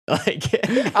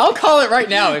Like, I'll call it right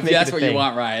now if that's what you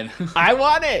want, Ryan. I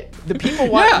want it. The people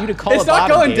want you to call it. It's not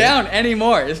going down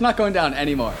anymore. It's not going down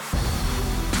anymore.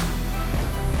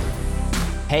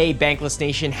 Hey, Bankless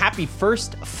Nation. Happy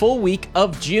first full week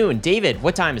of June. David,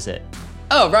 what time is it?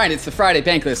 Oh, Ryan, it's the Friday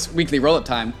Bankless weekly roll-up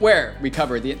time, where we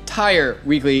cover the entire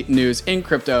weekly news in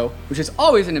crypto, which is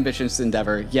always an ambitious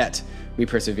endeavor, yet we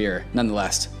persevere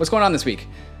nonetheless. What's going on this week?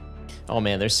 Oh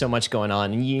man, there's so much going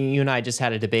on. You and I just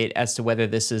had a debate as to whether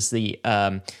this is the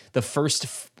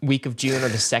first week of June or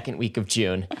the second week of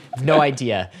June. No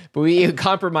idea, but we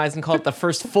compromised and called it the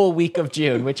first full week of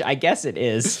June, which I guess it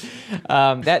is.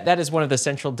 That is one of the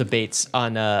central debates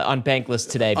on Bankless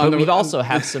today. But we also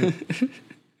have some.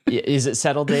 Is it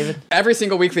settled, David? Every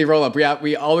single weekly roll-up,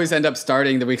 we always end up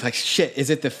starting the week like, shit, is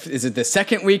it the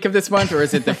second week of this month or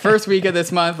is it the first week of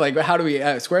this month? Like, how do we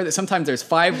square that? Sometimes there's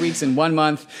 5 weeks in 1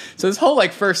 month. So this whole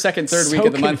like first, second, third week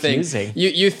of the month thing,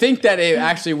 you think that it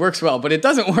actually works well, but it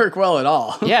doesn't work well at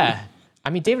all. Yeah. I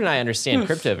mean, David and I understand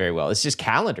crypto very well. It's just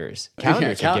calendars.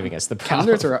 Calendars are giving us the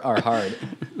problem. Calendars are hard.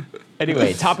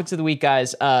 Anyway, topics of the week,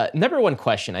 guys. Number one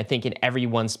question, I think, in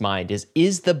everyone's mind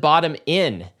is the bottom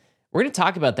in? We're going to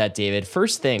talk about that, David.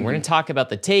 First thing, we're going to talk about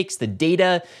the takes, the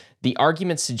data, the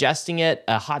arguments suggesting it,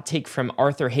 a hot take from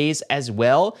Arthur Hayes as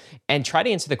well, and try to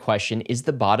answer the question, is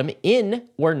the bottom in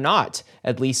or not,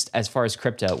 at least as far as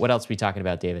crypto? What else are we talking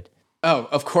about, David? Oh,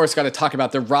 of course, got to talk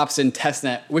about the Ropsten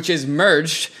testnet, which is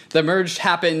merged. The merge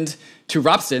happened to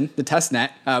Ropsten, the testnet.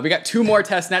 We got 2 more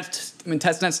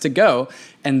testnets to go,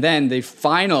 and then the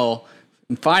final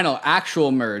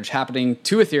actual merge happening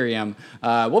to Ethereum.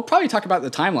 We'll probably talk about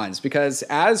the timelines because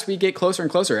as we get closer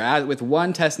and closer, with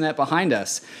one testnet behind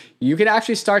us, you can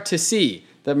actually start to see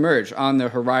the merge on the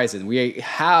horizon. We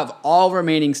have all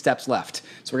remaining steps left.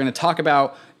 So we're going to talk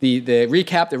about the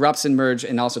recap, the Ropsten merge,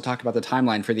 and also talk about the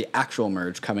timeline for the actual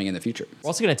merge coming in the future. We're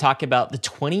also going to talk about the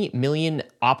 20 million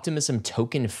Optimism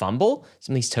token fumble.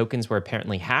 Some of these tokens were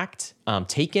apparently hacked,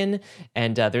 taken,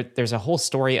 and there's a whole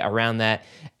story around that.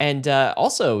 And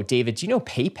also, David, do you know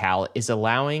PayPal is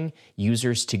allowing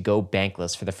users to go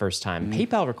bankless for the first time?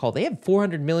 PayPal, recall, they have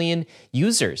 400 million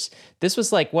users. This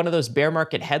was like one of those bear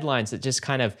market headlines that just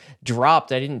kind of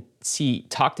dropped. I didn't see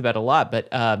talked about a lot, but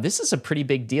this is a pretty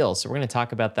big deal. So we're going to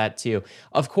talk about that too.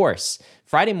 Of course,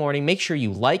 Friday morning, make sure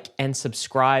you like and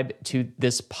subscribe to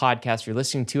this podcast. If you're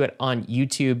listening to it on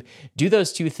YouTube, do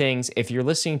those 2 things. If you're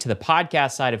listening to the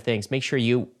podcast side of things, make sure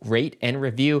you rate and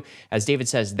review. As David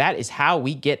says, that is how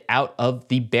we get out of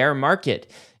the bear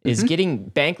market, is getting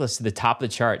bankless to the top of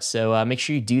the charts. So make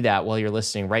sure you do that while you're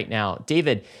listening right now.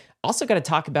 David, also got to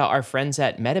talk about our friends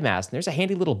at MetaMask. There's a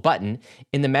handy little button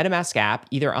in the MetaMask app,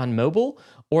 either on mobile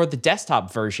or the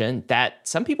desktop version, that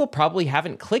some people probably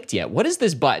haven't clicked yet. What is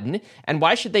this button, and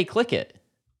why should they click it?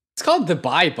 It's called the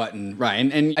buy button,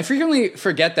 Ryan. And I frequently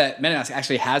forget that MetaMask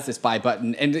actually has this buy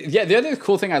button. And yeah, the other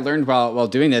cool thing I learned while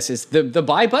doing this is the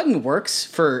buy button works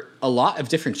for a lot of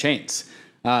different chains.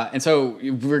 And so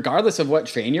regardless of what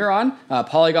chain you're on,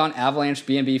 Polygon, Avalanche,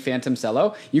 BNB, Phantom,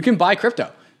 Celo, you can buy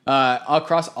crypto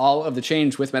across all of the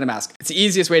chains with MetaMask. It's the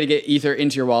easiest way to get Ether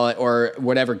into your wallet or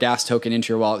whatever gas token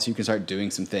into your wallet so you can start doing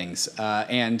some things.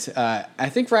 And I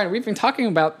think, Ryan, we've been talking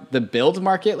about the build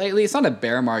market lately. It's not a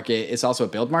bear market. It's also a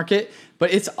build market.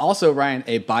 But it's also, Ryan,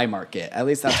 a buy market. At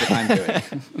least that's what I'm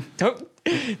doing.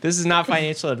 This is not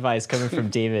financial advice coming from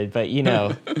David, but you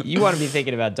know, you want to be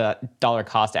thinking about dollar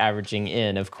cost averaging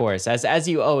in, of course, as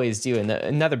you always do. And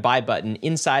another buy button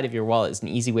inside of your wallet is an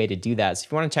easy way to do that. So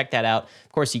if you want to check that out,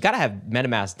 of course, you got to have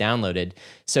MetaMask downloaded.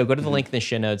 So go to the link in the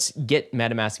show notes, get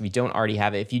MetaMask if you don't already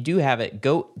have it. If you do have it,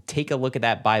 go take a look at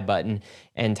that buy button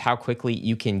and how quickly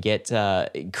you can get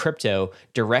crypto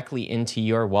directly into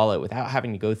your wallet without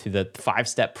having to go through the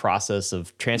 5-step process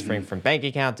of transferring from bank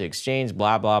account to exchange,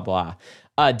 blah, blah, blah.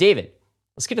 David,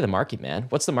 let's get to the market, man.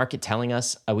 What's the market telling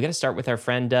us? We got to start with our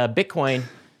friend Bitcoin.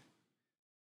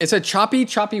 It's a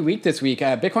choppy week this week.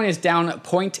 Bitcoin is down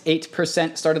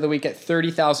 0.8%, started the week at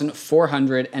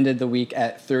 30,400, ended the week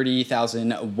at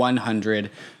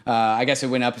 30,100. I guess it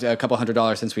went up a couple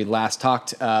 $100 since we last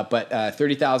talked, but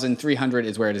 30,300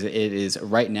 is where it is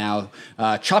right now.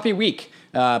 Choppy week.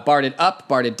 Barred it up,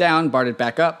 barred it down, barred it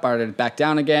back up, barred it back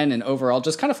down again, and overall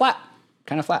just kind of flat.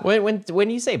 kind of flat. When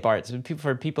you say BARTs,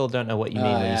 for people who don't know what you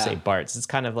mean when you say BARTs, it's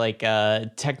kind of like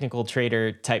technical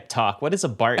trader type talk. What is a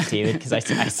BART, David? Because I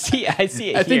see it I think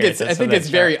here. I think it's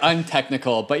very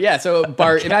untechnical, but yeah. So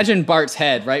BART, imagine BART's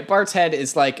head, right? BART's head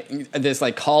is like this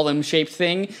like column shaped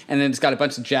thing, and then it's got a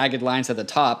bunch of jagged lines at the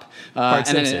top. Bart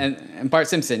and Simpson. and Bart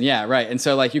Simpson, yeah, right. And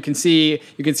so like you can see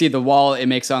the wall it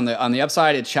makes on the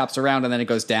upside. It chops around and then it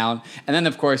goes down. And then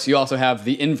of course you also have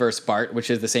the inverse BART, which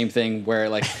is the same thing where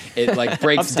like it like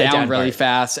breaks down really BART.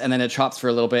 fast and then it chops for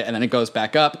a little bit and then it goes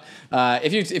back up.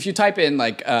 If you type in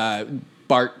like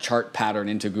BART chart pattern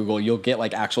into Google, you'll get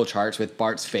like actual charts with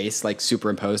BART's face like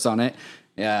superimposed on it.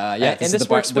 And this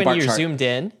works when you're chart. zoomed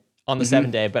in on the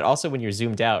 7-day, but also when you're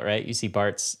zoomed out, right? You see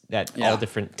BARTs at all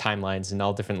different timelines and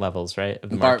all different levels, right?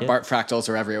 Of the market. BART fractals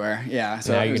are everywhere. Yeah,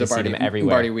 so now it you're was going to see them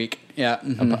everywhere. BART week. Yeah.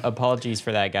 Apologies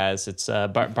for that, guys. It's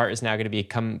BART is now going to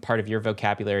become part of your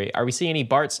vocabulary. Are we seeing any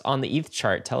BARTs on the ETH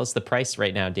chart? Tell us the price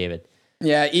right now, David.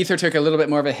 Yeah, Ether took a little bit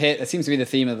more of a hit. That seems to be the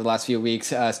theme of the last few weeks.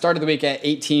 Started the week at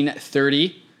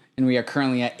 1830. And we are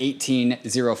currently at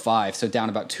 1805, so down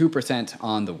about 2%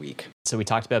 on the week. So we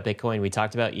talked about Bitcoin, we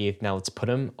talked about ETH. Now let's put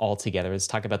them all together. Let's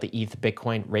talk about the ETH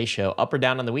Bitcoin ratio, up or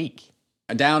down on the week.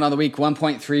 Down on the week,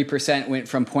 1.3% went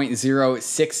from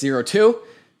 0.0602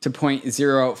 to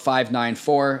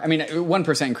 0.0594. I mean,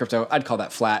 1% in crypto, I'd call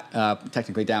that flat,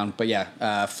 technically down. But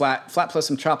yeah, flat plus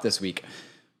some chop this week.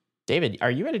 David,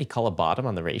 are you ready to call a bottom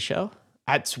on the ratio?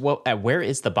 Where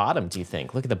is the bottom, do you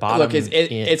think? Look at the bottom. Look,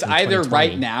 it's either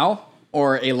right now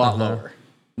or a lot lower.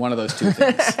 One of those two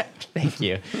things. Thank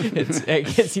you.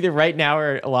 It's either right now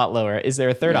or a lot lower. Is there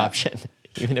a third option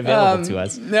even available to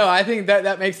us? No, I think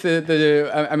that makes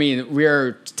I mean,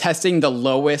 we're testing the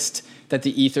lowest that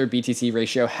the Ether BTC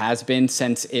ratio has been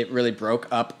since it really broke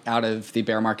up out of the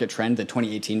bear market trend, the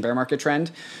 2018 bear market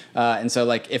trend. And so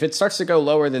like if it starts to go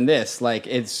lower than this, like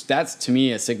that's to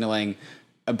me is signaling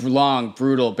a long,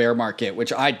 brutal bear market,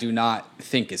 which I do not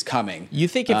think is coming. You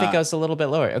think if it goes a little bit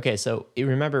lower? Okay, so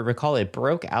recall it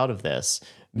broke out of this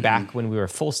back when we were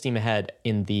full steam ahead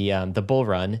in the bull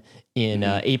run in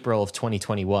April of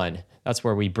 2021. That's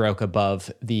where we broke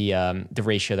above the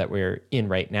ratio that we're in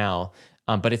right now.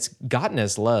 But it's gotten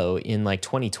as low in like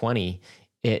 2020.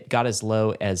 It got as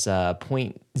low as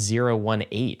 0.018,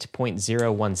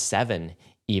 0.017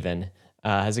 even.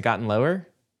 Has it gotten lower?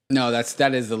 No,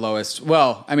 that is the lowest.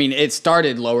 Well, I mean, it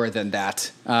started lower than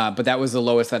that, but that was the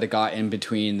lowest that it got in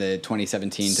between the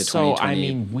 2017 to 2020. So, I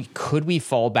mean, could we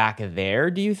fall back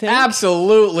there, do you think?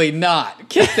 Absolutely not.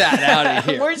 Get that out of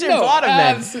here. Where's your bottom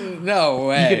then? No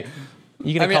way.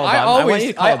 You gonna call it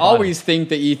bottom? I always think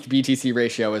the ETH BTC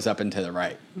ratio is up and to the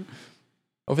right.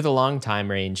 Over the long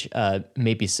time range,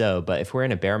 maybe so, but if we're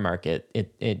in a bear market,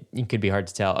 it could be hard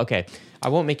to tell. Okay, I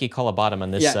won't make you call a bottom on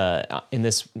this in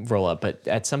this roll up, but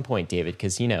at some point, David,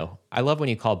 because I love when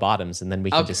you call bottoms, and then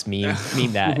we can just meme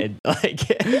that. And,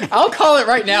 I'll call it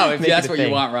right now if that's what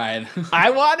you want, Ryan. I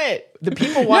want it. The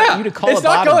people want you to call it's a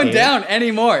bottom. It's not going David. down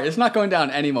anymore. It's not going down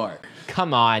anymore.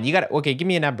 Come on, you got to. Okay, give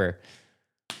me a number.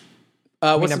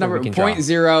 What's the number?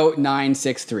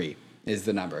 0.0963 is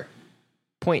the number.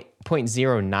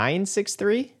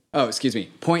 0.0963? Oh, excuse me.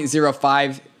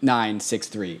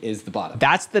 0.05963 is the bottom.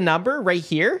 That's the number right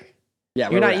here?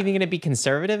 Yeah. You're not even going to be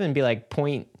conservative and be like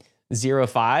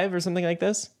 0.05 or something like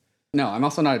this? No, I'm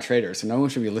also not a trader, so no one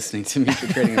should be listening to me for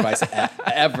trading advice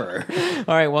ever.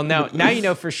 All right, well, now you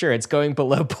know for sure it's going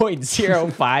below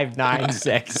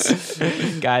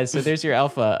 0.0596. Guys, so there's your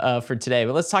alpha for today.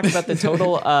 But let's talk about the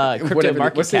total crypto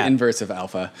market what's cap. The inverse of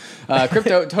alpha?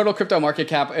 Total crypto market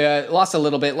cap lost a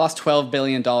little bit, lost $12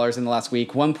 billion in the last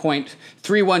week,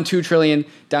 1.312 trillion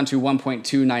down to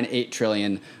 1.298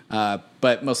 trillion.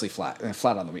 But mostly flat on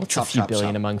the week. What's a few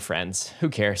billion among friends? Who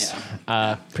cares?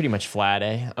 Yeah. Pretty much flat,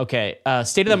 eh? Okay.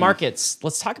 State of the markets.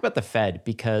 Let's talk about the Fed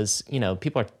because,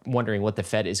 people are wondering what the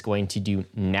Fed is going to do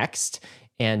next.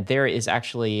 And there is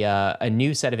actually a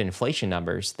new set of inflation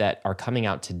numbers that are coming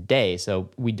out today.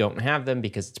 So we don't have them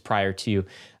because it's prior to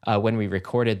when we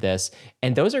recorded this.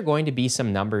 And those are going to be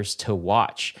some numbers to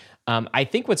watch. I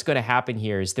think what's going to happen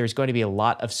here is there's going to be a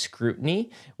lot of scrutiny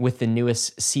with the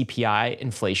newest CPI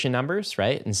inflation numbers,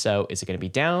 right? And so is it going to be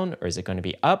down or is it going to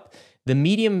be up? The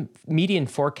median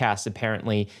forecast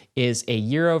apparently is a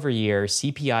year-over-year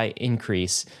CPI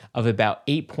increase of about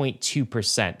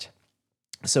 8.2%.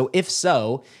 So if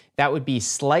so, that would be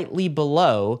slightly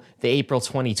below the April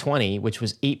 2020, which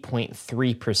was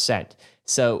 8.3%.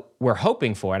 So we're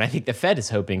hoping for, and I think the Fed is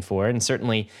hoping for, and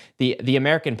certainly the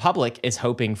American public is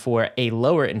hoping for a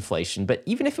lower inflation. But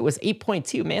even if it was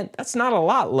 8.2, man, that's not a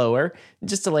lot lower,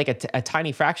 just a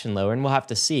tiny fraction lower. And we'll have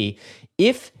to see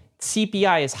if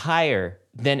CPI is higher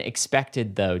than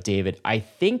expected, though, David, I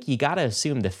think you got to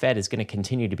assume the Fed is going to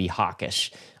continue to be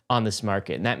hawkish on this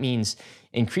market. And that means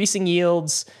increasing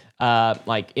yields,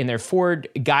 like in their forward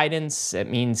guidance. It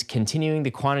means continuing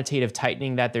the quantitative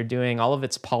tightening that they're doing, all of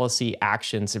its policy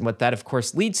actions. And what that, of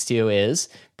course, leads to is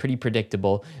pretty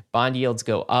predictable. Bond yields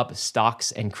go up,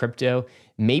 stocks and crypto,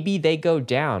 maybe they go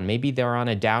down. Maybe they're on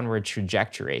a downward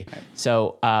trajectory. Right.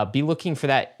 So be looking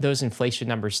for those inflation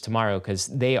numbers tomorrow, because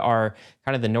they are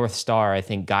kind of the North Star, I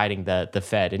think, guiding the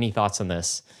Fed. Any thoughts on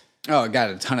this? Oh, I got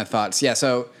a ton of thoughts. Yeah,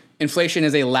 so inflation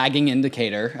is a lagging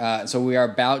indicator. So we are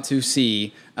about to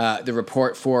see the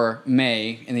report for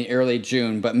May in the early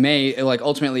June. But May, like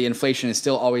ultimately, inflation is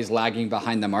still always lagging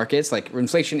behind the markets. Like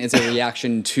inflation is a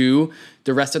reaction to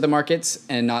the rest of the markets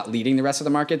and not leading the rest of the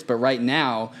markets. But right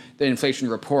now, the inflation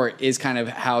report is kind of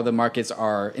how the markets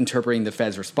are interpreting the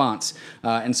Fed's response.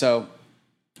 And so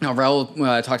now,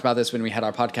 Raul talked about this when we had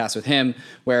our podcast with him,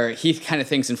 where he kind of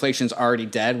thinks inflation's already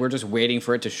dead. We're just waiting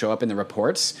for it to show up in the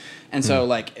reports. And so,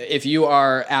 like, if you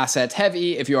are asset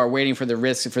heavy, if you are waiting for the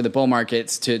risk for the bull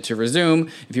markets to resume,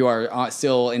 if you are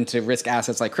still into risk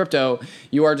assets like crypto,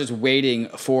 you are just waiting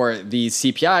for these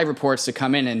CPI reports to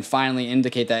come in and finally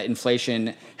indicate that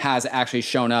inflation has actually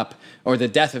shown up, or the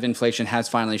death of inflation has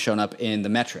finally shown up in the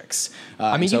metrics.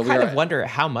 I mean, so you kind of wonder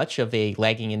how much of a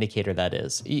lagging indicator that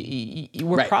is.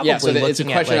 We're right. probably so it's a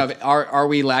question of are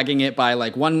we lagging it by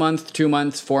like 1 month, 2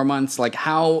 months, 4 months? Like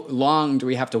how long do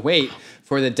we have to wait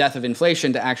for the death of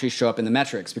inflation to actually show up in the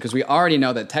metrics? Because we already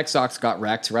know that tech stocks got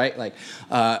wrecked, right? Like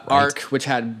ARK, which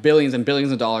had billions and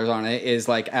billions of dollars on it, is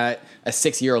like at a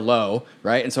 6-year low,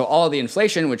 right? And so all of the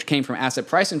inflation, which came from asset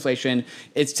price inflation,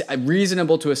 it's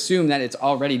reasonable to assume that it's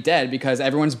already dead because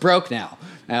everyone's broke now.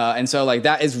 And so like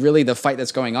that is really the fight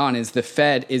that's going on, is the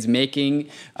Fed is making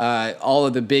all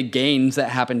of the big gains that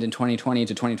happened in 2020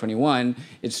 to 2021.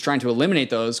 It's trying to eliminate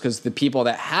those because the people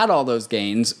that had all those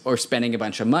gains are spending a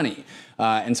bunch of money.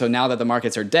 And so now that the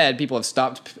markets are dead, people have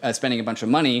stopped spending a bunch of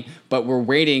money, but we're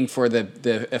waiting for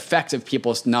the effect of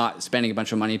people not spending a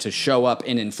bunch of money to show up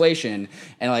in inflation.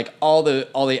 And like all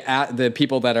the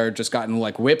people that are just gotten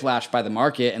like whiplashed by the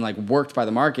market and like worked by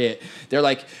the market, they're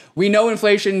like, we know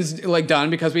inflation's like done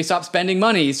because we stopped spending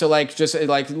money. So like just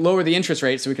like lower the interest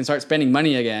rate so we can start spending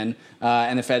money again.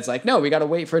 And the Fed's like, no, we got to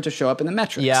wait for it to show up in the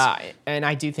metrics. Yeah, and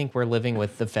I do think we're living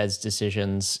with the Fed's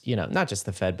decisions, you know, not just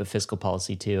the Fed, but fiscal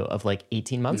policy too, of like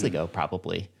 18 months ago,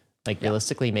 probably. Like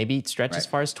realistically, maybe stretch as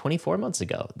far as 24 months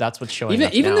ago. That's what's showing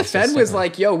up even now. the Fed was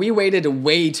like, yo, we waited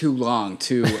way too long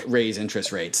to raise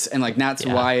interest rates. And like that's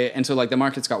why, and so like the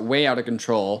markets got way out of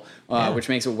control, which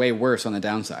makes it way worse on the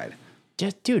downside.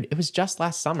 Dude, it was just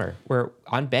last summer. We're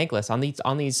on Bankless on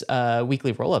these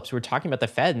weekly rollups. We were talking about the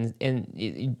Fed,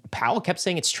 and Powell kept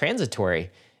saying it's transitory,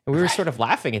 and we were sort of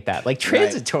laughing at that, like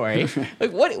transitory.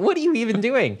 Like what are you even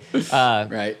doing?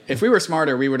 Right. If we were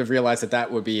smarter, we would have realized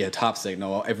that would be a top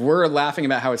signal. If we're laughing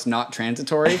about how it's not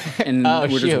transitory, and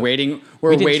we're just waiting,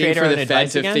 we're waiting for the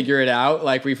Fed to figure it out.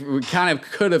 Like we kind of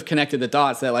could have connected the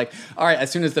dots that like, all right,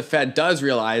 as soon as the Fed does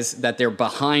realize that they're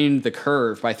behind the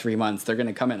curve by 3 months, they're going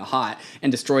to come in hot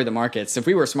and destroy the markets. If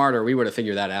we were smarter, we would have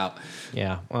figured that out.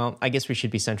 Yeah. Well, I guess we should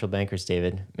be central bankers,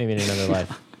 David. Maybe in another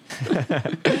life.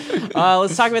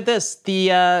 Let's talk about this.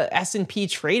 The S&P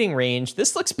trading range.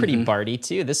 This looks pretty barty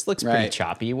too. This looks pretty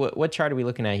choppy. What chart are we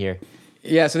looking at here?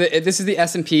 Yeah, so this is the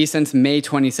S&P since May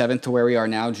 27th to where we are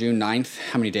now, June 9th.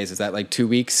 How many days is that? Like 2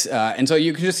 weeks. And so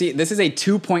you can just see this is a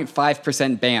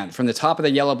 2.5% band. From the top of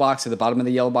the yellow box to the bottom of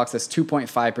the yellow box, that's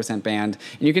 2.5% band.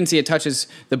 And you can see it touches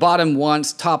the bottom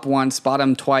once, top once,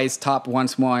 bottom twice, top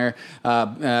once more,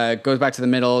 goes back to the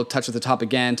middle, touches the top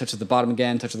again, touches the bottom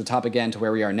again, touches the top again to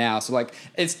where we are now. So like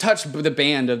it's touched the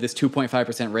band of this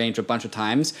 2.5% range a bunch of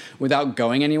times without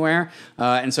going anywhere.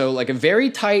 And so like a very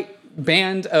tight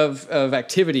band of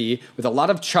activity with a lot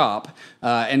of chop.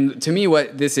 And to me,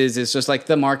 what this is just like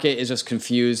the market is just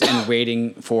confused and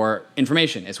waiting for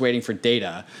information. It's waiting for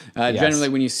data. Generally,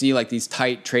 when you see like these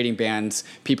tight trading bands,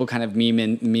 people kind of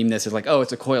meme this as like, oh,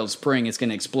 it's a coiled spring. It's going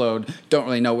to explode. Don't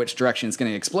really know which direction it's going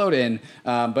to explode in.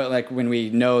 But like when we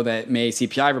know that May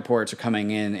CPI reports are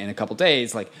coming in a couple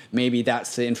days, like maybe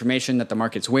that's the information that the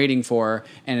market's waiting for,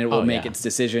 and it will make its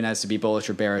decision as to be bullish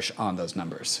or bearish on those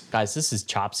numbers. Guys, this is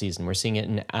chop season. We're seeing it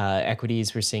in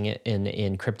equities. We're seeing it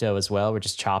in crypto as well. We're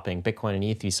just chopping. Bitcoin and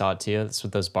ETH, you saw it too. That's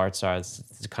what those bars are.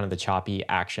 It's kind of the choppy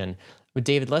action. But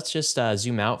David, let's just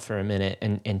zoom out for a minute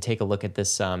and take a look at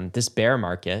this this bear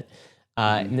market.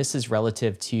 And this is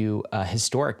relative to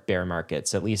historic bear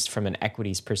markets, at least from an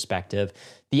equities perspective.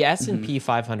 The S&P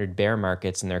 500 bear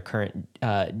markets and their current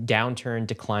downturn,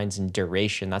 declines in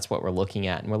duration, that's what we're looking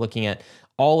at. And we're looking at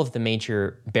all of the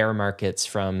major bear markets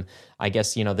from, I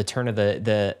guess, the turn of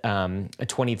the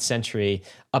 20th century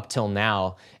up till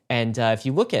now. And if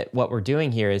you look at what we're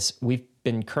doing here is we've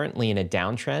been currently in a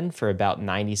downtrend for about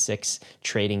 96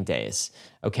 trading days,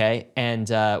 okay? And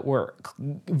we're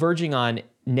verging on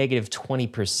negative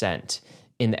 20%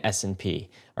 in the S&P,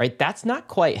 all right? That's not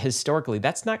quite, historically,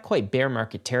 that's not quite bear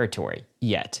market territory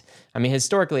yet. I mean,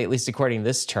 historically, at least according to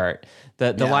this chart,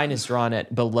 the line is drawn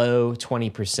at below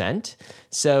 20%.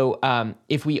 So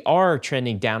if we are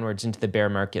trending downwards into the bear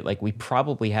market, like we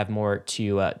probably have more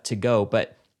to go.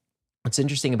 But what's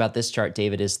interesting about this chart,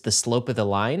 David, is the slope of the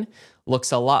line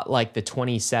looks a lot like the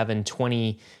 2007,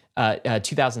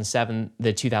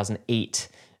 the 2008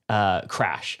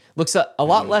 crash. Looks a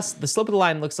lot less, the slope of the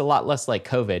line looks a lot less like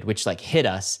COVID, which like hit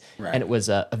us, and it was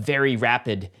a very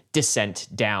rapid descent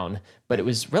down, but it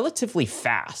was relatively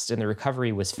fast, and the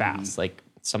recovery was fast, like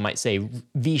some might say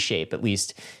V-shape, at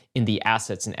least in the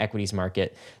assets and equities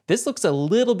market. This looks a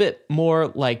little bit more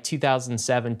like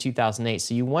 2007, 2008,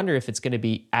 so you wonder if it's going to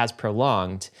be as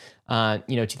prolonged.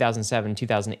 2007,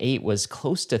 2008 was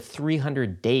close to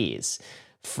 300 days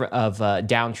of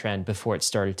downtrend before it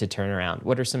started to turn around.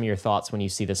 What are some of your thoughts when you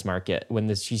see this market,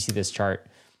 you see this chart?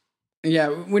 Yeah,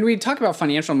 when we talk about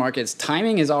financial markets,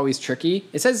 timing is always tricky.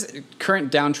 It says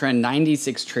current downtrend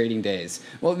 96 trading days.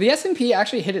 Well, the S&P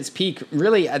actually hit its peak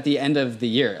really at the end of the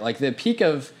year. Like the peak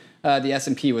of the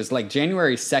S&P was like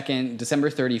January 2nd, December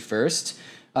 31st.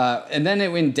 And then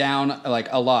it went down like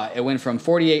a lot. It went from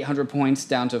 4,800 points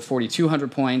down to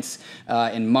 4,200 points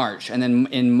in March. And then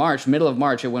in March, middle of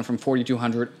March, it went from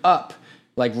 4,200 up,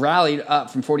 like rallied up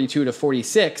from 42 to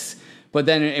 46. But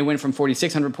then it went from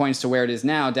 4,600 points to where it is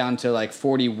now down to like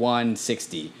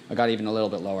 4,160. I got even a little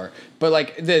bit lower. But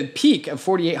like the peak of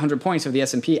 4,800 points of the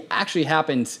S&P actually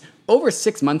happened over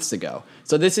 6 months ago.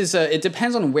 So this is it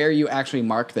depends on where you actually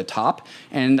mark the top.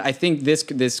 And I think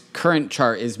this current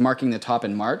chart is marking the top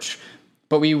in March,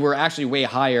 but we were actually way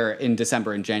higher in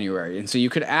December and January. And so you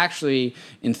could actually,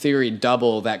 in theory,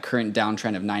 double that current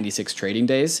downtrend of 96 trading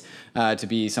days to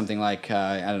be something like,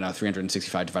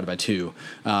 365 divided by 2.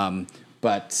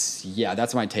 But yeah,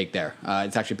 that's my take there.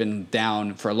 It's actually been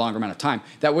down for a longer amount of time.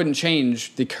 That wouldn't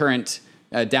change the current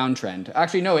downtrend.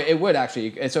 Actually, no, it would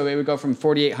actually. So it would go from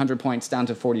 4,800 points down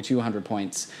to 4,200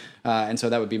 points. And so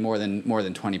that would be more than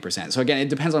 20%. So again, it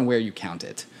depends on where you count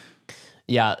it.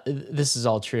 Yeah, this is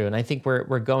all true. And I think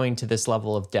we're going to this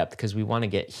level of depth because we want to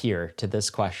get here to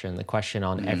this question. The question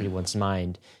on everyone's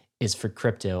mind is for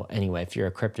crypto anyway. If you're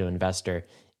a crypto investor,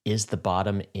 is the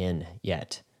bottom in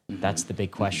yet? That's the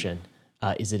big question.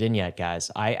 Is it in yet,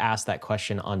 guys? I asked that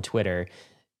question on Twitter.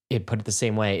 It put it the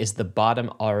same way. Is the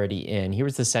bottom already in?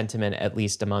 Here's the sentiment, at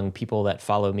least among people that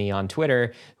follow me on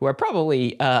Twitter, who are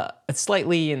probably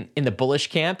slightly in the bullish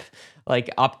camp,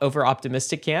 like over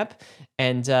optimistic camp.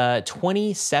 And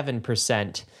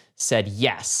 27% said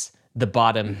yes, the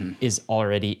bottom is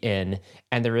already in.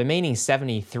 And the remaining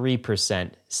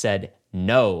 73% said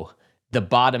no, the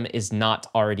bottom is not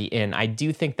already in. I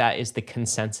do think that is the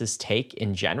consensus take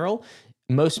in general.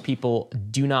 Most people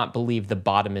do not believe the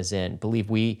bottom is in, believe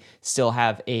we still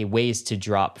have a ways to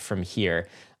drop from here.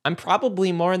 I'm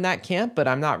probably more in that camp, but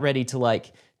I'm not ready to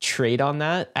like trade on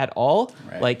that at all.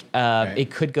 Right.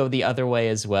 It could go the other way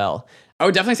as well. I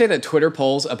would definitely say that Twitter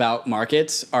polls about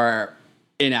markets are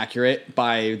inaccurate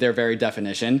by their very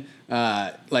definition.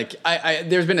 There's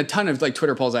been a ton of like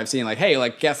Twitter polls I've seen like, hey,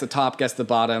 like guess the top, guess the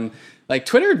bottom. Like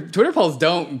Twitter polls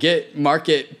don't get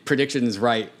market predictions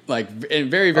right, like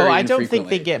very, very I don't think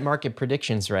they get market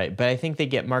predictions right, but I think they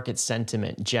get market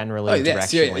sentiment generally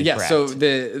directionally correct. So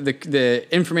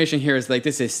the information here is like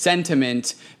this is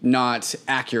sentiment, not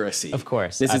accuracy. Of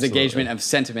course, this is engagement of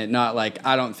sentiment, not like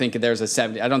I don't think there's a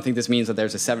 70. I don't think this means that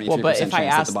there's a 73% chance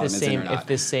that the bottom is in or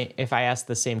not. If I ask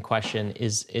the same question,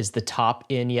 is the top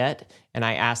in yet? And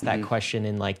I asked that question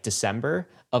in like December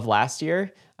of last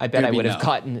year, I bet I would have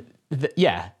gotten.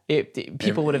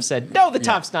 People would have said, no, the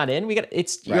top's not in.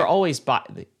 You're always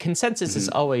consensus is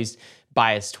always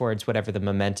biased towards whatever the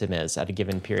momentum is at a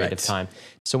given period of time.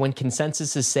 So when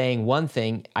consensus is saying one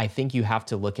thing, I think you have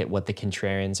to look at what the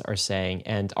contrarians are saying.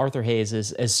 And Arthur Hayes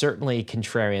is certainly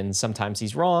contrarian. Sometimes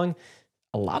he's wrong.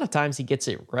 A lot of times he gets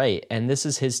it right. And this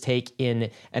is his take in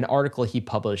an article he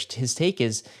published. His take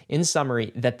is, in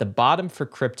summary, that the bottom for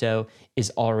crypto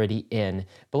is already in.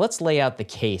 But let's lay out the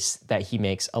case that he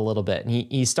makes a little bit. And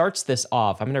he starts this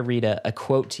off. I'm going to read a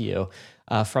quote to you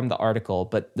from the article.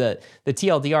 But the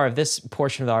TLDR of this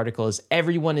portion of the article is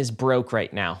everyone is broke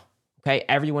right now. Okay,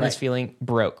 everyone is feeling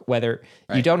broke, whether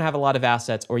you don't have a lot of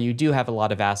assets or you do have a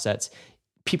lot of assets.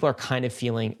 people are kind of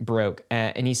feeling broke.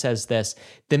 And he says this: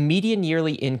 the median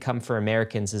yearly income for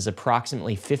Americans is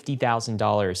approximately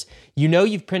 $50,000. You know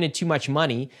you've printed too much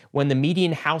money when the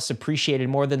median house appreciated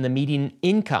more than the median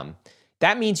income.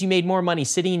 That means you made more money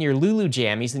sitting in your Lulu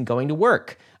jammies than going to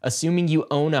work. Assuming you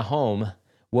own a home,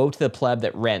 woe to the pleb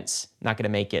that rents. Not going to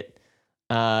make it.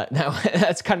 Now,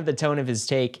 that's kind of the tone of his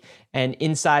take. And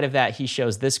inside of that, he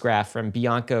shows this graph from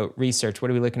Bianco Research.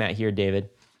 What are we looking at here, David?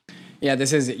 Yeah,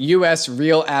 this is U.S.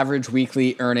 real average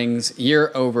weekly earnings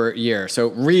year over year. So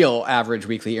real average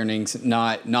weekly earnings,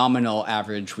 not nominal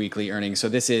average weekly earnings. So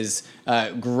this is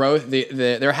growth.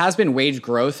 There has been wage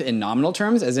growth in nominal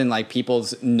terms, as in like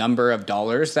people's number of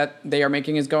dollars that they are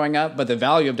making is going up, but the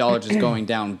value of dollars is going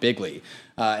down bigly.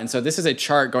 And so this is a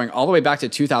chart going all the way back to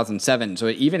 2007. So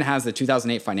it even has the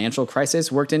 2008 financial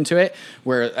crisis worked into it,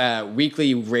 where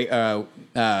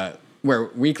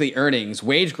weekly earnings,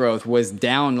 wage growth was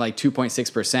down like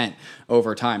 2.6%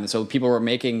 over time. And so people were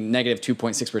making negative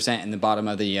 2.6% in the bottom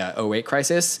of the 08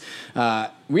 crisis.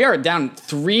 We are down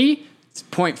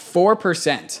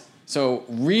 3.4%. So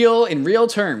in real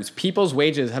terms, people's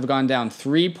wages have gone down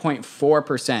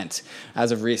 3.4%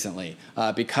 as of recently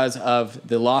because of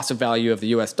the loss of value of the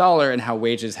US dollar and how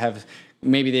wages have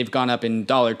maybe they've gone up in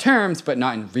dollar terms, but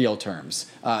not in real terms.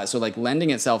 So like lending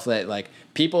itself that like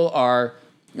people are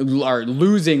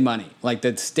losing money. Like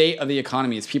the state of the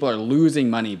economy is people are losing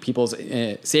money. People's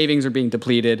savings are being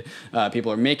depleted.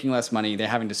 People are making less money. They're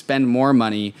having to spend more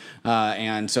money.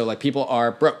 And so like people are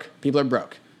broke. People are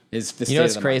broke. Is the state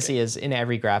what's of the crazy market. is in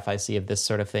every graph I see of this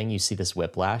sort of thing, you see this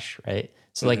whiplash, right?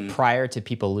 So like prior to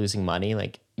people losing money,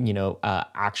 like,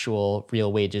 actual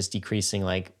real wages decreasing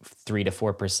like 3 to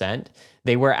 4%,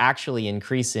 they were actually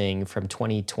increasing from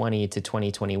 2020 to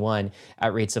 2021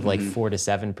 at rates of like 4 to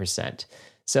 7%.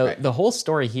 So the whole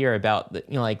story here about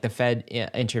the Fed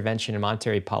intervention in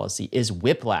monetary policy is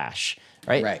whiplash,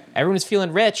 right? Right. Everyone's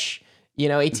feeling rich,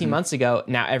 18 months ago.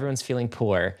 Now everyone's feeling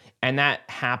poor, and that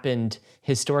happened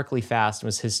historically fast and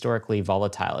was historically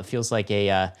volatile. It feels like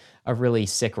a really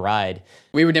sick ride.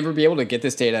 We would never be able to get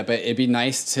this data, but it'd be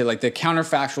nice to, like, the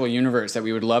counterfactual universe that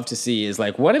we would love to see is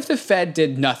like, what if the Fed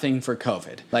did nothing for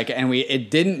COVID? Like, and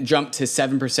it didn't jump to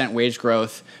 7% wage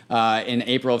growth in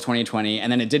April of 2020,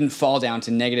 and then it didn't fall down to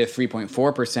negative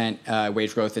 3.4%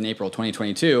 wage growth in April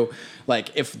 2022. Like,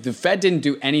 if the Fed didn't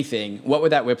do anything, what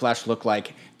would that whiplash look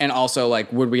like? And also,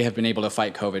 like, would we have been able to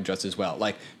fight COVID just as well?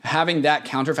 Like, having that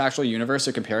counterfactual universe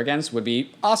to compare against would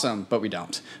be awesome, but we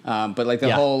don't. But like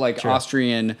the whole like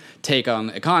Austrian take on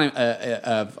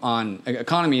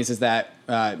economies is that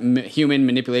human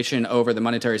manipulation over the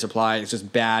monetary supply is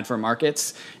just bad for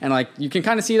markets. And like you can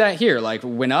kind of see that here, like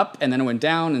went up and then it went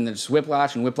down, and there's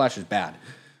whiplash, and whiplash is bad.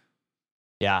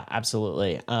 Yeah,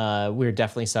 absolutely. We're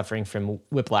definitely suffering from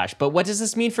whiplash. But what does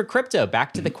this mean for crypto?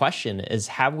 Back to the question is,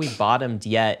 have we bottomed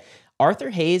yet?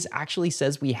 Arthur Hayes actually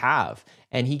says we have,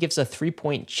 and he gives a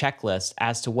 3-point checklist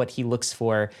as to what he looks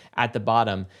for at the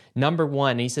bottom. Number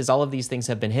one, and he says all of these things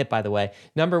have been hit, by the way.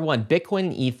 Number one, Bitcoin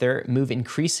and Ether move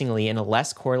increasingly in a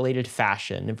less correlated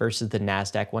fashion versus the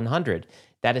NASDAQ 100.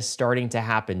 That is starting to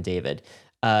happen, David.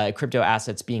 Crypto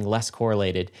assets being less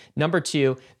correlated. Number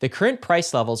two, the current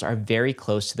price levels are very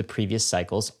close to the previous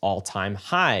cycle's all-time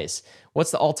highs. What's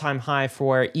the all-time high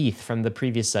for ETH from the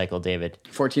previous cycle, David?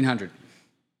 1,400.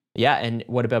 Yeah, and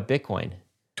what about Bitcoin?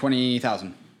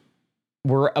 20,000.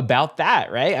 We're about that,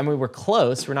 right? I mean, we're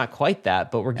close. We're not quite that,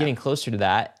 but we're getting closer to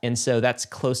that. And so that's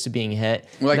close to being hit.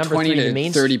 We're like Number 20 to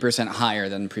 30% higher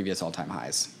than previous all-time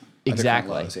highs.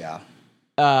 Exactly. Lows, yeah.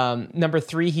 Number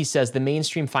three, he says the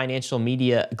mainstream financial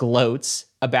media gloats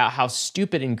about how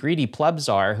stupid and greedy plebs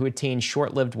are who attain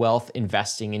short-lived wealth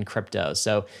investing in crypto.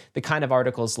 So the kind of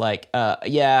articles like,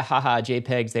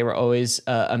 JPEGs, they were always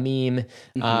a meme.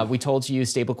 We told you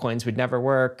stablecoins would never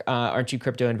work. Aren't you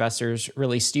crypto investors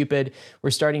really stupid? We're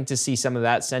starting to see some of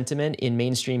that sentiment in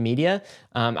mainstream media.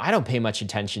 I don't pay much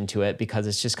attention to it because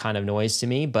it's just kind of noise to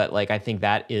me, but like I think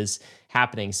that is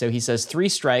happening. So he says 3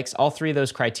 strikes, all 3 of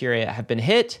those criteria have been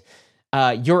hit.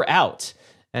 You're out.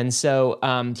 And so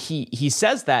he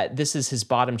says that this is his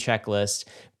bottom checklist,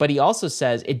 but he also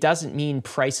says it doesn't mean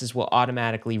prices will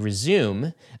automatically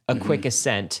resume a quick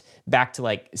ascent back to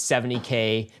like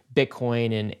 70K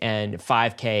Bitcoin and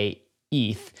 5K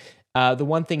ETH. The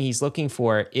one thing he's looking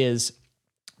for is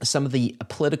some of the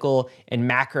political and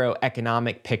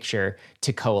macroeconomic picture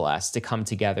to coalesce, to come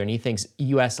together. And he thinks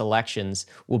US elections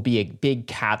will be a big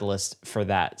catalyst for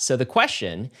that. So the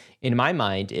question in my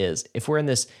mind is, if we're in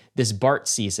this BART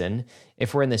season,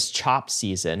 if we're in this chop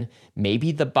season,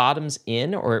 maybe the bottom's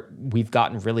in or we've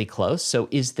gotten really close. So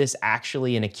is this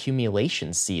actually an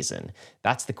accumulation season?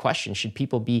 That's the question. Should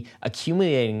people be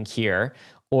accumulating here,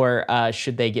 or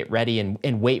should they get ready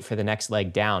and wait for the next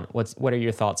leg down? What are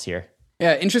your thoughts here?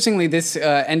 Yeah, interestingly, this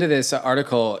end of this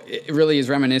article, it really is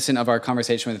reminiscent of our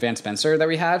conversation with Vance Spencer that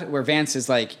we had, where Vance is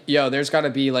like, yo, there's got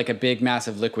to be like a big,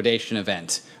 massive liquidation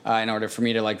event in order for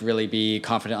me to like really be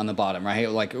confident on the bottom, right?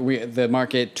 Like the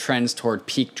market trends toward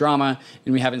peak drama,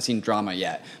 and we haven't seen drama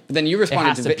yet. But then you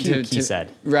responded he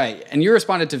said. Right. And you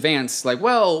responded to Vance like,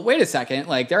 well, wait a second.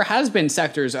 Like there has been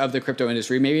sectors of the crypto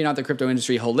industry, maybe not the crypto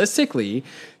industry holistically,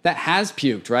 that has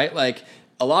puked, right? Like,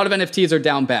 a lot of NFTs are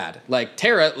down bad. Like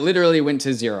Terra literally went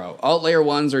to zero. Alt layer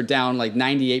ones are down like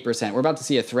 98%. We're about to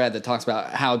see a thread that talks about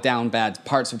how down bad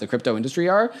parts of the crypto industry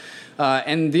are.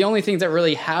 And the only things that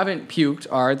really haven't puked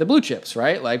are the blue chips,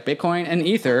 right? Like Bitcoin and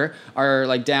Ether are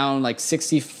like down like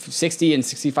 60 and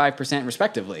 65%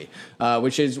 respectively,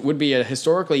 which would be a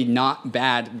historically not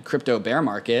bad crypto bear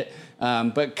market.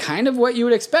 But kind of what you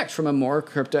would expect from a more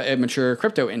mature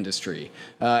crypto industry.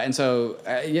 And so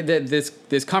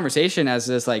this conversation as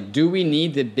this like, do we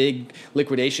need the big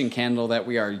liquidation candle that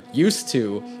we are used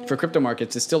to for crypto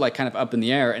markets is still like kind of up in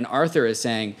the air. And Arthur is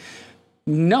saying,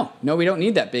 no, we don't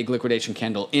need that big liquidation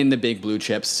candle in the big blue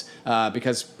chips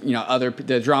because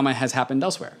the drama has happened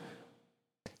elsewhere.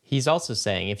 He's also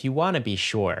saying if you want to be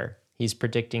sure, he's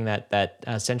predicting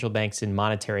that central banks in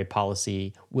monetary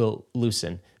policy will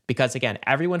loosen. Because again,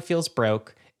 everyone feels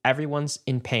broke, everyone's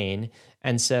in pain,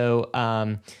 and so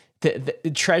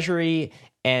the Treasury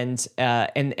and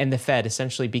the Fed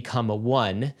essentially become a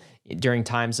one during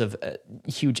times of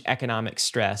huge economic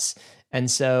stress,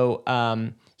 and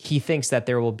so he thinks that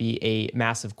there will be a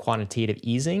massive quantitative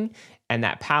easing, and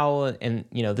that Powell and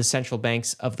the central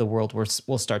banks of the world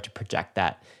will start to project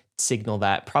that. Signal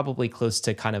that probably close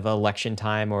to kind of election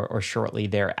time or shortly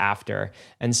thereafter.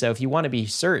 And so if you want to be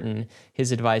certain,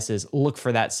 his advice is look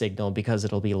for that signal because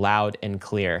it'll be loud and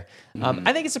clear.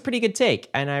 I think it's a pretty good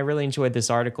take, and I really enjoyed this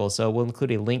article. So we'll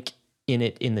include a link in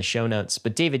it in the show notes.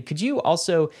 But David, could you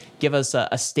also give us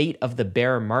a state of the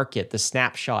bear market, the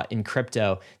snapshot in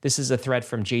crypto? This is a thread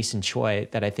from Jason Choi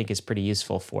that I think is pretty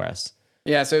useful for us.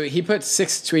 Yeah, so he put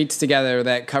 6 tweets together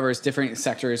that covers different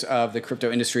sectors of the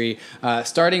crypto industry,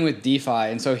 starting with DeFi.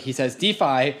 And so he says,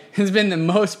 DeFi has been the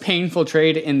most painful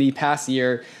trade in the past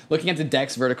year. Looking at the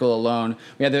DEX vertical alone,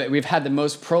 we've had the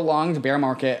most prolonged bear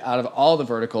market out of all the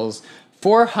verticals.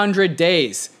 400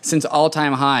 days since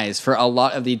all-time highs for a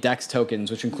lot of the DEX tokens,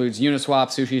 which includes Uniswap,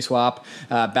 SushiSwap,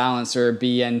 Balancer,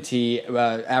 BNT,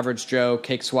 Average Joe,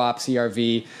 CakeSwap,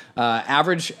 CRV.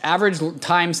 Average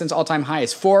time since all-time high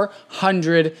is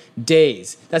 400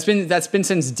 days. That's been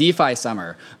since DeFi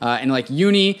summer. And like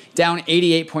Uni down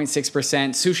 88.6%,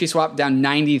 SushiSwap down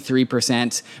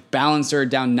 93%, Balancer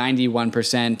down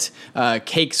 91%,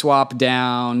 CakeSwap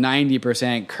down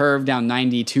 90%, Curve down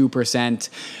 92%.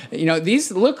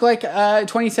 These look like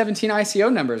 2017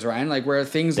 ICO numbers, Ryan. Like where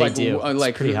things like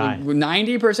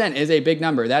 90% is a big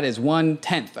number. That is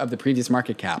 1/10 of the previous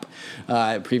market cap.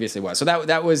 Previously was. So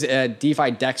that was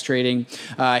DeFi DEX trading.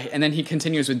 And then he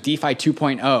continues with DeFi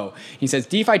 2.0. He says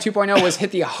DeFi 2.0 was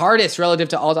hit the hardest relative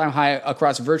to all-time high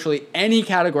across virtually any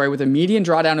category with a median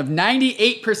drawdown of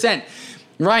 98%.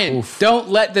 Ryan, Oof. Don't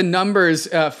let the numbers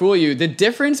fool you. The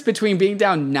difference between being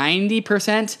down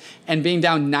 90% and being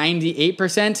down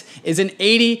 98% is an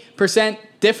 80%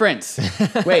 difference.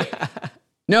 Wait.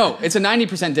 No, it's a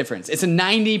 90% difference. It's a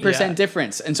 90%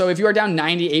 difference. And so if you are down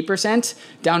 98%,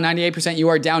 you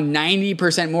are down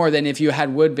 90% more than if you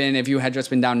had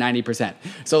just been down 90%.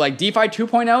 So like DeFi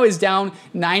 2.0 is down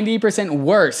 90%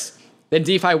 worse than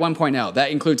DeFi 1.0.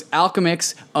 That includes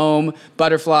Alchemix, Ohm,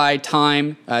 Butterfly,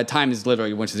 Time. Time is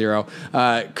literally 1 to 0.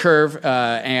 Curve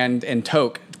and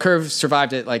Toke. Curve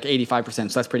survived at like 85%,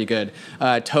 so that's pretty good.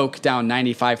 Toke down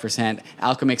 95%.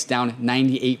 Alchemix down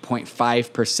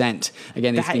 98.5%.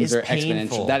 Again, these things are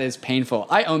exponential. That is painful.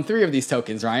 I own 3 of these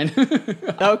tokens, Ryan.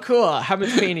 Oh, cool. How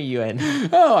much pain are you in?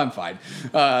 Oh, I'm fine.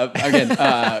 Again,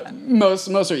 most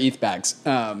are ETH bags.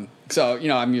 So,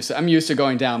 I'm used to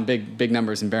going down big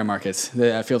numbers in bear markets.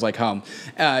 That feels like home.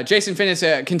 Jason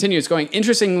Finnis continues going,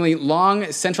 interestingly,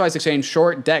 long centralized exchange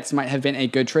short DEX might have been a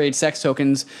good trade. SEX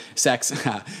tokens,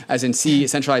 as in C,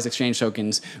 centralized exchange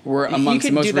tokens, were amongst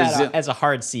the most resilient. You can do that as a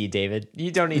hard C, David.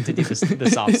 You don't need to do the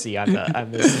soft C on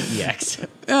the CEX.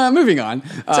 Moving on.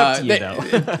 It's up to you, though.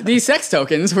 These SEX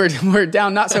tokens were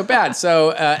down not so bad.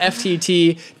 So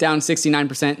FTT down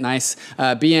 69%, nice.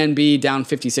 BNB down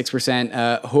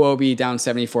 56%. Huobi down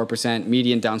 74%,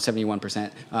 median down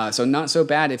 71%. So not so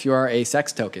bad if you are a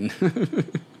sex token. I'm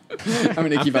going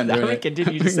to keep on doing it. I'm going to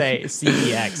continue to say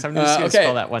CEX. I'm just going to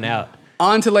spell that one out.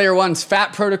 On to layer ones.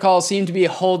 FAT protocols seem to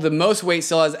hold the most weight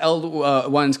still as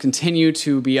L1s continue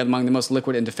to be among the most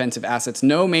liquid and defensive assets.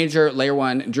 No major layer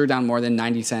one drew down more than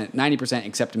 90%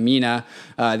 except Mina.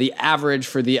 The average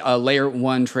for the layer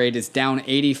one trade is down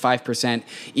 85%.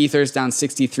 Ether's down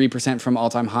 63% from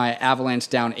all-time high. Avalanche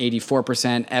down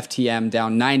 84%. FTM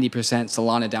down 90%.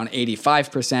 Solana down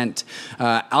 85%.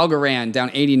 Algorand down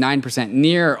 89%.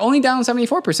 Near only down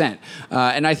 74%.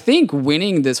 And I think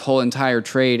winning this whole entire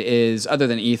trade is, other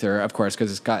than Ether, of course,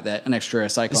 because it's got an extra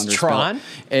cycle under Tron?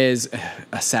 Is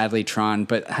sadly Tron,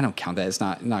 but I don't count that. It's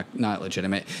not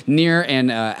legitimate. Near and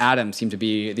Atom seem to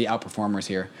be the outperformers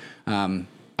here.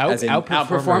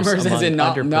 Outperformers as in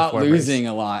not losing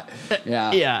a lot.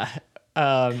 Yeah. Yeah.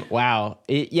 Wow.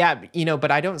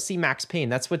 But I don't see Max Payne.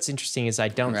 That's what's interesting is I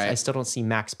still don't see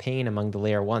Max Payne among the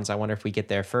layer ones. I wonder if we get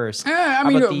there first. I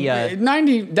mean,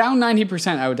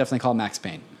 90%, I would definitely call Max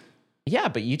Payne. Yeah,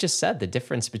 but you just said the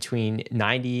difference between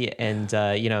 90 and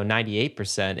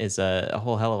 98% is a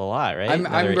whole hell of a lot, right?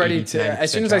 I'm ready to,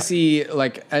 as soon as I see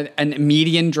like a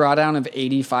median drawdown of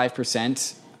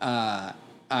 85%,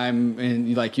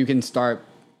 you can start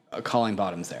calling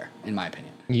bottoms there, in my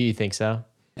opinion. You think so?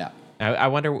 Yeah. I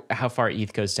wonder how far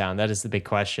ETH goes down. That is the big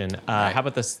question. How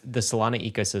about the Solana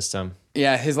ecosystem?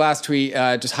 Yeah, his last tweet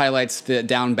just highlights the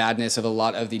down badness of a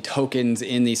lot of the tokens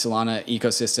in the Solana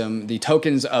ecosystem. The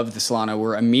tokens of the Solana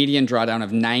were a median drawdown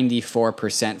of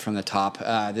 94% from the top.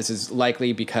 This is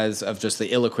likely because of just the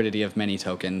illiquidity of many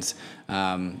tokens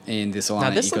in the Solana ecosystem. Now,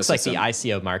 this looks like the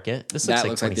ICO market. This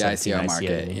looks like the ICO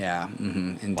market. Yeah,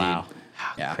 indeed. Wow.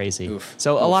 Yeah. Crazy. Oof.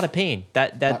 So a lot of pain.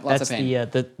 That's of pain.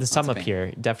 The sum up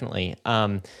here, definitely.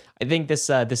 I think this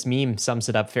meme sums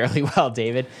it up fairly well,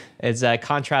 David. It's a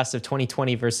contrast of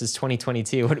 2020 versus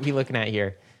 2022. What are we looking at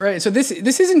here? Right. So this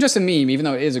isn't just a meme, even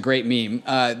though it is a great meme.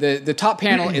 The top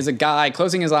panel is a guy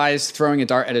closing his eyes, throwing a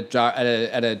dart at a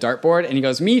dartboard, and he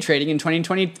goes, "Me trading in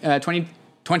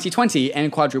 2020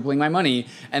 and quadrupling my money,"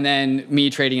 and then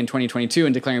me trading in 2022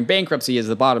 and declaring bankruptcy is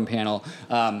the bottom panel.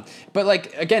 But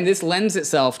again, this lends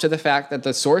itself to the fact that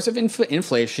the source of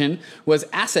inflation was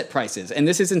asset prices, and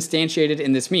this is instantiated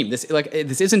in this meme. This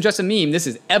isn't just a meme. This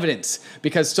is evidence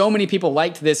because so many people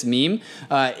liked this meme.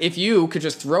 If you could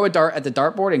just throw a dart at the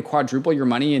dartboard and quadruple your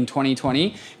money in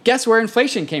 2020, guess where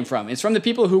inflation came from? It's from the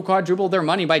people who quadrupled their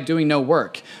money by doing no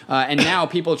work. And now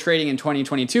people trading in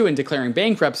 2022 and declaring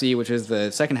bankruptcy, which is the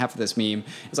second half of this meme,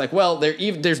 is like, well,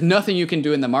 there's nothing you can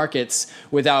do in the markets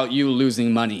without you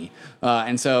losing money.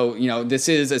 And so, this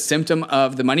is a symptom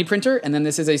of the money printer, and then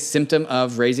this is a symptom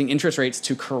of raising interest rates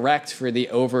to correct for the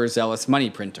overzealous money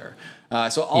printer.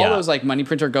 So all those money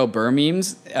printer go burr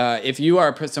memes, if you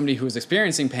are somebody who is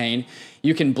experiencing pain,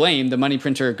 you can blame the money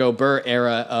printer go burr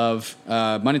era of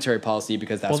monetary policy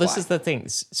because that's why. Well, this is the thing.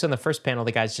 So in the first panel,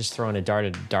 the guy's just throwing a dart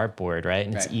at a dartboard, right?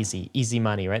 And it's easy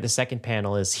money, right? The second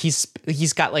panel is he's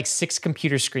got 6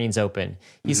 computer screens open.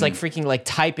 He's freaking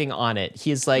typing on it.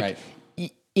 He's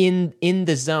in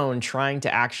the zone trying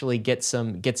to actually get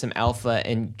some alpha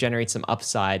and generate some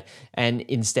upside, and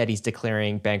instead he's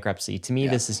declaring bankruptcy. To me,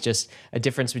 this is just a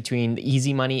difference between the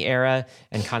easy money era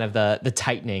and kind of the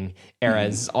tightening era.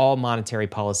 It's all monetary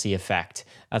policy effect.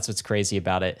 That's what's crazy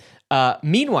about it.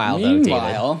 Meanwhile, though,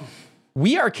 David,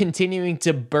 we are continuing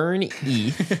to burn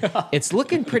ETH. It's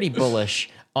looking pretty bullish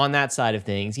on that side of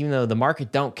things, even though the market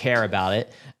don't care about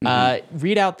it.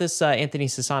 Read out this Anthony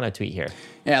Sassano tweet here.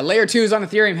 Yeah, layer 2s on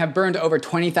Ethereum have burned over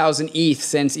 20,000 ETH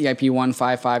since EIP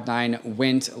 1559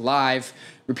 went live.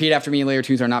 Repeat after me, layer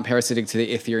 2s are not parasitic to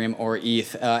the Ethereum or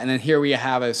ETH. And then here we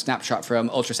have a snapshot from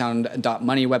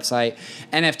ultrasound.money website.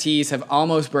 NFTs have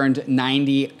almost burned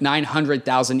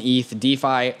 900,000 ETH,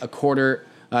 DeFi a quarter,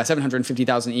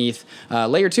 750,000 ETH.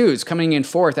 Layer 2s coming in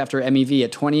fourth after MEV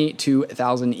at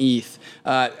 22,000 ETH.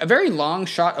 A very long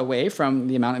shot away from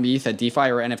the amount of ETH that DeFi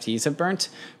or NFTs have burnt.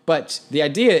 But the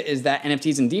idea is that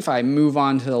NFTs and DeFi move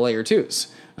on to the layer 2s.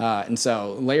 And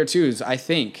so layer 2s, I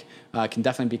think, can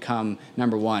definitely become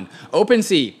number one.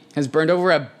 OpenSea has burned over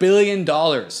 $1 billion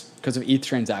because of ETH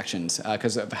transactions,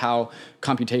 because of how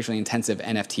computationally intensive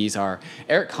NFTs are.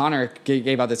 Eric Connor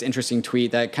gave out this interesting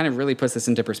tweet that kind of really puts this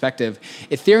into perspective.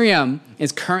 Ethereum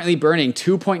is currently burning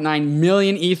 2.9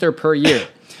 million Ether per year.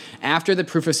 After the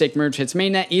proof-of-stake merge hits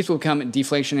mainnet, ETH will become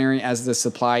deflationary as the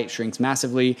supply shrinks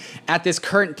massively. At this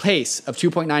current pace of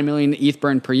 2.9 million ETH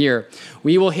burned per year,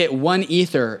 we will hit 1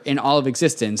 Ether in all of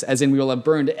existence, as in we will have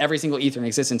burned every single Ether in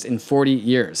existence in 40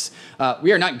 years.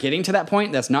 We are not getting to that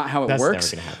point. That's not how it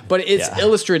works. But it's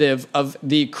illustrative of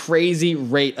the crazy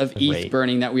rate of ETH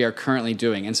burning that we are currently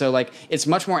doing. And so like it's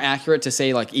much more accurate to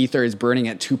say like Ether is burning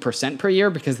at 2% per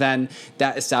year, because then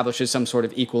that establishes some sort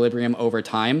of equilibrium over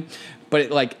time. But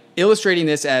like illustrating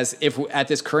this as if at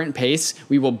this current pace,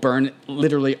 we will burn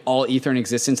literally all Ether in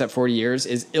existence at 40 years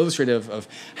is illustrative of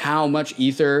how much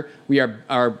Ether we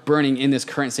are burning in this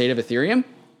current state of Ethereum.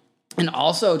 And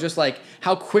also just like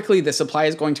how quickly the supply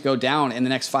is going to go down in the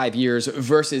next 5 years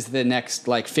versus the next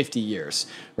like 50 years,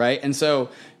 right? And so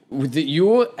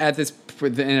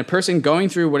in a person going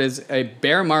through what is a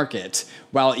bear market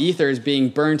while Ether is being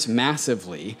burnt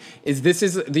massively, this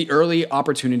is the early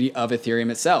opportunity of Ethereum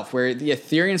itself, where the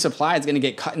Ethereum supply is going to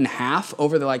get cut in half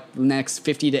over the like next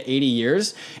 50 to 80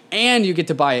 years, and you get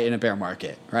to buy it in a bear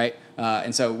market, right?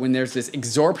 And so when there's this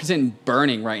exorbitant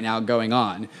burning right now going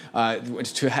on, where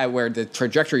the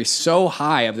trajectory is so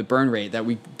high of the burn rate that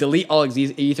we delete all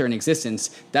Ether in existence,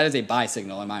 that is a buy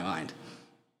signal in my mind.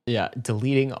 Yeah,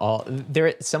 deleting all.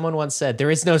 Someone once said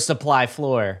there is no supply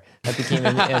floor. That became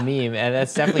a meme, and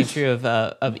that's definitely true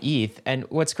of ETH. And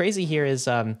what's crazy here is,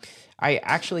 I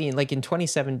actually like in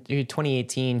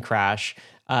 2018 crash,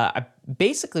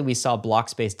 basically we saw block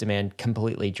space demand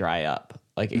completely dry up.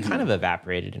 Like it kind of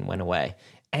evaporated and went away.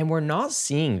 And we're not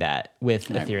seeing that with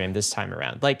Ethereum this time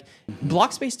around. Like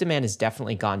block space demand has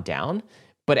definitely gone down,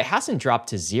 but it hasn't dropped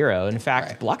to zero. In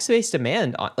fact, block space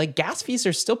demand, like gas fees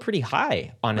are still pretty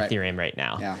high on Ethereum right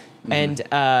now. Yeah.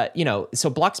 And, so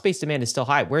block space demand is still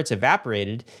high. Where it's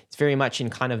evaporated, it's very much in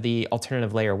kind of the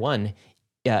alternative layer one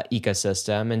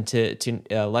ecosystem, and to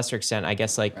a lesser extent, I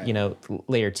guess, like,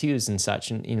 layer twos and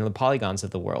such, and, the polygons of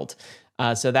the world.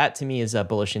 So that to me is a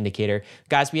bullish indicator.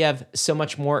 Guys, we have so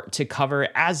much more to cover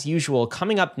as usual.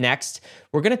 Coming up next,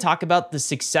 we're going to talk about the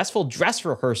successful dress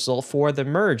rehearsal for the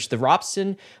merge, the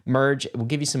Robson merge. We'll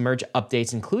give you some merge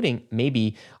updates, including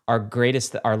maybe our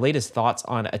latest thoughts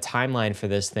on a timeline for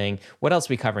this thing. What else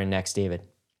are we covering next, David?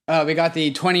 We got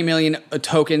the 20 million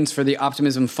tokens for the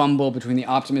Optimism fumble between the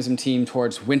Optimism team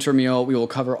towards Wintermute. We will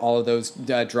cover all of those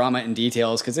drama and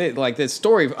details, because the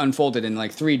story unfolded in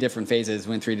like 3 different phases,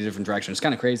 went 3 different directions. It's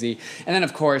kind of crazy. And then,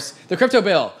 of course, the crypto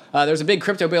bill. There's a big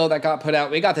crypto bill that got put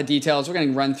out. We got the details. We're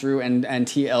going to run through and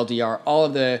TLDR all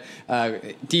of the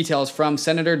details from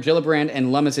Senator Gillibrand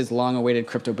and Lummis's long-awaited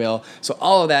crypto bill. So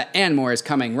all of that and more is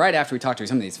coming right after we talk to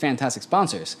some of these fantastic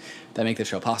sponsors that make this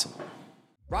show possible.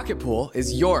 Rocket Pool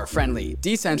is your friendly,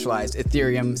 decentralized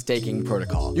Ethereum staking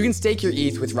protocol. You can stake your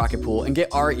ETH with Rocket Pool and get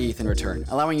our ETH in return,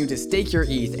 allowing you to stake your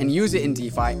ETH and use it in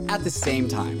DeFi at the same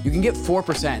time. You can get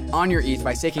 4% on your ETH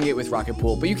by staking it with Rocket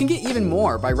Pool, but you can get even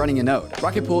more by running a node.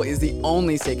 Rocket Pool is the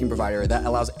only staking provider that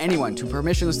allows anyone to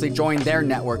permissionlessly join their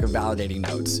network of validating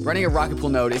nodes. Running a Rocket Pool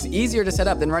node is easier to set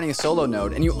up than running a solo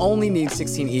node, and you only need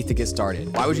 16 ETH to get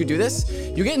started. Why would you do this?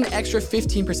 You get an extra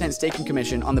 15% staking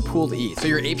commission on the pooled ETH, so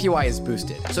your APY is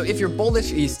boosted. So if you're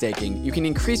bullish ETH staking, you can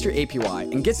increase your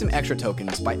APY and get some extra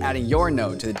tokens by adding your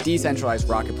node to the decentralized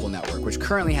Rocket Pool network, which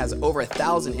currently has over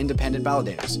 1,000 independent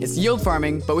validators. It's yield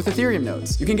farming, but with Ethereum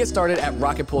nodes. You can get started at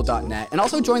rocketpool.net and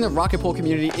also join the Rocket Pool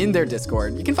community in their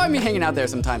Discord. You can find me hanging out there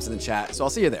sometimes in the chat, so I'll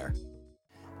see you there.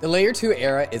 The Layer 2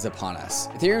 era is upon us.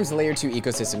 Ethereum's Layer 2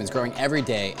 ecosystem is growing every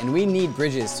day, and we need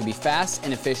bridges to be fast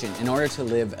and efficient in order to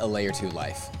live a Layer 2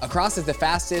 life. Across is the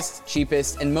fastest,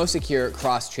 cheapest, and most secure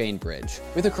cross-chain bridge.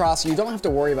 With Across, you don't have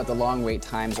to worry about the long wait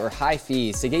times or high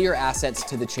fees to get your assets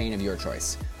to the chain of your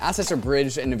choice. Assets are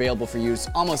bridged and available for use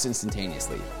almost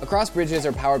instantaneously. Across bridges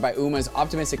are powered by UMA's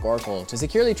optimistic oracle to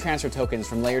securely transfer tokens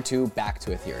from Layer 2 back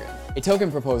to Ethereum. A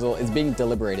token proposal is being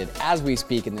deliberated as we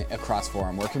speak in the Across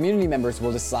forum, where community members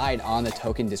will decide on the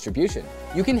token distribution.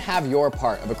 You can have your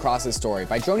part of Across's story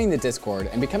by joining the Discord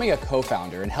and becoming a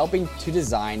co-founder and helping to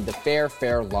design the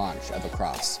fair launch of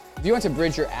Across. If you want to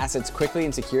bridge your assets quickly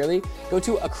and securely, go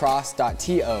to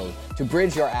across.to to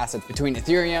bridge your assets between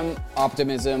Ethereum,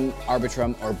 Optimism,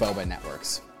 Arbitrum, or Boba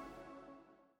networks.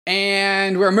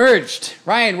 And we're merged.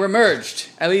 Ryan, we're merged.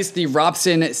 At least the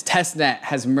Robson testnet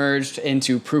has merged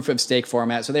into proof of stake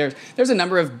format. So there's a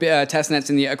number of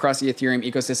testnets across the Ethereum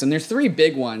ecosystem. There's 3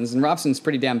 big ones, and Robson's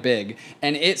pretty damn big.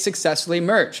 And it successfully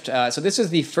merged. So this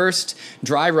is the first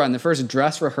dry run, the first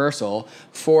dress rehearsal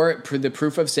for the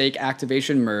proof of stake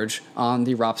activation merge on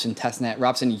the Robson testnet.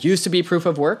 Robson used to be proof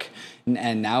of work,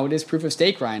 and now it is proof of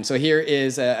stake, Ryan. So here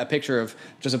is a picture of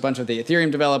just a bunch of the Ethereum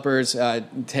developers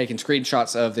taking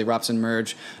screenshots of the Robson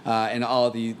merge and all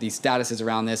of the statuses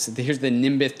around this. Here's the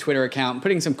Nimbith Twitter account,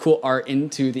 putting some cool art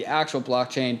into the actual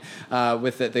blockchain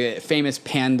with the famous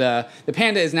panda. The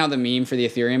panda is now the meme for the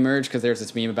Ethereum merge because there's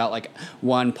this meme about like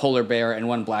one polar bear and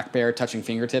one black bear touching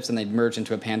fingertips and they merge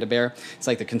into a panda bear. It's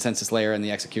like the consensus layer and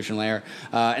the execution layer.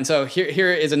 And so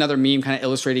here is another meme kind of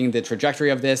illustrating the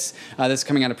trajectory of this. This is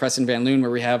coming out of Preston Van Loon,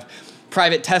 where we have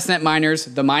private testnet miners.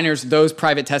 The miners, those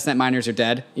private testnet miners are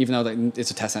dead, even though it's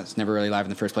a testnet. It's never really live in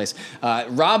the first place.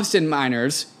 Robson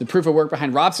miners, the proof of work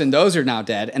behind Robson, those are now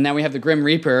dead. And then we have the Grim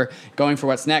Reaper going for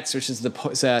what's next, which is the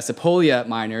Sepolia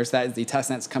miners. That is the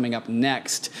testnet's coming up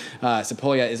next.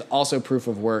 Sepolia is also proof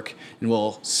of work and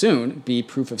will soon be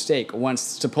proof of stake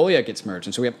once Sepolia gets merged.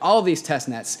 And so we have all of these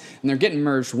testnets, and they're getting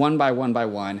merged one by one by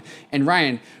one. And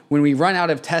Ryan, when we run out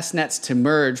of testnets to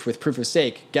merge with proof of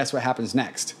stake, guess what happens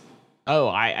next? Oh,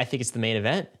 I think it's the main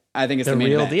event. I think it's the main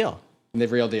real event. deal. The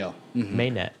real deal. Mm-hmm.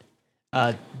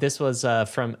 Mainnet. This was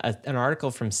from an article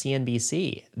from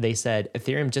CNBC. They said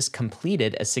Ethereum just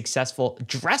completed a successful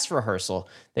dress rehearsal,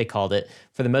 they called it,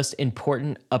 for the most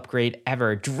important upgrade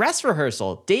ever. Dress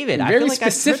rehearsal. David, I feel like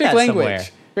I've heard that somewhere.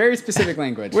 Very specific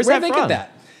language. Where's Where that did they from? get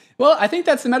that? Well, I think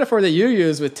that's the metaphor that you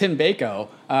used with Tim Bako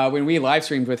when we live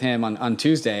streamed with him on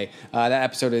Tuesday. That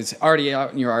episode is already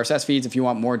out in your RSS feeds if you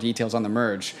want more details on the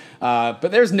merge.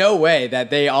 But there's no way that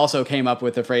they also came up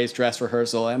with the phrase dress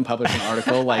rehearsal and published an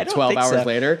article like 12 hours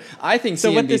later. I think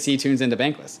CNBC tunes into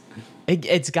Bankless.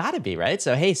 It's got to be, right?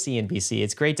 So, hey, CNBC,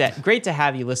 it's great to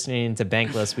have you listening to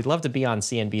Bankless. We'd love to be on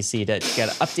CNBC to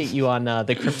update you on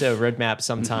the crypto roadmap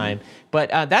sometime. Mm-hmm. But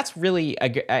that's really,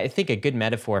 I think, a good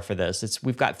metaphor for this.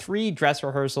 We've got 3 dress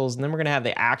rehearsals, and then we're going to have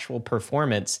the actual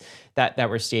performance that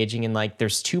we're staging. And like,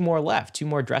 there's 2 more left, 2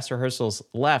 more dress rehearsals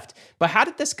left. But how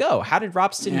did this go? How did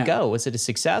Robson go? Was it a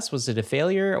success? Was it a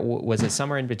failure? Was it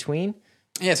somewhere in between?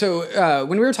 Yeah, so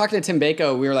when we were talking to Tim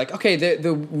Bako, we were like, okay,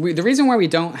 the reason why we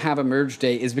don't have a merge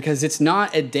date is because it's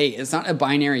not a date. It's not a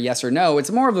binary yes or no.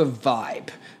 It's more of a vibe.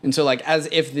 And so like as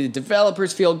if the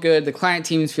developers feel good, the client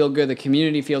teams feel good, the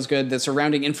community feels good, the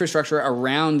surrounding infrastructure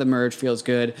around the merge feels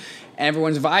good,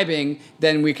 everyone's vibing,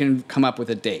 then we can come up with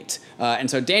a date.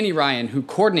 And so Danny Ryan, who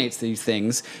coordinates these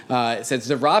things, says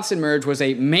the Robson merge was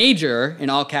a major, in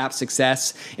all caps,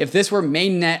 success. If this were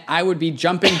mainnet, I would be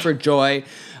jumping for joy.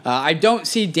 I don't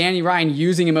see Danny Ryan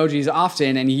using emojis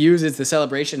often, and he uses the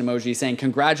celebration emoji saying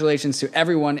congratulations to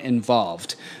everyone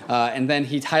involved. And then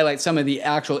he highlights some of the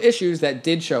actual issues that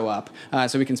did show up,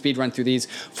 so we can speed run through these.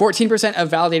 14% of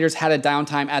validators had a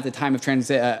downtime at the time of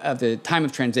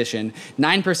transition.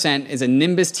 9% is a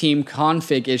Nimbus team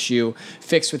config issue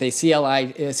fixed with a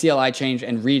CLI change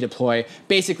and redeploy.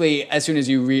 Basically, as soon as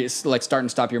you start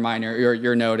and stop your miner,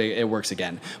 your node, it works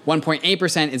again.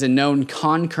 1.8% is a known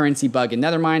concurrency bug in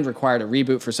Nethermind, required a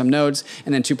reboot for some nodes,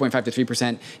 and then 2.5 to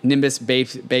 3% Nimbus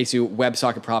Besu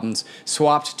WebSocket problems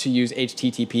swapped to use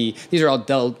HTTP. These are all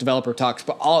developer talks,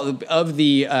 but all of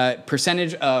the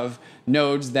percentage of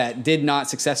nodes that did not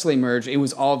successfully merge, it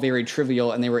was all very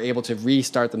trivial, and they were able to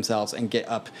restart themselves and get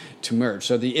up to merge.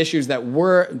 So the issues that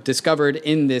were discovered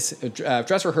in this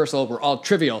dress rehearsal were all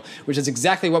trivial, which is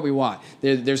exactly what we want.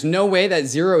 There's no way that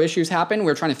 0 issues happen.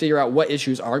 We're trying to figure out what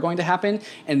issues are going to happen,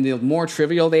 and the more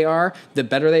trivial they are, the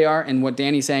better they are. And what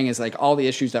Danny's saying is like all the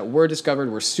issues that were discovered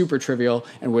were super trivial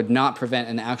and would not prevent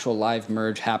an actual live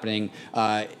merge happening.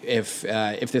 If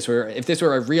this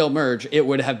were a real merge, it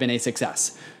would have been a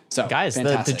success. So, guys,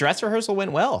 the dress rehearsal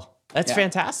went well. That's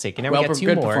fantastic. And now we got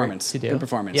 2 more to do. Good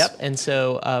performance. Yep. And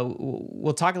so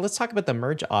let's talk about the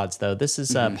merge odds, though. This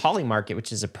is Polymarket,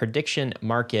 which is a prediction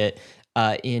market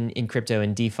in crypto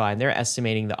and DeFi, and they're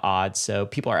estimating the odds. So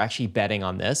people are actually betting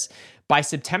on this. By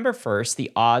September 1st,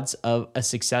 the odds of a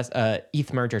success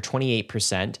ETH merge are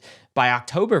 28%. By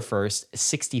October 1st,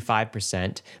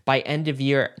 65%. By end of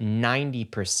year,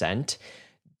 90%.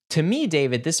 To me,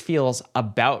 David, this feels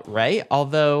about right,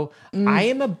 although I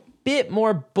am a bit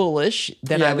more bullish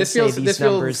than I would say these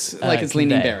numbers feels like it's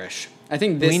leaning bearish. I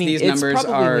think these numbers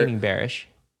are leaning bearish.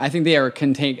 I think they are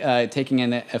taking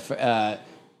in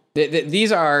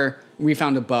these are we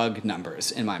found a bug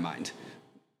numbers in my mind.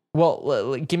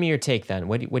 Well, give me your take then.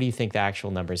 What do you think the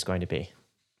actual number is going to be?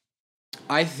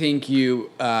 I think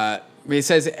you It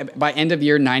says by end of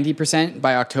year 90%,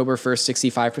 by October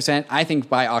 1st 65%. I think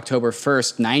by October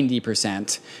 1st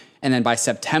 90%, and then by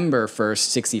September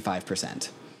 1st 65%.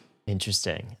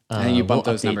 Interesting. And you bump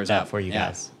we'll those update numbers that up for you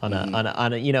guys on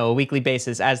a a weekly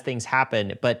basis as things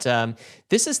happen. But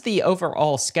this is the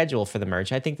overall schedule for the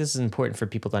merge. I think this is important for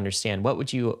people to understand. What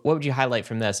would you highlight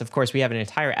from this? Of course, we have an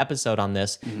entire episode on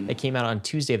this that came out on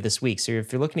Tuesday of this week. So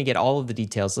if you're looking to get all of the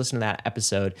details, listen to that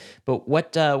episode. But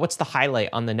what's the highlight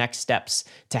on the next steps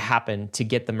to happen to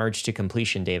get the merge to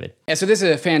completion, David? Yeah, so this is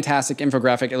a fantastic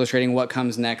infographic illustrating what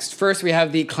comes next. First, we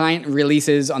have the client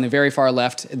releases on the very far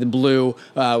left, the blue,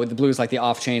 with the blue is like the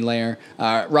off-chain layer.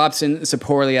 Robson,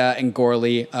 Sepolia, and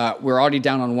Gorley. We're already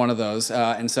down on one of those,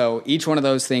 and so each one of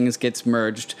those things gets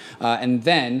merged, and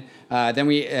then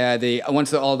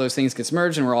once all those things gets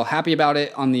merged and we're all happy about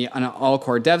it, on an all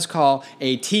core devs call,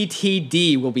 a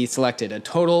TTD will be selected, a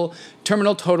terminal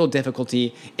total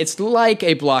difficulty. It's like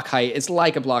a block height, it's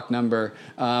like a block number,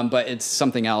 but it's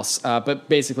something else. But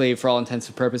basically, for all intents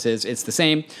and purposes, it's the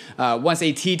same. Once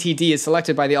a TTD is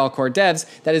selected by the all core devs,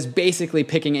 that is basically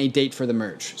picking a date for the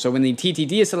merge. So when the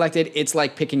TTD is selected, it's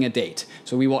like picking a date.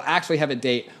 So we will actually have a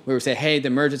date where we say, hey, the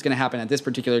merge is going to happen at this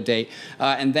particular date,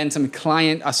 and then some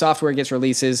software gets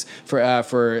releases for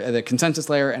the consensus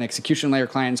layer and execution layer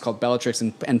clients called Bellatrix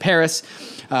and Paris,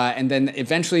 and then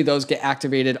eventually those get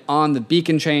activated on the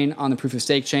beacon chain, on the proof of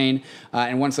stake chain,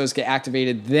 and once those get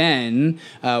activated, then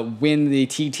when the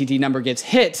TTD number gets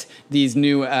hit, these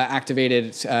new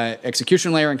activated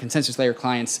execution layer and consensus layer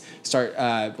clients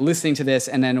start listening to this,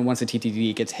 and then once the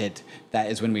TTD gets hit, that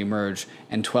is when we merge,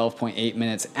 and 12.8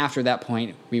 minutes after that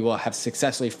point, we will have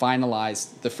successfully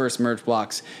finalized the first merge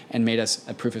blocks and made us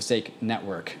a proof of stake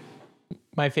network.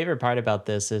 My favorite part about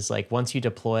this is like once you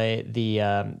deploy the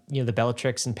the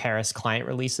Bellatrix and Paris client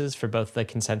releases for both the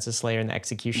consensus layer and the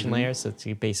execution layer, so it's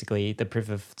basically the proof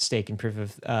of stake and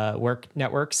proof of work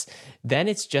networks, then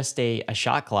it's just a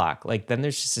shot clock. Like then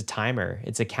there's just a timer,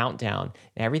 it's a countdown,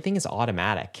 and everything is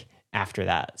automatic after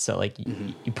that. So like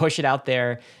you push it out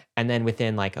there, and then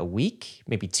within like a week,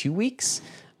 maybe 2 weeks,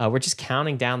 we're just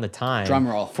counting down the time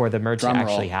for the merge to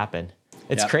actually happen.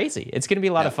 It's crazy. It's going to be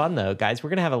a lot of fun, though, guys. We're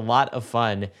going to have a lot of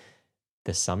fun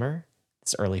this summer,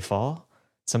 this early fall,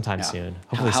 sometime soon.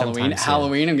 Hopefully sometime soon.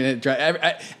 Halloween. I'm going to drive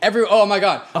oh my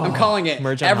God, I'm calling it.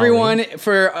 Everyone in the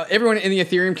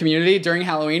Ethereum community during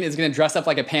Halloween is going to dress up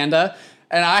like a panda.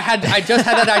 And I just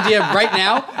had that idea right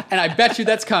now, and I bet you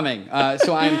that's coming.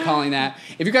 So I'm calling that.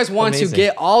 If you guys want to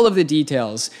get all of the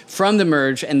details from the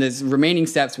merge and the remaining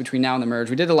steps between now and the merge,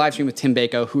 we did a live stream with Tim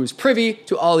Bako, who is privy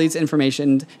to all these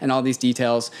information and all these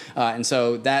details. And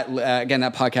so that, again,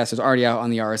 that podcast is already out on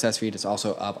the RSS feed. It's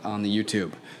also up on the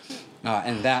YouTube.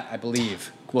 And that, I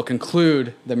believe, will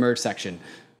conclude the merge section.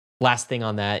 Last thing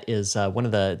on that is one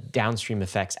of the downstream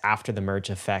effects after the merge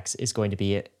effects is going to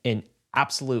be an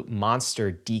absolute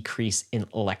monster decrease in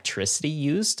electricity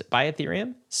used by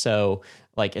Ethereum. So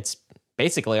like it's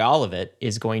basically all of it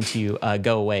is going to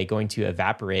go away, going to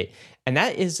evaporate. And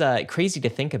that is crazy to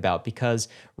think about because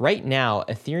right now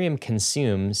Ethereum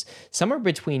consumes somewhere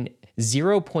between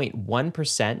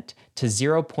 0.1% to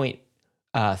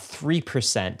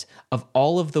 0.3% of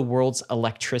all of the world's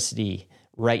electricity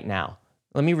right now.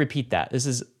 Let me repeat that. This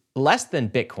is less than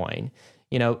Bitcoin.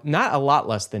 Not a lot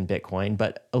less than Bitcoin,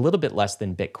 but a little bit less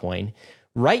than Bitcoin.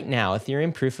 Right now,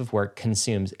 Ethereum proof of work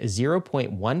consumes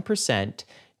 0.1%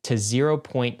 to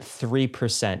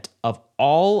 0.3% of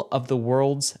all of the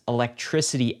world's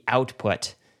electricity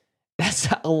output. That's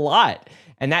a lot.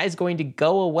 And that is going to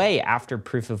go away after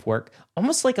proof of work,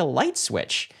 almost like a light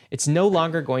switch. It's no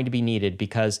longer going to be needed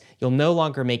because you'll no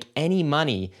longer make any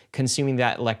money consuming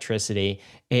that electricity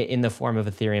in the form of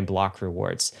Ethereum block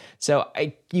rewards. So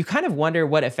you kind of wonder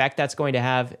what effect that's going to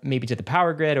have maybe to the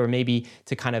power grid or maybe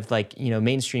to kind of like,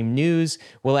 mainstream news.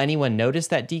 Will anyone notice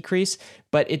that decrease?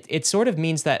 But it sort of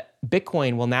means that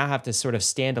Bitcoin will now have to sort of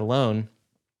stand alone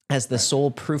as the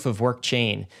sole proof of work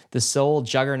chain, the sole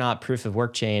juggernaut proof of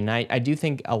work chain. I do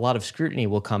think a lot of scrutiny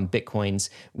will come Bitcoin's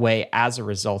way as a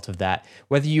result of that.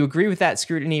 Whether you agree with that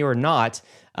scrutiny or not,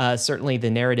 certainly the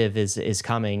narrative is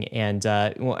coming. And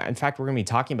in fact, we're going to be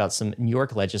talking about some New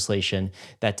York legislation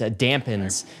that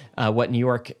dampens what New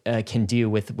York can do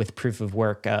with proof of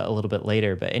work a little bit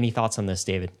later. But any thoughts on this,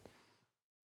 David?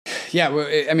 Yeah, well,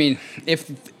 I mean, if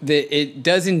it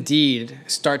does indeed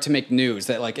start to make news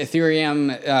that like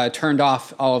Ethereum turned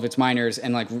off all of its miners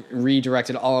and like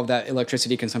redirected all of that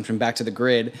electricity consumption back to the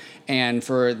grid, and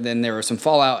then there was some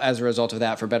fallout as a result of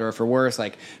that, for better or for worse.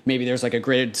 Like maybe there's like a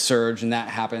grid surge and that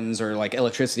happens, or like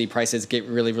electricity prices get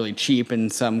really, really cheap in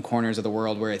some corners of the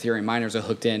world where Ethereum miners are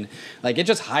hooked in. Like it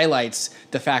just highlights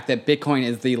the fact that Bitcoin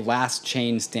is the last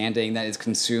chain standing that is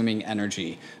consuming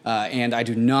energy, and I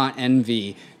do not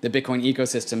envy the Bitcoin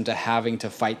ecosystem to having to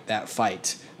fight that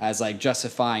fight as like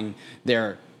justifying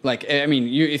their, like, I mean,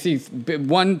 if you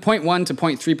 1.1 to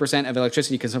 0.3% of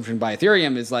electricity consumption by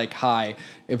Ethereum is like high.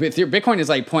 If Bitcoin is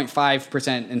like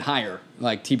 0.5% and higher,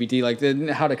 like TBD, like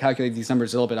how to calculate these numbers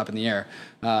is a little bit up in the air.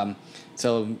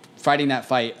 So fighting that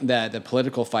fight, the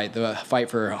political fight, the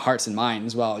fight for hearts and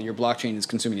minds, while your blockchain is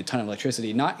consuming a ton of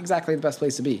electricity, not exactly the best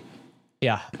place to be.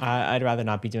 Yeah, I'd rather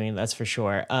not be doing it, that's for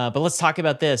sure. But let's talk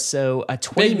about this. So,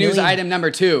 20 big news million, item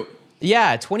number 2.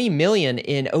 Yeah, 20 million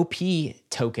in OP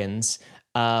tokens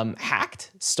hacked,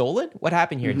 stolen. What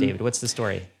happened here, David? What's the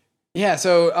story? Yeah,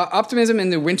 so Optimism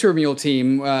and the Wintermute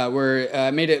team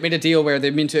made a deal where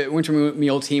the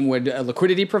Wintermute team would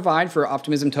liquidity provide for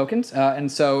Optimism tokens,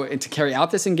 and so to carry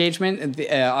out this engagement,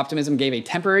 Optimism gave a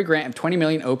temporary grant of 20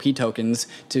 million OP tokens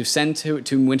to send to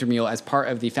Wintermute as part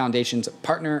of the foundation's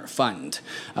partner fund.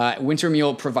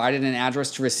 Wintermute provided an address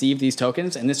to receive these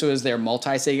tokens, and this was their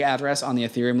multi-sig address on the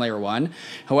Ethereum layer 1.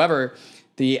 However,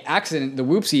 the accident, the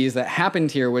whoopsies that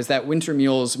happened here was that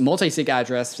Wintermule's multi-sig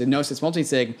address, the Gnosis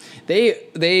multi-sig,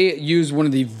 they use one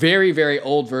of the very, very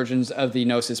old versions of the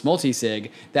Gnosis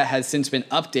multi-sig that has since been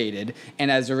updated.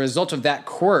 And as a result of that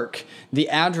quirk, the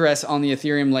address on the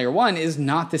Ethereum layer 1 is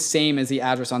not the same as the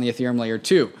address on the Ethereum layer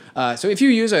 2. So if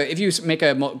you make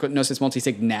a Gnosis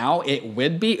multi-sig now, it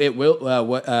would be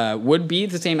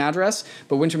the same address,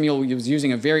 but Wintermute was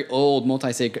using a very old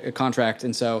multi-sig contract,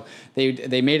 and so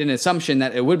they made an assumption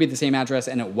that it would be the same address,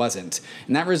 and it wasn't.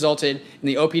 And that resulted in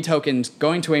the OP tokens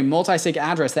going to a multi-sig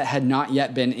address that had not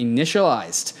yet been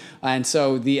initialized. And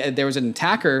so there was an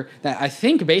attacker that I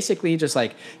think basically just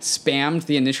like spammed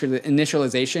the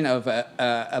initialization of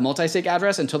a multi-sig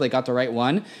address until they got the right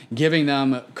one, giving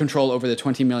them control over the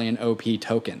 20 million OP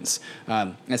tokens.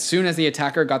 As soon as the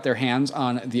attacker got their hands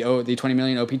on the 20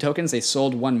 million OP tokens, they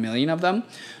sold 1 million of them,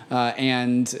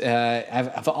 and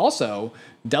have also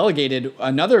delegated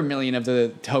another million of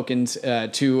the tokens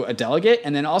to a delegate,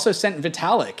 and then also sent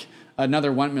Vitalik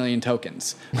another 1 million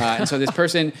tokens. And so this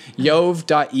person,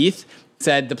 Yov.eth,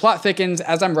 said, the plot thickens.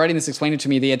 As I'm writing this, explain it to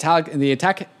me. The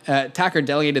attacker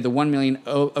delegated the 1 million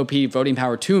OP voting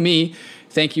power to me.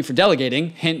 Thank you for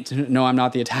delegating. Hint, no, I'm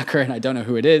not the attacker, and I don't know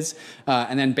who it is.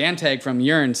 And then Banteg from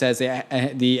Yearn says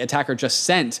the attacker just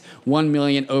sent 1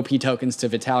 million OP tokens to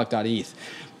Vitalik.eth.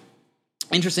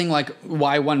 Interesting, like,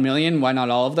 why 1 million? Why not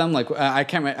all of them? Like, I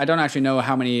don't actually know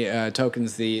how many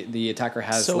tokens the attacker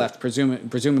has left.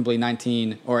 Presumably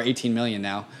 19 or 18 million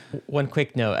now. One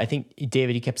quick note: I think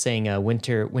David, you kept saying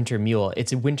Wintermute.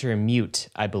 It's a Wintermute,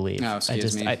 I believe. Oh,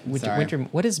 excuse me. Sorry.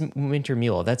 What is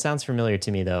Wintermute? That sounds familiar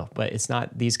to me though, but it's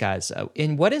not these guys.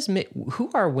 And who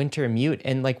are Wintermute,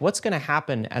 and like what's going to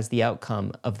happen as the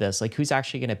outcome of this? Like, who's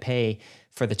actually going to pay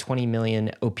for the 20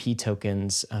 million OP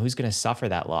tokens? Who's going to suffer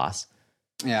that loss?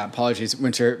 Yeah, apologies.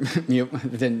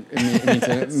 Wintermute didn't mean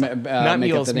to not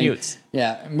make mules, up the name. mutes.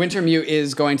 Yeah, Wintermute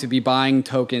is going to be buying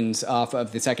tokens off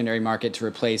of the secondary market to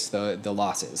replace the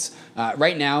losses.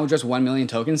 Right now, just 1 million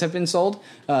tokens have been sold,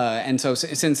 and so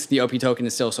since the OP token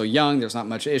is still so young, there's not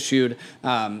much issued.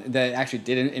 That actually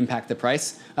didn't impact the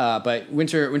price. But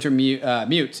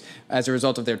Wintermute, as a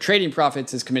result of their trading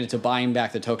profits, is committed to buying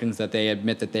back the tokens that they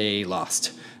admit that they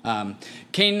lost.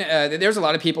 Kane, there's a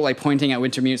lot of people like pointing at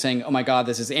Wintermute saying, "Oh my God,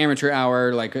 this is amateur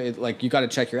hour! Like you got to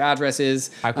check your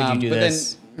addresses." How could you do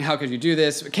this? How could you do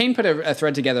this? Kane put a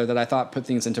thread together that I thought put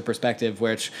things into perspective,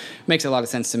 which makes a lot of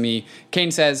sense to me. Kane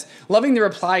says, loving the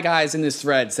reply guys in this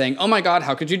thread saying, oh my God,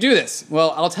 how could you do this?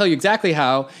 Well, I'll tell you exactly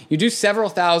how. You do several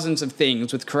thousands of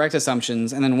things with correct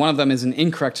assumptions, and then one of them is an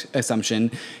incorrect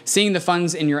assumption. Seeing the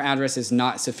funds in your address is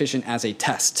not sufficient as a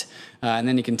test. And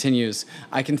then he continues,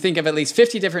 I can think of at least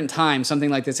 50 different times something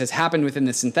like this has happened within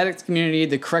the synthetics community.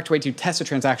 The correct way to test a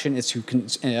transaction is to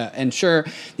ensure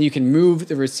that you can move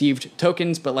the received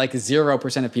tokens, but like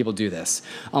 0% of people do this.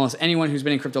 Almost anyone who's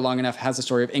been in crypto long enough has a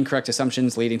story of incorrect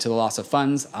assumptions leading to the loss of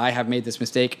funds. I have made this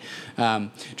mistake.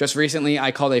 Just recently,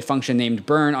 I called a function named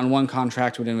burn on one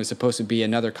contract when it was supposed to be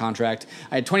another contract.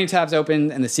 I had 20 tabs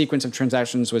open, and the sequence of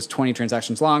transactions was 20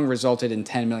 transactions long, resulted in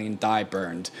 10 million DAI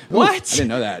burned. What? I didn't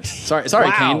know that. Sorry,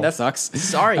 Wow. Kane. That sucks.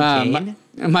 Sorry, Kane.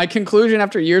 My conclusion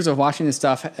after years of watching this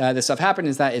stuff happen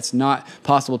is that it's not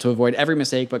possible to avoid every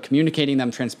mistake, but communicating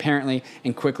them transparently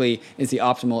and quickly is the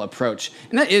optimal approach.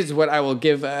 And that is what I will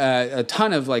give a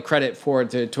ton of credit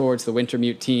towards the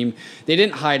Wintermute team. They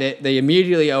didn't hide it. They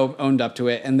immediately owned up to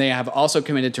it, and they have also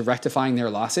committed to rectifying their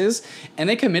losses. And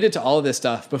they committed to all of this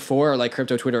stuff before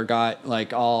crypto Twitter got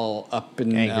all up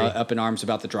in arms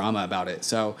about the drama about it.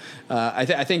 So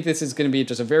I think this is going to be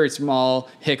just a very small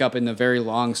hiccup in the very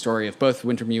long story of both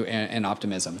Wintermute and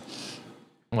Optimism.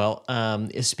 Well,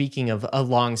 speaking of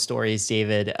long stories,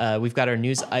 David, we've got our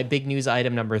big news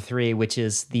item number 3, which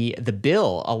is the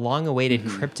bill, a long-awaited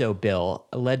crypto bill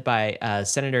led by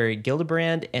Senator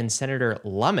Gillibrand and Senator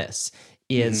Lummis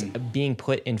is being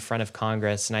put in front of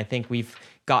Congress. And I think we've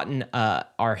gotten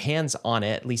our hands on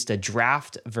it, at least a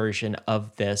draft version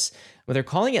of this, where they're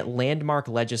calling it landmark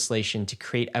legislation to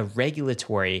create a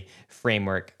regulatory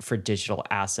framework for digital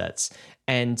assets.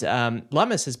 And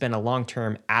Lummis has been a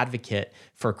long-term advocate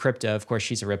for crypto. Of course,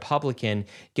 she's a Republican.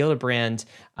 Gillibrand,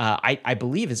 I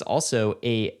believe, is also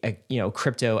a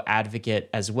crypto advocate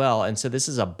as well. And so this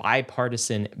is a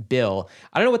bipartisan bill.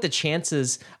 I don't know what the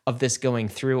chances of this going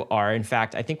through are. In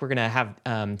fact, I think we're going to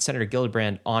have Senator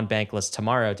Gillibrand on Bankless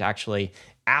tomorrow to actually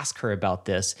ask her about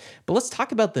this. But let's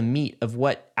talk about the meat of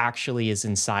what actually is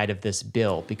inside of this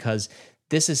bill, because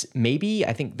this is maybe,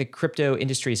 I think the crypto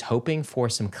industry is hoping for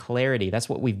some clarity. That's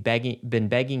what we've been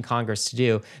begging Congress to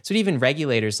do. So even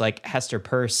regulators like Hester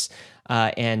Peirce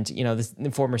and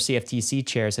the former CFTC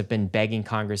chairs have been begging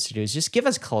Congress to do is just give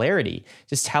us clarity.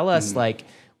 Just tell us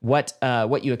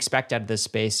what you expect out of this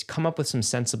space. Come up with some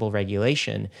sensible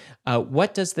regulation.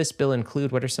 What does this bill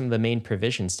include? What are some of the main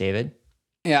provisions, David?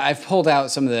 Yeah, I've pulled out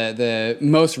some of the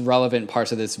most relevant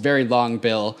parts of this very long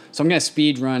bill, so I'm going to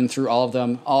speed run through all of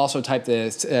them. I'll also type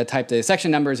the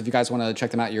section numbers if you guys want to check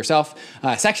them out yourself.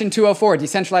 Section 204,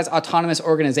 Decentralized Autonomous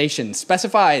Organizations,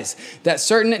 specifies that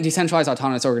certain decentralized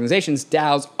autonomous organizations,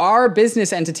 DAOs, are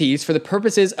business entities for the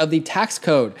purposes of the tax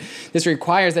code. This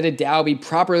requires that a DAO be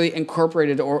properly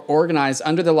incorporated or organized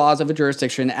under the laws of a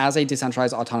jurisdiction as a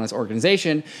decentralized autonomous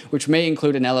organization, which may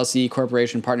include an LLC,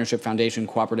 corporation, partnership, foundation,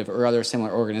 cooperative, or other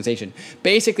similar organization,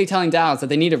 basically telling DAOs that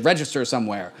they need to register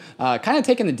somewhere. Kind of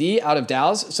taking the D out of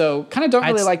DAOs, so kind of don't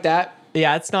really like that.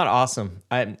 Yeah, it's not awesome.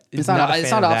 It's not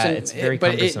awesome. It's very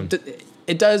cumbersome.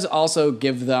 It does also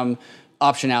give them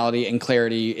optionality and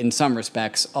clarity in some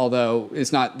respects, although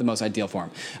it's not the most ideal form.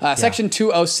 Section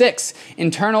 206,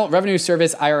 Internal Revenue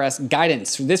Service IRS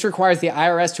Guidance. This requires the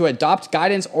IRS to adopt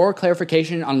guidance or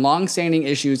clarification on long-standing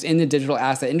issues in the digital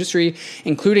asset industry,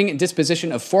 including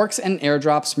disposition of forks and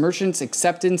airdrops, merchants'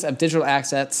 acceptance of digital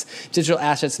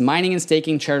assets, mining and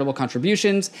staking, charitable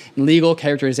contributions, and legal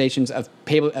characterizations of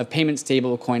payment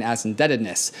stablecoin as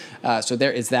indebtedness. So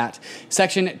there is that.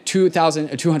 Section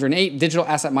 208, Digital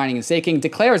Asset Mining and Staking,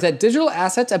 declares that digital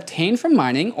assets obtained from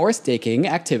mining or staking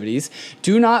activities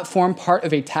do not form part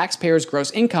of a taxpayer's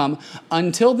gross income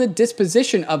until the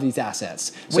disposition of these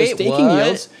assets. So Wait,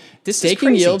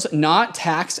 staking yields not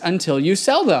taxed until you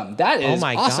sell them. That is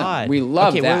awesome. God. We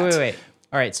love that. Wait.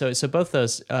 All right, so both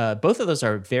of those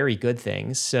are very good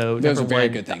things. So those are very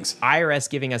one, good things. IRS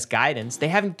giving us guidance. They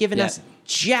haven't given us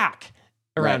jack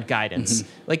around guidance.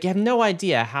 You have no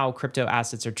idea how crypto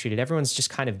assets are treated. Everyone's just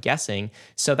kind of guessing.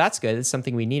 So that's good. It's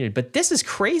something we needed. But this is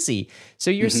crazy.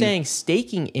 So you're saying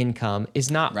staking income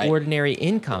is not ordinary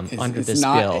income under this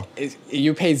bill.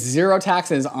 You pay zero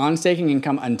taxes on staking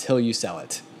income until you sell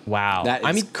it. Wow. That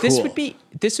is cool.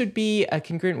 This would be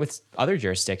congruent with other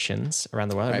jurisdictions around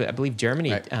the world. I believe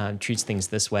Germany treats things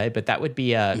this way, but that would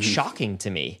be shocking to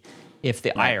me if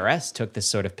the IRS took this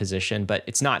sort of position, but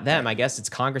it's not them. I guess it's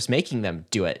Congress making them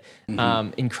do it.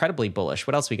 Incredibly bullish.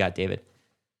 What else we got, David?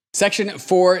 Section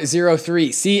 403,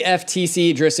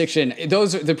 CFTC jurisdiction.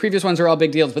 The previous ones are all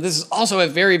big deals, but this is also a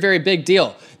very, very big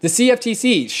deal. The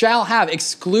CFTC shall have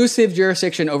exclusive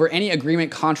jurisdiction over any agreement,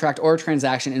 contract, or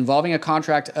transaction involving a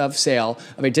contract of sale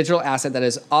of a digital asset that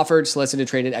is offered, solicited,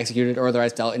 traded, executed, or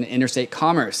otherwise dealt in interstate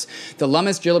commerce. The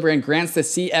Lummis-Gillibrand grants the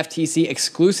CFTC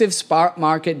exclusive spot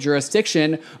market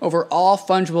jurisdiction over all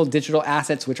fungible digital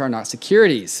assets which are not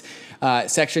securities.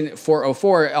 Section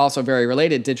 404, also very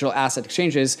related, digital asset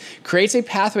exchanges, creates a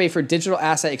pathway for digital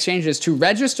asset exchanges to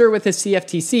register with the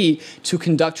CFTC to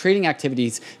conduct trading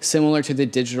activities similar to the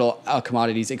Digital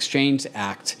Commodities Exchange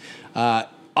Act.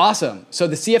 Awesome. So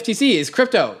the CFTC is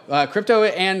crypto. Crypto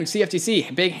and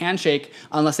CFTC, big handshake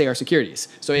unless they are securities.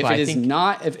 So if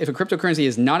if a cryptocurrency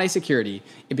is not a security,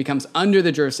 it becomes under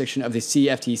the jurisdiction of the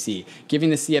CFTC, giving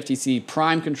the CFTC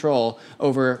prime control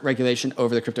over regulation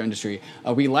over the crypto industry.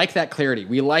 We like that clarity.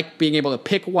 We like being able to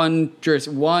pick one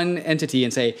entity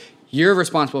and say, You're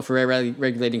responsible for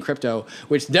regulating crypto,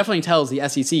 which definitely tells the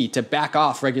SEC to back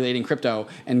off regulating crypto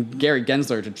and Gary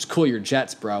Gensler to just cool your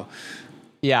jets, bro.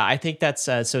 Yeah, I think that's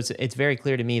so. It's very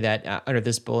clear to me that under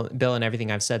this bill and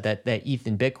everything I've said, that ETH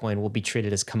and Bitcoin will be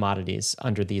treated as commodities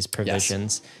under these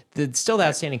provisions. Yes. The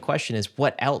outstanding question is,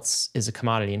 what else is a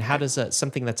commodity, and how does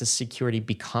something that's a security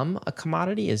become a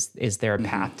commodity? Is there a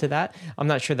path to that? I'm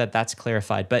not sure that that's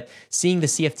clarified. But seeing the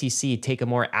CFTC take a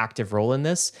more active role in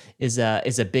this is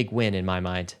a big win in my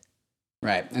mind.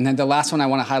 Right. And then the last one I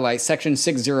want to highlight, Section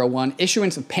 601,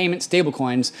 issuance of payment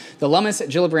stablecoins. The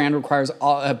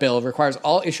Lummis-Gillibrand bill requires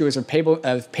all issuers of payment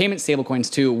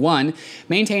stablecoins to, 1,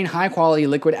 maintain high-quality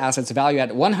liquid assets valued at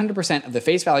 100% of the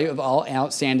face value of all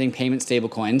outstanding payment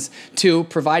stablecoins, 2,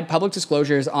 provide public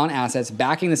disclosures on assets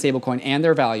backing the stablecoin and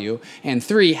their value, and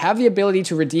 3, have the ability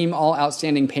to redeem all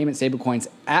outstanding payment stablecoins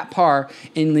at par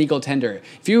in legal tender.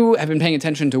 If you have been paying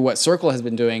attention to what Circle has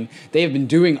been doing, they have been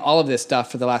doing all of this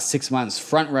stuff for the last 6 months,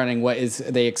 front-running what is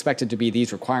they expected to be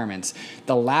these requirements.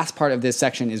 The last part of this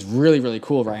section is really, really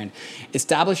cool, Ryan.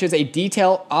 Establishes a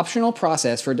detailed optional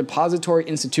process for depository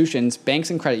institutions, banks,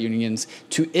 and credit unions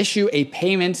to issue a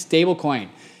payment stablecoin.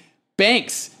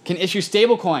 Banks can issue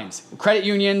stablecoins. Credit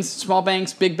unions, small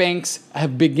banks, big banks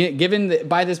have been given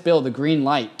by this bill the green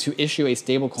light to issue a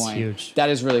stablecoin. Huge. That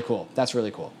is really cool. That's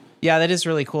really cool. Yeah, that is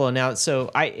really cool. Now,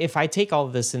 so if I take all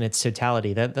of this in its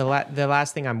totality, the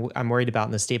last thing I'm worried about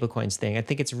in the stablecoins thing, I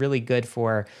think it's really good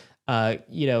for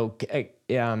centralized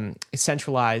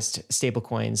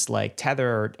stablecoins like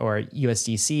Tether or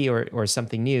USDC or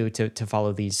something new to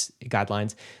follow these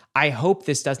guidelines. I hope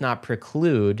this does not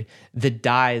preclude the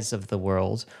DAIs of the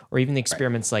world or even the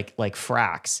experiments like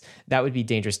Frax. That would be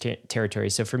dangerous territory.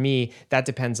 So for me, that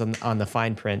depends on the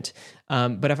fine print.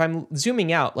 But if I'm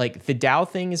zooming out, like the DAO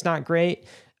thing is not great,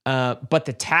 but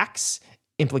the tax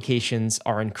implications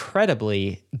are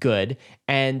incredibly good.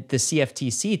 And the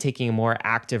CFTC taking a more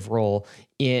active role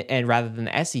and rather than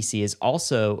the SEC is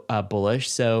also bullish.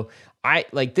 So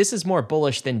this is more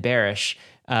bullish than bearish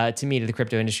to me, to the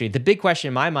crypto industry. The big question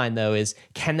in my mind, though, is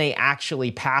can they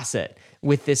actually pass it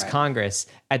with this Congress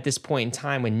at this point in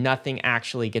time when nothing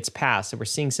actually gets passed? So we're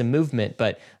seeing some movement,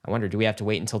 but I wonder, do we have to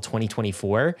wait until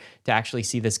 2024 to actually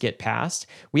see this get passed?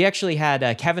 We actually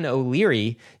had Kevin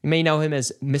O'Leary. You may know him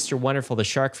as Mr. Wonderful, the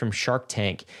shark from Shark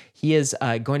Tank. He is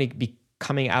going to be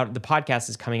coming out. The podcast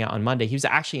is coming out on Monday. He was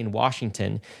actually in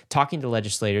Washington talking to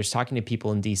legislators, talking to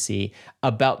people in DC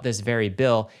about this very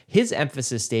bill. His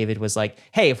emphasis, David, was like,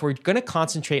 hey, if we're going to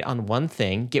concentrate on one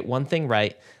thing, get one thing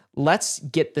right, let's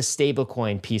get the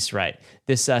stablecoin piece right.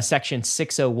 This section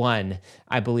 601,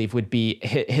 I believe, would be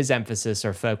his emphasis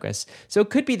or focus. So it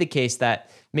could be the case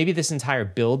that maybe this entire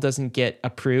bill doesn't get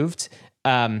approved.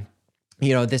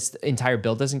 This entire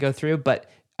bill doesn't go through, but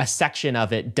a section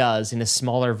of it does in a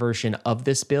smaller version of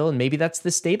this bill. And maybe that's the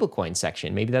stablecoin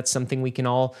section. Maybe that's something we can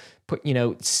all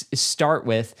start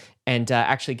with and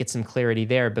actually get some clarity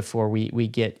there before we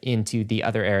get into the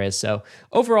other areas. So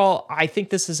overall, I think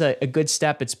this is a good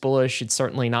step. It's bullish. It's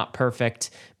certainly not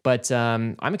perfect, but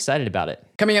I'm excited about it.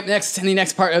 Coming up next, in the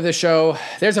next part of the show,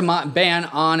 there's a ban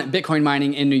on Bitcoin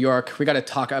mining in New York. We got to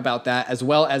talk about that, as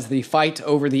well as the fight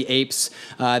over the apes.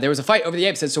 There was a fight over the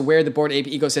apes as to where the Bored Ape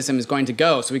ecosystem is going to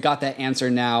go. So we got that answer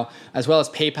now, as well as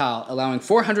PayPal allowing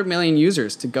 400 million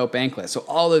users to go bankless. So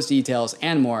all those details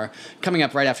and more coming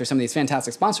up right after some of these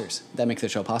fantastic sponsors that make the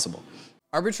show possible.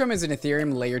 Arbitrum is an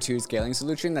Ethereum Layer 2 scaling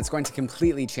solution that's going to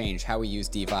completely change how we use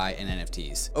DeFi and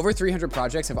NFTs. Over 300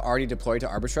 projects have already deployed to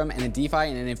Arbitrum, and the DeFi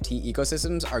and NFT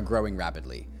ecosystems are growing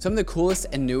rapidly. Some of the coolest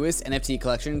and newest NFT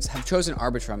collections have chosen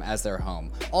Arbitrum as their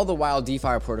home, all the while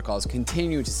DeFi protocols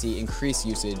continue to see increased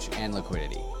usage and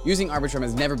liquidity. Using Arbitrum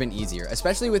has never been easier,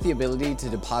 especially with the ability to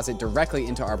deposit directly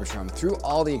into Arbitrum through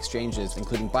all the exchanges,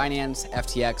 including Binance,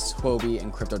 FTX, Huobi,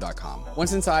 and Crypto.com.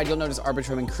 Once inside, you'll notice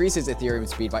Arbitrum increases Ethereum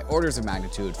speed by orders of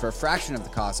magnitude for a fraction of the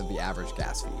cost of the average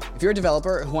gas fee. If you're a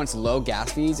developer who wants low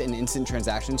gas fees and instant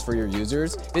transactions for your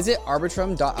users, visit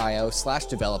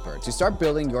arbitrum.io/developer to start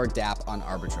building your dApp on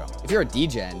Arbitrum. If you're a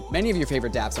degen, many of your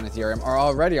favorite dApps on Ethereum are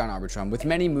already on Arbitrum, with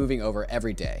many moving over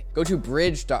every day. Go to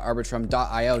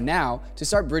bridge.arbitrum.io now to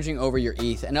start bridging over your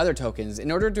ETH and other tokens in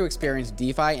order to experience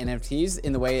DeFi and NFTs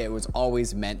in the way it was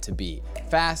always meant to be: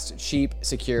 fast, cheap,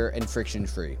 secure, and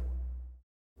friction-free.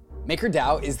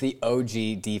 MakerDAO is the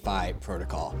OG DeFi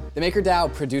protocol. The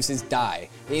MakerDAO produces DAI,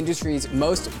 the industry's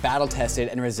most battle-tested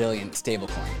and resilient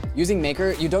stablecoin. Using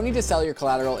Maker, you don't need to sell your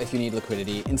collateral if you need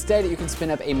liquidity. Instead, you can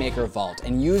spin up a Maker vault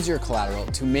and use your collateral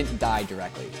to mint DAI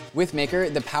directly. With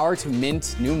Maker, the power to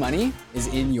mint new money is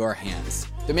in your hands.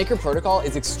 The Maker protocol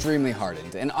is extremely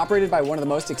hardened and operated by one of the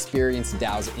most experienced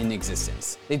DAOs in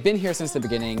existence. They've been here since the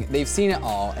beginning, they've seen it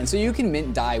all, and so you can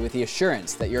mint DAI with the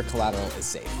assurance that your collateral is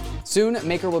safe. Soon,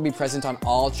 Maker will be present on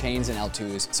all chains and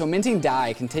L2s, so minting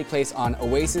DAI can take place on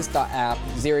Oasis.app,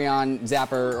 Zerion,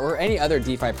 Zapper, or any other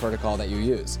DeFi protocol that you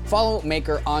use. Follow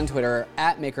Maker on Twitter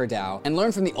 @MakerDAO and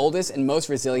learn from the oldest and most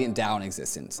resilient DAO in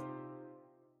existence.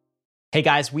 Hey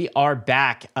guys, we are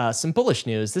back. Some bullish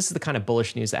news. This is the kind of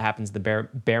bullish news that happens in the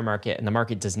bear market and the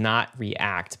market does not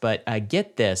react. But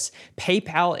get this,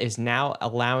 PayPal is now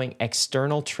allowing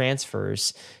external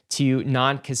transfers to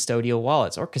non-custodial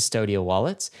wallets or custodial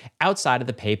wallets outside of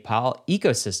the PayPal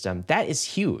ecosystem. That is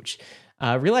huge.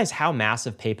 Realize how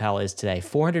massive PayPal is today.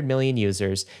 400 million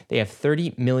users. They have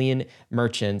 30 million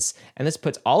merchants. And this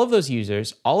puts all of those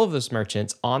users, all of those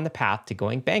merchants on the path to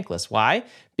going bankless. Why?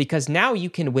 Because now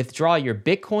you can withdraw your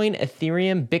Bitcoin,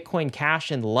 Ethereum, Bitcoin Cash,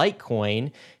 and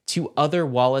Litecoin to other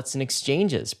wallets and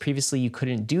exchanges. Previously, you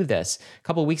couldn't do this. A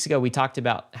couple of weeks ago, we talked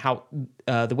about how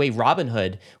the way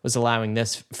Robinhood was allowing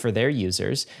this for their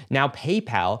users. Now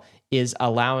PayPal is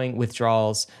allowing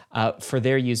withdrawals for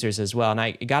their users as well. And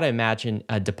I got to imagine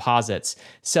deposits.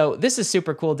 So this is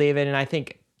super cool, David. And I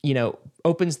think,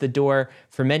 opens the door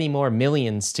for many more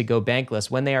millions to go bankless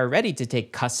when they are ready to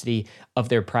take custody of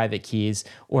their private keys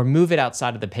or move it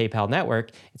outside of the PayPal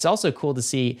network. It's also cool to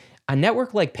see a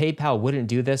network like PayPal wouldn't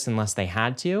do this unless they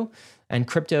had to. And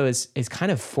crypto is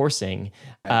kind of forcing,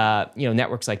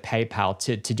 networks like PayPal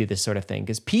to do this sort of thing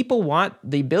because people want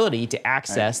the ability to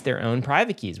access their own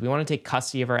private keys. We want to take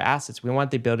custody of our assets. We want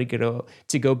the ability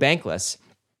to go bankless.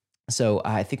 So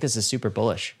I think this is super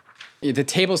bullish. The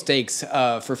table stakes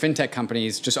for fintech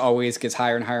companies just always gets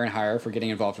higher and higher and higher for getting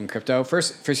involved in crypto.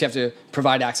 First you have to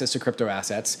provide access to crypto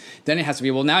assets. Then it has to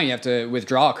be, now you have to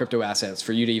withdraw crypto assets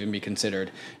for you to even be considered.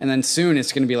 And then soon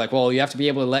it's going to be like, you have to be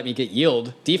able to let me get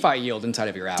yield, DeFi yield inside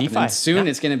of your app. DeFi, and then soon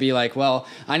it's going to be like,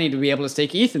 I need to be able to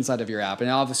stake ETH inside of your app. And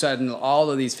all of a sudden,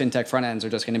 all of these fintech front ends are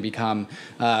just going to become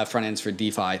front ends for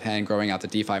DeFi and growing out the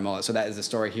DeFi mullet. So that is the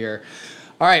story here.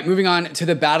 All right, moving on to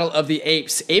the battle of the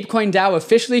apes. ApeCoin DAO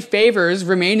officially favors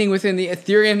remaining within the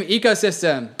Ethereum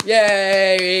ecosystem.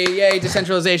 Yay,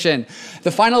 decentralization. The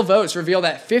final votes reveal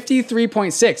that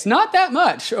 53.6, not that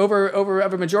much over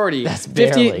a majority. That's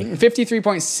barely.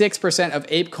 53.6% of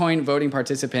ApeCoin voting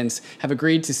participants have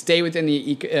agreed to stay within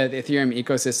the Ethereum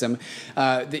ecosystem.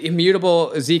 The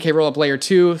immutable ZK Rollup Layer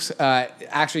 2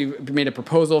 actually made a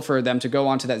proposal for them to go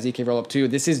onto that ZK Rollup 2.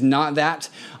 This is not that.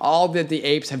 All that the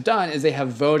apes have done is they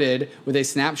have voted with a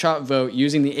snapshot vote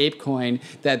using the ApeCoin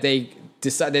that they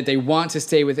decide that they want to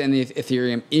stay within the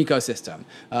Ethereum ecosystem.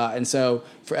 And so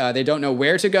they don't know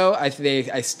where to go. I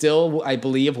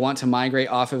believe, want to migrate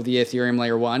off of the Ethereum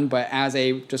layer 1, but as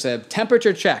just a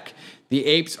temperature check, the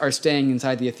apes are staying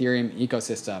inside the Ethereum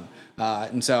ecosystem.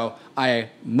 And so I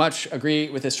much agree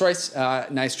with this choice.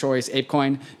 Nice choice,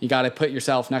 ApeCoin. You got to put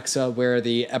yourself next to where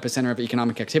the epicenter of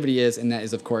economic activity is, and that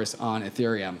is, of course, on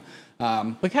Ethereum.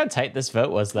 Look how tight this vote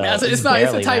was, though. It's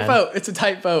a tight vote. It's a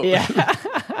tight vote. Yeah.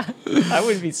 I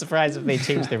wouldn't be surprised if they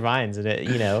change their minds in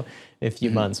a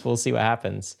few months. We'll see what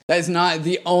happens. That is not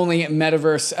the only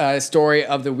metaverse story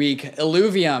of the week.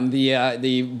 Illuvium,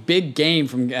 the big game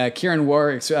from Kane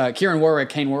Warwick's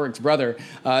brother.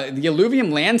 The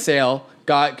Illuvium land sale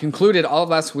got concluded all of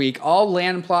last week. All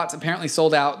land plots apparently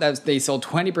sold out. They sold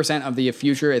 20% of the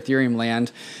future Ethereum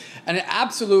land. An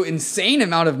absolute insane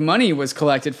amount of money was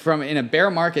collected in a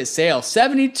bear market sale.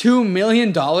 $72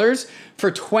 million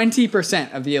for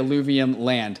 20% of the Illuvium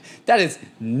land. That is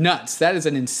nuts. That is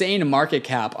an insane market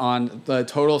cap on the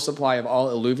total supply of all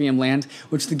Illuvium land,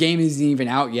 which the game isn't even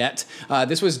out yet.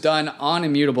 This was done on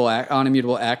Immutable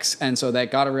X, and so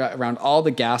that got around all the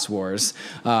gas wars.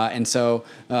 And so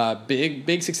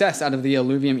big success out of the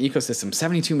Illuvium ecosystem.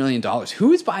 $72 million.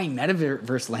 Who is buying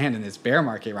metaverse land in this bear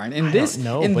market, Ryan? In this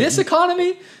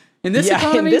economy? In this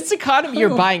economy,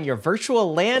 you're buying your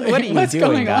virtual land? What are you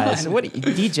doing, guys?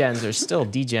 Degens are still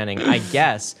degenning, I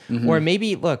guess. Mm-hmm. Or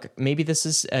maybe this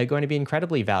is going to be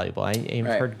incredibly valuable. I've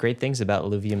heard great things about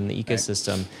Illuvium, the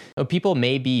ecosystem. Right. People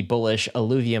may be bullish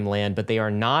Illuvium land, but they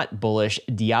are not bullish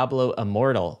Diablo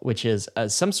Immortal, which is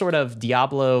some sort of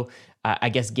Diablo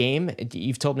game.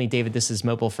 You've told me, David, this is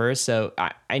mobile first. So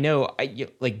I know,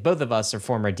 both of us are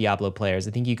former Diablo players.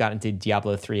 I think you got into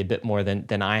Diablo 3 a bit more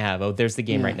than I have. Oh, there's the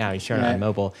game right now. He's showing it on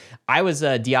mobile. I was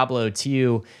a Diablo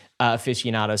 2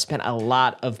 aficionado, spent a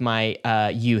lot of my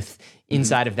youth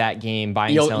inside of that game,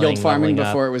 buying, selling, yield farming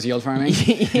before it was yield farming.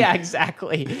 Yeah,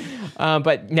 exactly.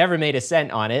 But never made a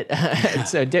cent on it.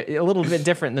 So a little bit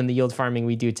different than the yield farming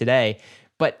we do today.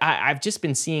 But I've just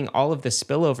been seeing all of the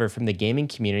spillover from the gaming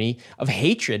community of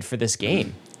hatred for this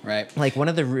game. Right. Like one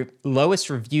of the lowest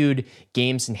reviewed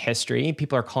games in history.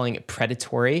 People are calling it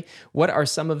predatory. What are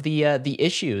some of the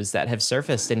issues that have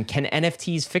surfaced, and can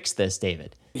NFTs fix this,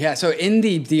 David? Yeah, so in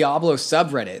the Diablo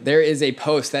subreddit, there is a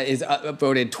post that is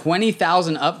upvoted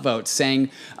 20,000 upvotes saying,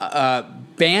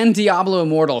 ban Diablo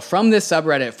Immortal from this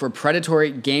subreddit for predatory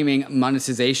gaming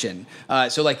monetization.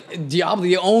 So like Diablo,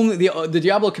 the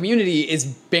Diablo community is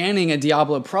banning a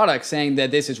Diablo product, saying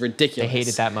that this is ridiculous. They hate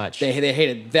it that much. They hate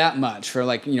it that much for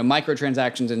like,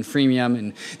 microtransactions and freemium.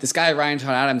 And this guy, Ryan Sean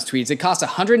Adams, tweets, it costs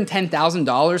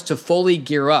 $110,000 to fully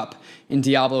gear up in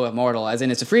Diablo Immortal, as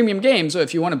in it's a freemium game, so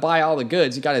if you want to buy all the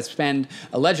goods, you got to spend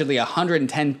allegedly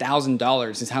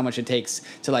 $110,000 is how much it takes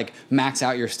to like max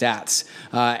out your stats,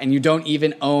 and you don't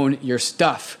even own your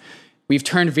stuff. We've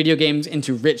turned video games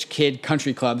into rich kid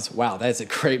country clubs. Wow, that is a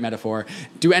great metaphor.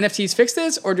 Do NFTs fix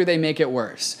this, or do they make it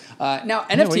worse? Now,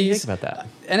 NFTs. What do you think about that?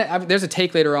 And there's a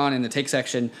take later on in the take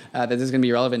section that this is going to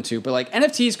be relevant to. But like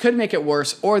NFTs could make it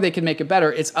worse, or they could make it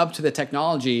better. It's up to the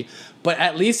technology, but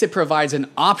at least it provides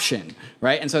an option,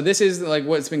 right? And so this is like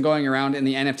what's been going around in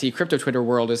the NFT crypto Twitter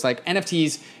world is like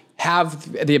NFTs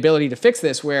have the ability to fix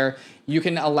this, where you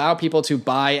can allow people to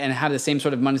buy and have the same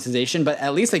sort of monetization, but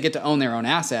at least they get to own their own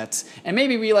assets. And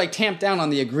maybe we like tamp down on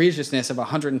the egregiousness of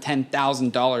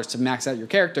 $110,000 to max out your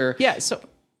character. Yeah, so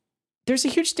there's a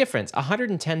huge difference.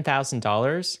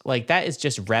 $110,000, like that is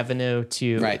just revenue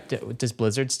to. Right. Does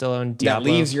Blizzard still own Diablo?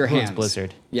 That leaves your Who owns hands.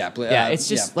 Blizzard. Yeah, it's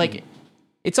just like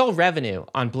it's all revenue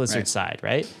on Blizzard's side,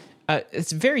 right?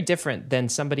 It's very different than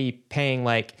somebody paying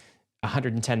like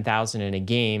 $110,000 in a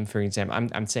game, for example.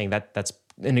 I'm saying that's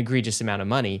an egregious amount of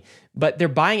money, but they're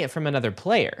buying it from another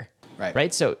player,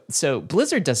 right? So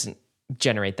Blizzard doesn't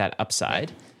generate that upside.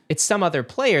 Right. It's some other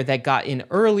player that got in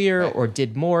earlier or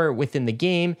did more within the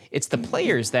game. It's the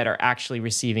players that are actually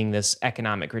receiving this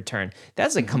economic return.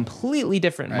 That's a completely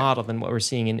different model than what we're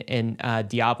seeing in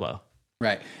Diablo.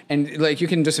 Right. And like you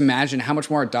can just imagine how much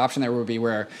more adoption there would be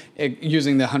where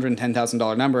using the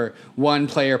 $110,000 number, one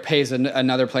player pays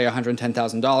another player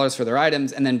 $110,000 for their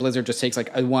items, and then Blizzard just takes like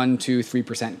a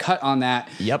 1-3% cut on that.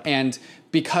 Yep. And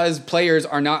because players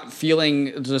are not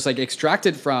feeling just like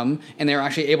extracted from, and they're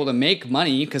actually able to make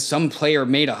money because some player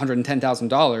made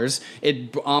 $110,000,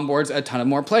 it onboards a ton of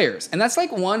more players. And that's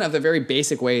like one of the very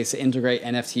basic ways to integrate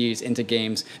NFTs into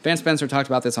games. Van Spencer talked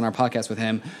about this on our podcast with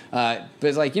him. But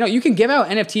it's like, you can give out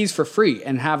NFTs for free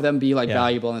and have them be like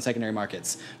valuable in the secondary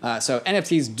markets. So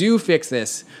NFTs do fix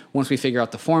this once we figure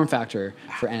out the form factor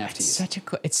for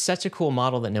NFTs. It's such a cool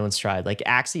model that no one's tried. Like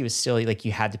Axie was still like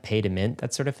you had to pay to mint,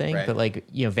 that sort of thing. Right. But like,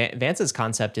 Vance's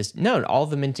concept is no, all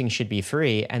the minting should be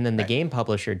free, and then the game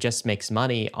publisher just makes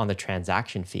money on the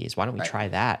transaction fees. Why don't we try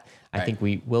that? I think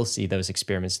we will see those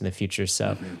experiments in the future.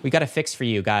 So we got a fix for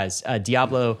you guys.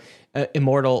 Diablo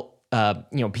Immortal.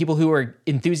 People who are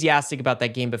enthusiastic about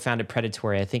that game but found it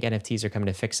predatory. I think NFTs are coming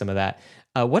to fix some of that.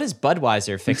 What is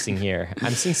Budweiser fixing here?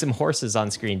 I'm seeing some horses on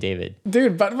screen, David.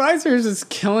 Dude, Budweiser is just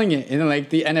killing it in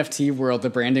like the NFT world, the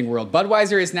branding world.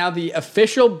 Budweiser is now the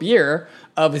official beer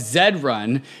of Zed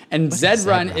Run, and Zed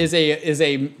Run is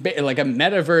a like a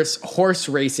metaverse horse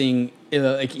racing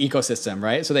like ecosystem,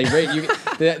 right? So they rate you.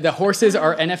 The horses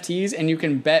are NFTs, and you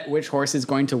can bet which horse is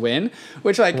going to win.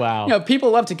 Which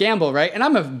people love to gamble, right? And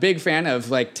I'm a big fan of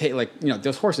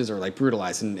those horses are like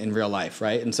brutalized in real life,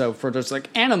 right? And so for just like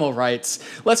animal rights,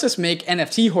 let's just make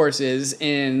NFT horses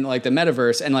in like the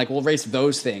metaverse, and like we'll race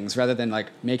those things rather than like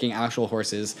making actual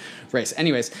horses race.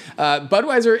 Anyways,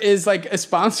 Budweiser is like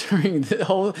sponsoring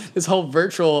this whole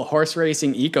virtual horse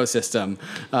racing ecosystem,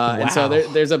 and so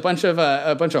there's a bunch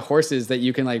of horses that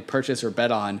you can like purchase or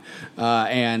bet on, so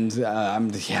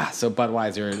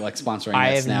Budweiser like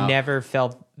sponsoring this now. I have never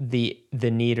felt the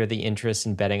need or the interest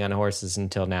in betting on horses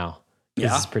until now.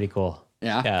 This is pretty cool.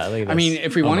 Yeah. Look at this. I mean,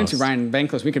 if we wanted to, Ryan,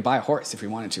 bankless, we could buy a horse if we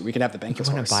wanted to. We could have the bankless horse.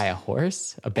 You want to buy a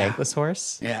horse? A bankless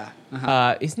horse? Yeah.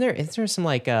 Isn't there some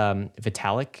like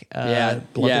Vitalik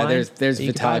bloodline? Yeah, there's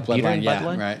Vitalik bloodline. Yeah,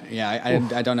 bloodline? Right. Yeah,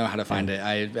 I don't know how to find it.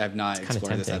 I have not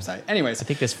explored this website. Anyways. I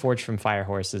think this Forged from Fire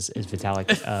horse is Vitalik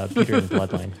Buterin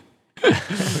bloodline.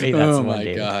 Oh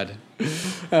my God.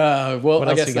 I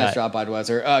guess that's job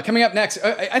Budweiser. Coming up next,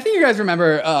 I think you guys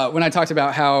remember when I talked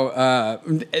about how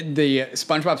the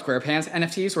SpongeBob SquarePants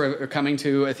NFTs were coming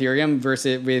to Ethereum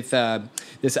with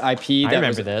this IP. I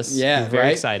remember this. Yeah,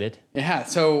 very excited. Yeah,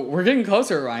 so we're getting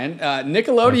closer, Ryan.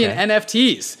 Nickelodeon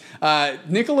NFTs.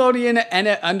 Nickelodeon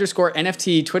 _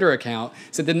 NFT Twitter account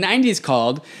said the 90s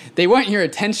called. They want your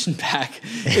attention back.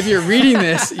 If you're reading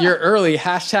this, you're early. #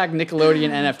 Nickelodeon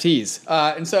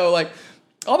NFTs. And so like,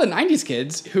 all the 90s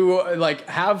kids who like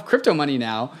have crypto money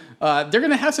now, they're going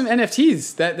to have some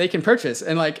NFTs that they can purchase.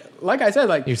 And like I said,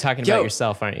 like you're talking about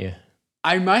yourself, aren't you?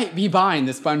 I might be buying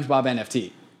the SpongeBob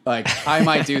NFT. Like I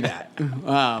might do that.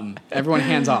 Everyone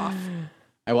hands off.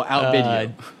 I will outbid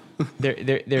you.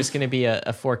 There's going to be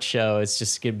a fork show. It's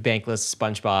just a bankless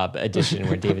SpongeBob edition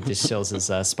where David just shows his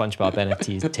SpongeBob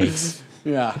NFT takes.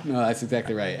 Yeah, no, that's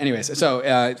exactly right. Anyways,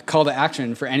 so call to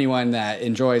action for anyone that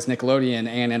enjoys Nickelodeon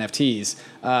and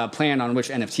NFTs. Plan on which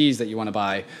NFTs that you want to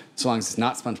buy, so long as it's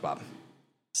not SpongeBob.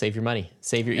 Save your money.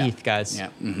 Save your ETH, guys. Yeah.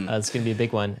 Mm-hmm. It's going to be a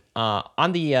big one.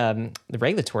 On the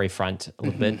regulatory front, a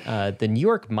little bit, the New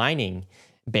York mining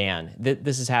ban.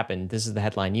 This has happened. This is the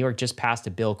headline. New York just passed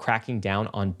a bill cracking down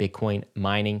on Bitcoin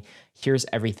mining. Here's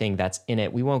everything that's in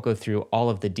it. We won't go through all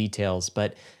of the details,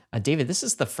 but David, this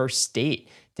is the first state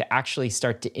to actually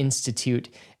start to institute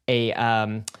a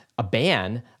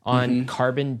ban on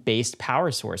carbon-based power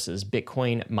sources,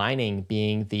 Bitcoin mining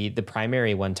being the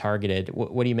primary one targeted.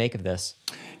 What do you make of this?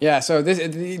 Yeah, so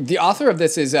the author of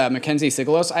this is Mackenzie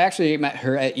Sigalos. I actually met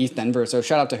her at ETH Denver, so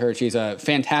shout out to her. She's a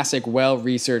fantastic,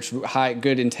 well-researched,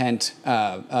 good intent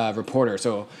reporter,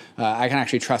 so I can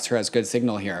actually trust her as good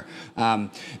signal here.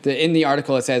 In the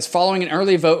article, it says, following an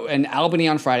early vote in Albany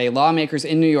on Friday, lawmakers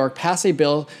in New York passed a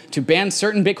bill to ban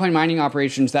certain Bitcoin mining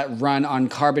operations that run on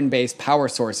carbon-based power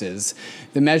sources.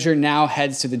 The measure now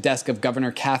heads to the desk of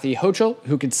Governor Kathy Hochul,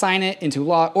 who could sign it into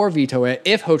law or veto it.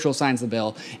 If Hochul signs the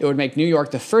bill, it would make New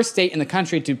York the first state in the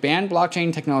country to ban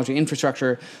blockchain technology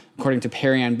infrastructure, according to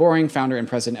Perry-Ann Boring, founder and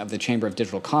president of the Chamber of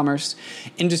Digital Commerce.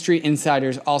 Industry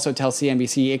insiders also tell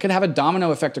CNBC it could have a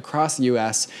domino effect across the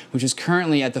U.S., which is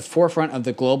currently at the forefront of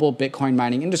the global Bitcoin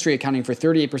mining industry, accounting for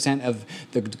 38% of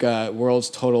the world's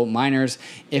total miners.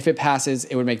 If it passes,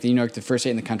 it would make New York the first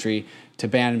state in the country to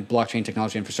ban blockchain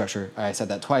technology infrastructure. I said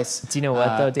that twice. Do you know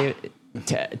what, though, David?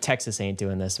 Texas ain't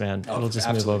doing this, man. It'll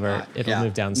just move over. Not. It'll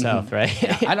move down south, right?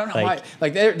 Yeah. I don't know why.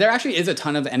 Like there actually is a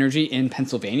ton of energy in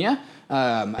Pennsylvania.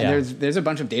 And there's a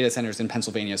bunch of data centers in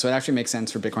Pennsylvania, so it actually makes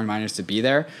sense for Bitcoin miners to be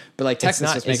there. But like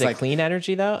Texas just makes is it clean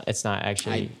energy though? It's not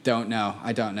actually. I don't know.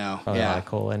 Probably a lot of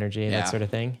coal energy and that sort of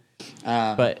thing.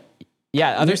 But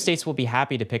yeah, other states will be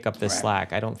happy to pick up this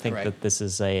slack. I don't think that this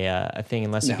is a thing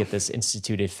unless you get this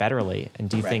instituted federally. And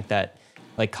do you think that,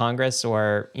 like Congress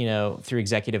or through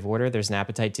executive order, there's an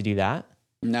appetite to do that?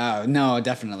 No,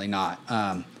 definitely not.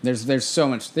 There's so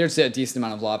much. There's a decent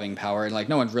amount of lobbying power, and like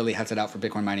no one really has it out for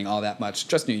Bitcoin mining all that much.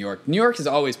 Just New York. New York has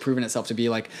always proven itself to be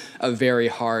like a very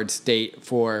hard state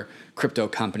for crypto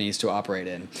companies to operate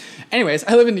in. Anyways,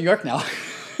 I live in New York now.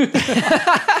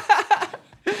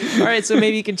 All right, so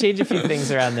maybe you can change a few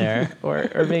things around there, or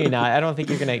maybe not. I don't think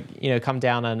you're gonna come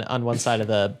down on one side of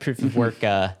the proof of work.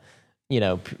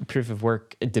 Proof of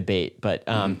work debate, but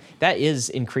that is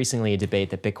increasingly a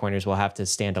debate that Bitcoiners will have to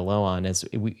stand alone on,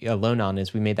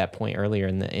 as we made that point earlier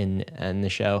in the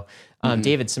show.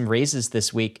 David, some raises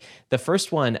this week. The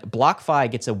first one,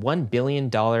 BlockFi gets a $1 billion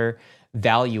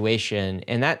valuation,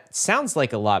 and that sounds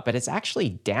like a lot, but it's actually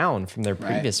down from their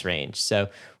previous range. So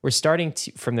we're starting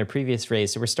to, from their previous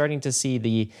raise, so we're starting to see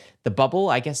the bubble,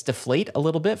 I guess, deflate a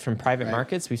little bit from private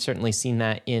markets. We've certainly seen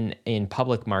that in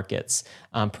public markets,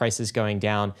 prices going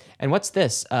down. And what's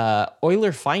this?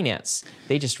 Euler Finance,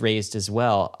 they just raised as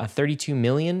well, $32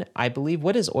 million, I believe.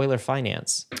 What is Euler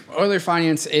Finance? Euler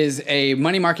Finance is a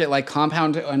money market like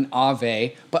Compound and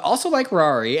Aave, but also like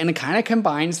Rari, and it kind of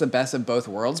combines the best of both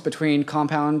worlds between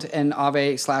Compound and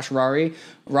Aave/Rari.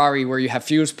 Rari, where you have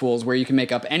fuse pools where you can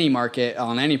make up any market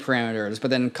on any parameters,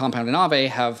 but then Compound and Aave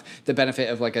have the benefit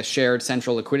of like a shared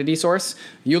central liquidity source.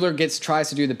 Euler tries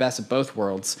to do the best of both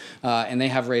worlds, and they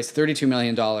have raised $32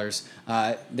 million.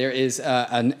 There is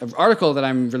an article that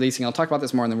I'm releasing. I'll talk about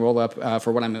this more in the roll-up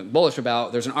for what I'm bullish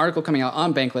about. There's an article coming out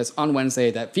on Bankless on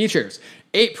Wednesday that features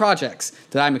 8 projects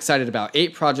that I'm excited about,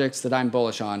 8 projects that I'm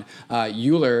bullish on.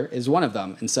 Euler is one of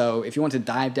them. And so if you want to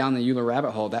dive down the Euler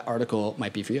rabbit hole, that article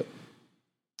might be for you.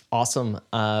 Awesome.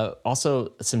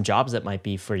 Also, some jobs that might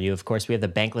be for you. Of course, we have the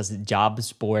Bankless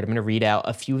jobs board. I'm going to read out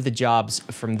a few of the jobs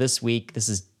from this week. This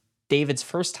is David's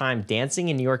first time dancing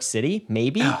in New York City.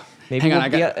 Maybe Hang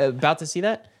on, about to see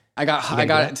that. I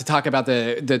got to talk about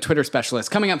the Twitter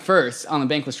specialist. Coming up first on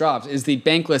the Bankless jobs is the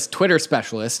Bankless Twitter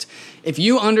specialist. If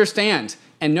you understand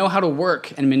and know how to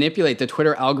work and manipulate the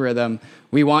Twitter algorithm,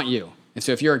 we want you. And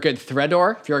so if you're a good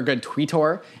threador, if you're a good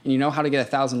tweetor, and you know how to get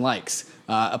 1,000 likes,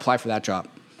 apply for that job.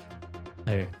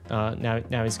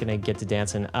 Now he's gonna get to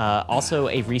dancing. Also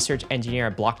a research engineer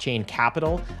at Blockchain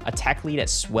Capital, a tech lead at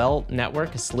Swell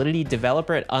Network, a Solidity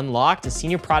developer at Unlocked, a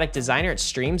senior product designer at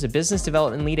Streams, a business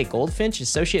development lead at Goldfinch,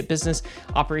 associate business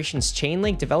operations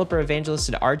Chainlink, developer evangelist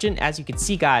at Argent. As you can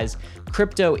see, guys,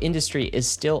 crypto industry is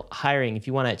still hiring. If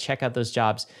you want to check out those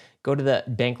jobs, go to the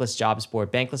Bankless jobs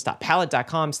board,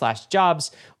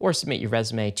 bankless.pallet.com/jobs, or submit your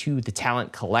resume to the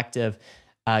Talent Collective.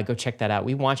 Go check that out.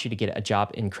 We want you to get a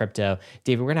job in crypto.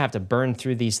 David, we're going to have to burn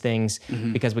through these things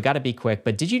because we got to be quick.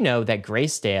 But did you know that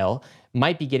Grayscale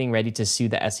might be getting ready to sue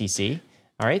the SEC?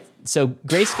 All right. So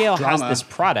Grayscale has this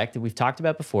product that we've talked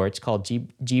about before. It's called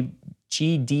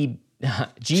GBTC,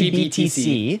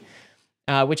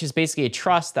 which is basically a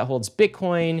trust that holds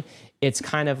Bitcoin. It's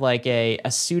kind of like a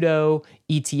pseudo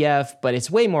ETF, but it's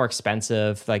way more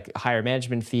expensive, like higher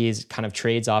management fees, kind of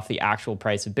trades off the actual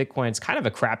price of Bitcoin. It's kind of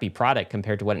a crappy product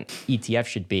compared to what an ETF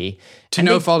should be. To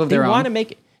no fault of their own. They want to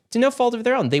make it to no fault of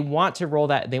their own. They want to roll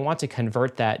that. They want to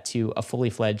convert that to a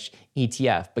fully fledged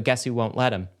ETF. But guess who won't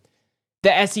let them?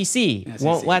 The SEC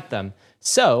won't let them.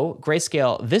 So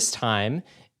Grayscale this time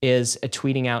is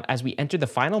tweeting out as we enter the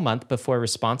final month before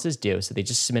response is due. So they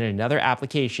just submitted another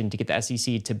application to get the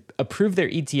SEC to approve their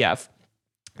ETF.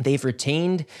 They've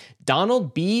retained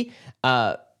Donald B.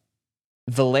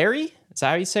 Valeri. Is that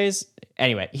how you say his?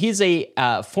 Anyway, he's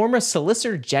a former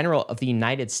Solicitor General of the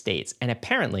United States. And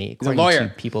apparently, according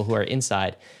to people who are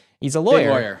inside, he's a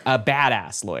lawyer, a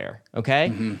badass lawyer, okay?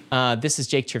 This is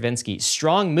Jake Chervinsky.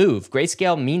 Strong move.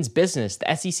 Grayscale means business.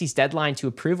 The SEC's deadline to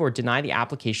approve or deny the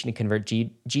application to convert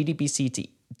GDBC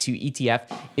to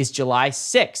ETF is July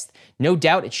 6th. No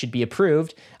doubt it should be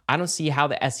approved. I don't see how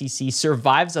the SEC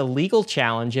survives a legal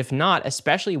challenge, if not,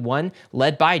 especially one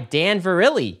led by Dan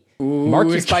Verrilli. Ooh, mark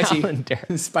your spicy. calendar.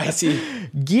 Spicy.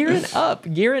 Gearing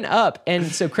up. And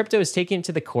so crypto is taken it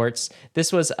to the courts.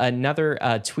 This was another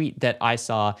tweet that I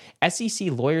saw. SEC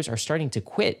lawyers are starting to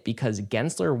quit because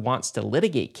Gensler wants to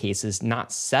litigate cases,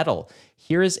 not settle.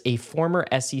 Here is a former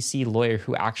SEC lawyer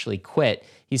who actually quit.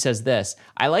 He says this: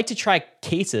 I like to try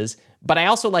cases, but I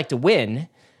also like to win.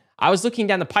 I was looking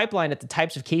down the pipeline at the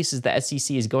types of cases the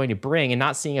SEC is going to bring and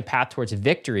not seeing a path towards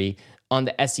victory on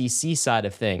the SEC side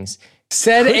of things.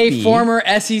 Said a former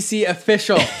SEC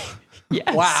official.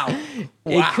 Yes. Wow.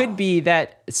 It could be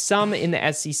that some in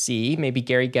the SEC, maybe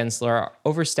Gary Gensler, are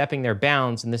overstepping their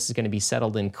bounds, and this is going to be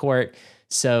settled in court.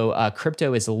 So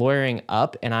crypto is lawyering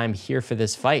up, and I'm here for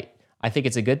this fight. I think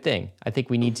it's a good thing. I think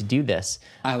we need to do this.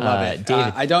 I love it.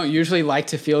 David. I don't usually like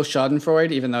to feel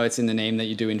schadenfreude, even though it's in the name that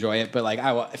you do enjoy it. But like,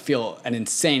 I feel an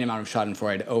insane amount of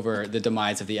schadenfreude over the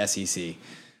demise of the SEC.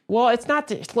 Well, it's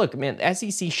not. Look, man, the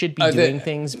SEC should be doing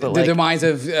things, but the demise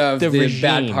of the bad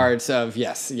regime. Parts of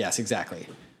yes, exactly.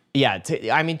 Yeah,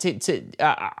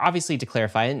 obviously to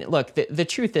clarify, and look, the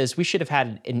truth is we should have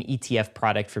had an ETF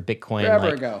product for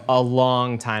Bitcoin a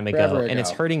long time ago, and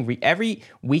it's hurting every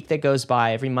week that goes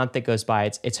by, every month that goes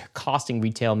by. It's costing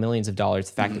retail millions of dollars.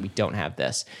 The fact that we don't have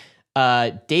this.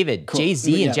 David, cool.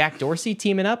 Jay-Z and Jack Dorsey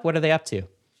teaming up. What are they up to?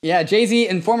 Yeah, Jay-Z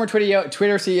and former Twitter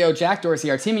CEO Jack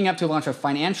Dorsey are teaming up to launch a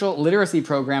financial literacy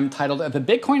program titled the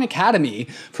Bitcoin Academy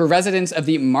for residents of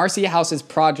the Marcy Houses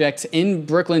project in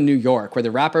Brooklyn, New York, where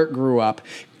the rapper grew up.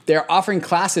 They're offering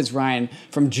classes, Ryan,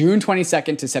 from June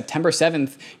 22nd to September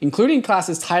 7th, including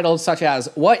classes titled such as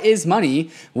What is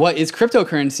Money? What is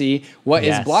Cryptocurrency? What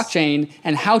is Blockchain?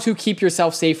 And How to Keep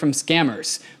Yourself Safe from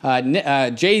Scammers.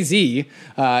 Jay-Z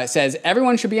says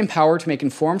everyone should be empowered to make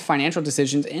informed financial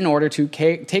decisions in order to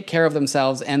take care of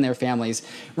themselves and their families.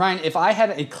 Ryan, if I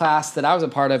had a class that I was a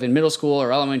part of in middle school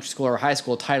or elementary school or high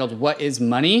school titled What is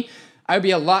Money? I would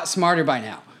be a lot smarter by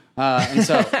now. And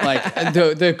so, like,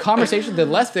 the conversation,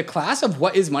 the class of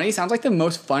What is Money sounds like the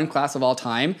most fun class of all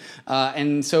time.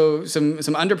 And so some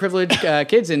underprivileged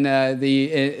kids in are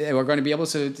going to be able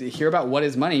to hear about what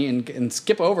is money and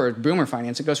skip over boomer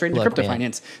finance and go straight into crypto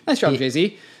finance. Nice job,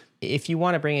 Jay-Z. If you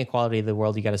want to bring equality to the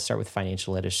world, you got to start with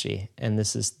financial literacy, and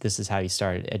this is how you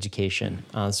start education.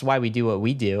 That's why we do what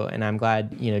we do, and I'm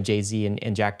glad Jay-Z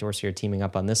and Jack Dorsey are teaming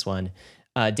up on this one.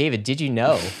 David, did you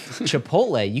know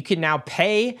Chipotle, you can now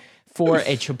pay for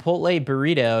a Chipotle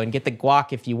burrito and get the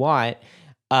guac if you want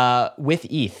with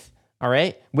ETH, all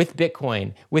right? With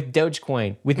Bitcoin, with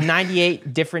Dogecoin, with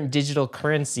 98 different digital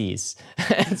currencies.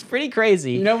 It's pretty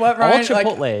crazy. You know what, Ryan? All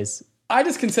Chipotles. I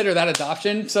just consider that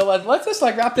adoption. So let's just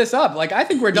wrap this up. I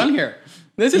think we're done here.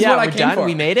 This is what I came for.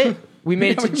 We made it. We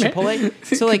made it to Yeah,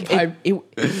 Chipotle. So like,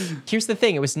 here's the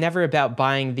thing: it was never about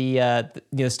buying the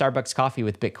Starbucks coffee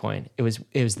with Bitcoin. It was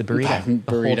the burrito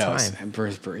the whole time. And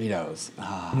burritos.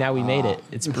 Now we made it.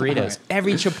 It's burritos. Right.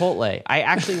 Every Chipotle. I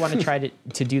actually want to try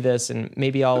to do this, and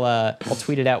maybe I'll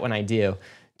tweet it out when I do.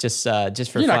 Just for You're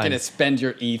fun. You're not gonna spend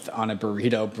your ETH on a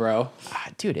burrito, bro.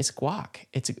 Dude, it's guac.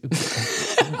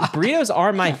 Burritos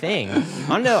are my thing.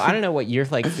 I don't know what your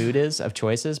like food is of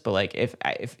choices, but like if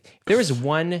there was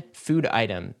one food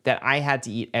item that I had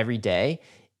to eat every day,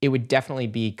 it would definitely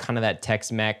be kind of that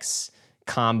Tex-Mex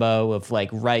combo of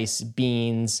like rice,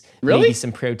 beans, maybe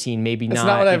some protein, maybe That's not.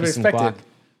 not what I've maybe some expected. guac.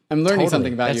 I'm learning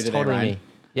something about you today, totally Ryan. me.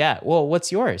 Yeah. Well,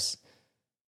 what's yours?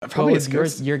 Probably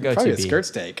your go-to probably a be? skirt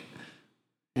steak.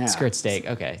 Yeah. Skirt steak,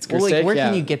 okay. Skirt Well, like, steak, where yeah.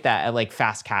 can you get that at like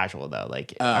fast casual though?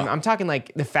 Like, I'm talking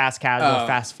like the fast casual,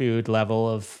 fast food level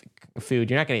of food.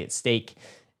 You're not gonna get steak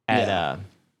at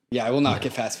Yeah, I will not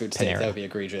get fast food steak. Panera. That would be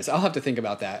egregious. I'll have to think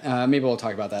about that. Maybe we'll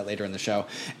talk about that later in the show.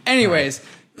 Anyways,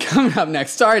 coming up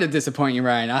next, sorry to disappoint you,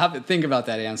 Ryan. I'll have to think about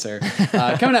that answer.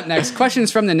 Coming up next, questions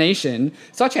from the nation,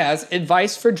 such as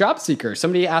advice for job seekers.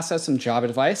 Somebody asked us some job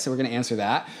advice, so we're going to answer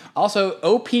that. Also,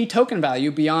 OP token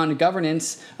value beyond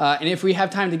governance. And if we have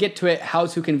time to get to it, how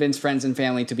to convince friends and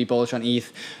family to be bullish on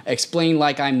ETH. Explain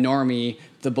like I'm normie.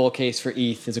 The bull case for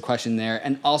ETH is a question there.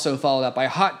 And also followed up by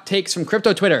hot takes from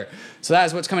crypto Twitter. So that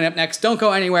is what's coming up next. Don't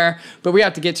go anywhere, but we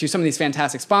have to get to some of these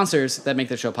fantastic sponsors that make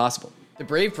the show possible. The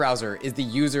Brave browser is the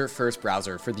user-first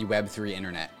browser for the Web3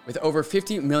 internet, with over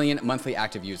 50 million monthly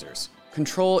active users.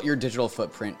 Control your digital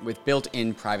footprint with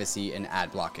built-in privacy and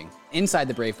ad blocking. Inside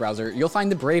the Brave browser, you'll find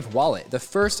the Brave Wallet, the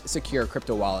first secure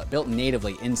crypto wallet built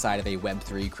natively inside of a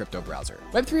Web3 crypto browser.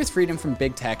 Web3 is freedom from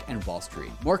big tech and Wall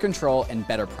Street, more control and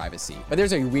better privacy. But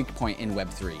there's a weak point in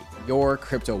Web3, your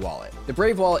crypto wallet. The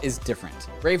Brave Wallet is different.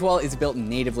 Brave Wallet is built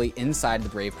natively inside the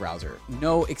Brave browser,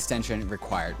 no extension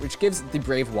required, which gives the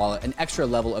Brave Wallet an extra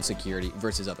level of security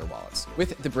versus other wallets.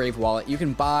 With the Brave Wallet, you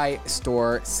can buy,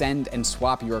 store, send, and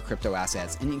swap your crypto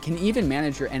assets, and you can even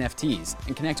manage your NFTs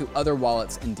and connect to other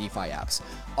wallets and DeFi apps,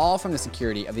 all from the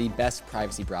security of the best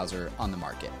privacy browser on the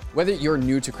market. Whether you're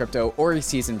new to crypto or a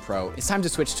seasoned pro, it's time to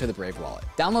switch to the Brave wallet.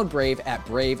 Download Brave at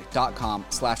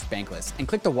brave.com/bankless and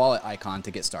click the wallet icon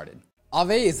to get started.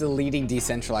 Aave is the leading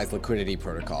decentralized liquidity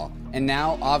protocol, and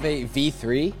now Aave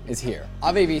v3 is here.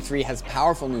 Aave v3 has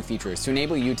powerful new features to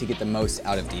enable you to get the most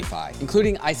out of DeFi,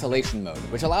 including isolation mode,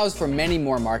 which allows for many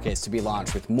more markets to be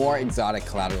launched with more exotic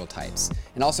collateral types,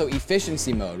 and also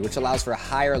efficiency mode, which allows for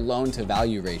higher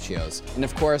loan-to-value ratios, and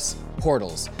of course,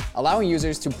 portals, allowing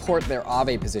users to port their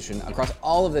Aave position across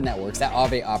all of the networks that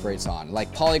Aave operates on, like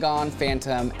Polygon,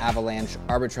 Phantom, Avalanche,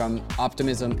 Arbitrum,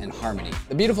 Optimism, and Harmony.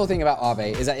 The beautiful thing about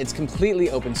Aave is that it's completely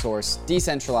open source,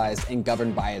 decentralized, and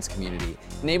governed by its community,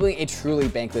 enabling a truly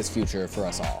bankless future for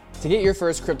us all. To get your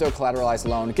first crypto collateralized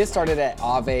loan, get started at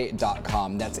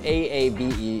aave.com. That's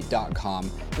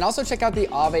AAVE.com. And also check out the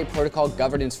Aave protocol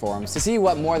governance forums to see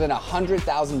what more than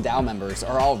 100,000 DAO members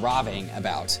are all raving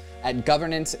about at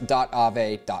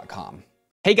governance.aave.com.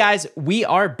 Hey guys, we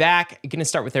are back. Going to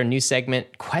start with our new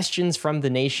segment, Questions from the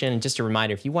Nation. And just a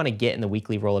reminder, if you want to get in the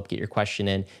weekly roll-up, get your question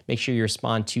in, make sure you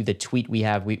respond to the tweet we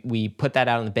have. We put that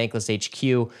out on the Bankless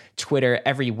HQ Twitter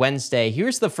every Wednesday.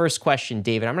 Here's the first question,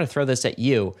 David. I'm going to throw this at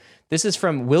you. This is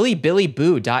from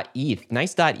willybillyboo.eth.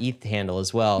 Nice .eth handle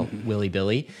as well, Willy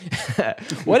Billy.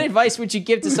 What advice would you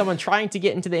give to someone trying to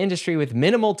get into the industry with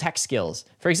minimal tech skills?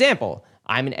 For example,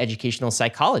 I'm an educational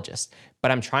psychologist,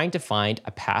 but I'm trying to find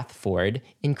a path forward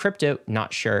in crypto,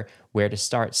 not sure where to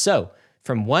start. So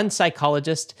from one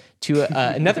psychologist to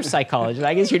another psychologist,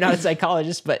 I guess you're not a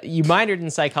psychologist, but you minored in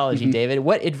psychology, David.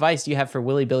 What advice do you have for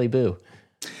Willy Billy Boo?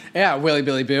 Yeah, Willy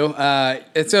Billy Boo.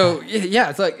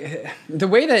 It's like the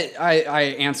way that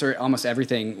I answer almost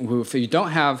everything, if you don't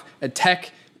have a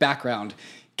tech background,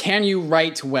 can you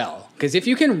write well? Because if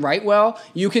you can write well,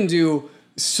 you can do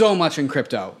so much in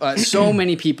crypto. So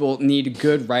many people need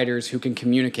good writers who can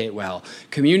communicate well.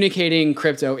 Communicating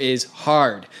crypto is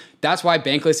hard. That's why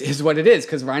Bankless is what it is,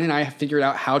 because Ryan and I have figured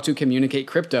out how to communicate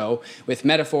crypto with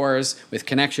metaphors, with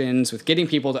connections, with getting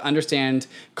people to understand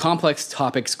complex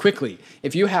topics quickly.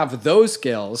 If you have those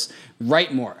skills,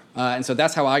 write more. And so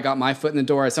that's how I got my foot in the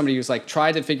door as somebody who's like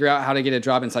tried to figure out how to get a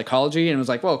job in psychology and was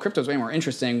like, well, crypto's way more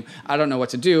interesting. I don't know what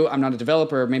to do. I'm not a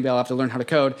developer. Maybe I'll have to learn how to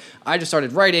code. I just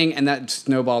started writing and that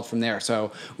snowballed from there.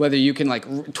 So whether you can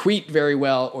like tweet very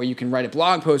well or you can write a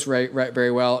blog post write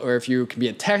very well, or if you can be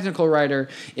a technical writer,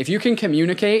 if you can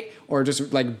communicate or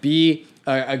just like be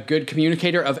a good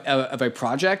communicator of a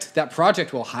project, that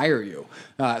project will hire you.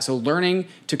 So learning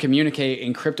to communicate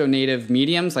in crypto native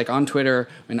mediums like on Twitter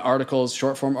and articles,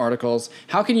 short form articles,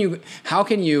 how can you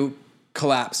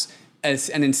collapse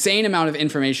an insane amount of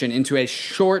information into as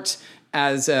short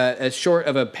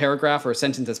of a paragraph or a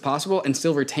sentence as possible and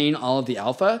still retain all of the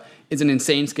alpha is an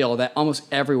insane skill that almost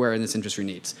everywhere in this industry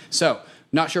needs. So,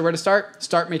 not sure where to start?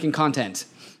 Start making content.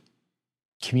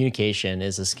 Communication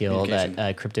is a skill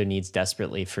that crypto needs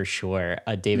desperately, for sure.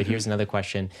 David, here's another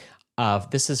question.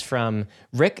 This is from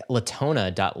Rick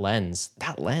Latona.lens.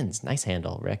 That lens, nice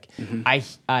handle, Rick.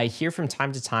 I hear from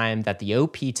time to time that the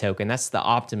OP token, that's the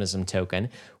optimism token,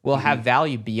 will have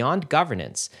value beyond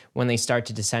governance when they start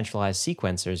to decentralize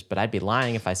sequencers, but I'd be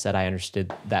lying if I said I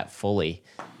understood that fully.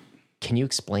 Can you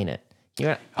explain it?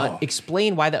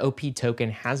 Explain why the OP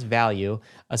token has value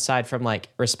aside from like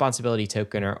responsibility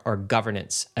token or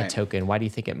governance token. Why do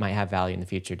you think it might have value in the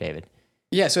future, David?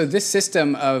 Yeah, so this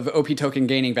system of OP token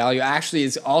gaining value actually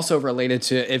is also related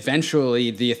to eventually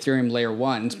the Ethereum layer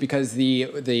 1s, because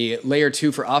the layer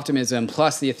 2 for optimism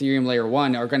plus the Ethereum layer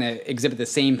 1 are going to exhibit the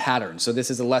same pattern. So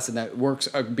this is a lesson that works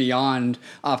beyond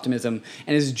optimism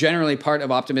and is generally part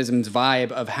of optimism's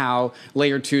vibe of how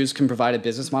layer 2s can provide a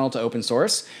business model to open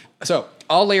source. So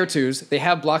all layer 2s, they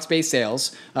have block-based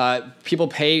sales. People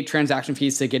pay transaction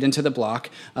fees to get into the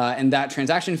block, and that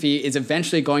transaction fee is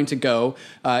eventually going to go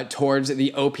towards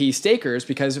the OP stakers,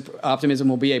 because Optimism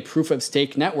will be a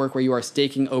proof-of-stake network where you are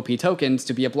staking OP tokens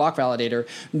to be a block validator,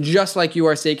 just like you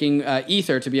are staking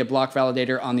Ether to be a block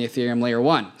validator on the Ethereum layer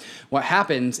 1. What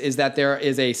happens is that there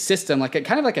is a system,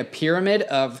 kind of like a pyramid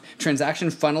of transaction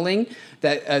funneling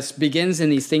that begins in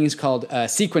these things called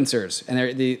sequencers.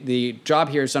 And the job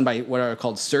here is done by what are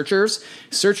called searchers.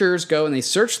 Searchers go and they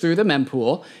search through the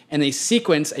mempool and they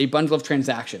sequence a bundle of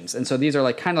transactions. And so these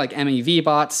are kind of like MEV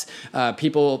bots.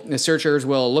 The searchers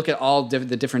will look at all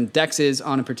the different dexes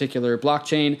on a particular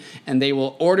blockchain, and they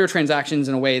will order transactions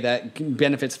in a way that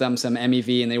benefits them some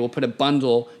MEV, and they will put a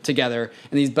bundle together.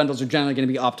 And these bundles are generally going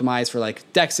to be optimized for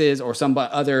like dexes, or some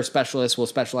other specialists will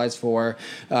specialize for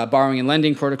borrowing and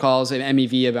lending protocols, and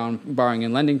MEV about borrowing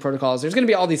and lending protocols. There's going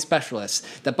to be all these specialists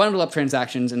that bundle up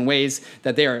transactions in ways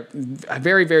that they are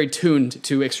very, very tuned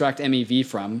to extract MEV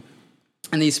from.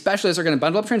 And these specialists are going to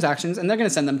bundle up transactions, and they're going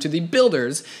to send them to the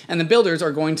builders, and the builders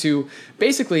are going to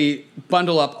basically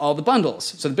bundle up all the bundles.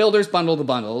 So the builders bundle the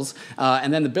bundles,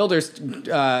 and then the builders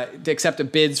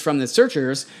accept bids from the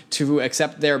searchers to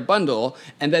accept their bundle,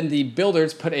 and then the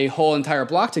builders put a whole entire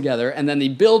block together, and then the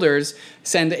builders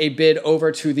send a bid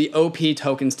over to the OP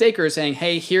token stakers saying,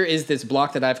 hey, here is this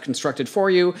block that I've constructed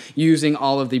for you using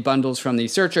all of the bundles from the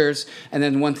searchers. And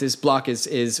then once this block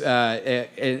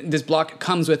this block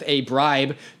comes with a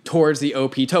bribe towards the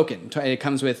OP token. It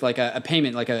comes with like a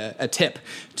payment, like a tip,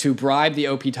 to bribe the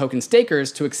OP token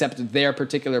stakers to accept their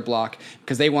particular block,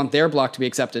 because they want their block to be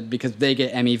accepted because they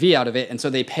get MEV out of it. And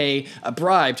so they pay a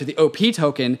bribe to the OP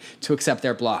token to accept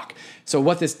their block. So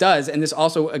what this does, and this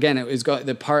also, again, is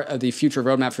the part of the future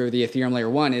roadmap for the Ethereum layer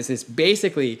 1, is this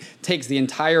basically takes the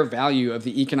entire value of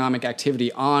the economic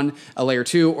activity on a layer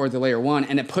 2 or the layer 1,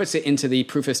 and it puts it into the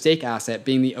proof of stake asset,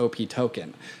 being the OP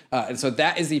token. And so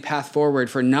that is the path forward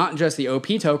for not just the OP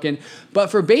token,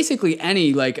 but for basically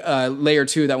any layer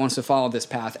 2 that wants to follow this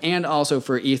path, and also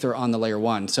for Ether on the layer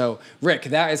 1. So Rick,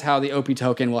 that is how the OP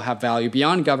token will have value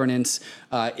beyond governance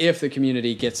if the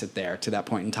community gets it there to that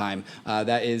point in time.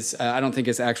 That is, I don't think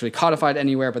it's actually codified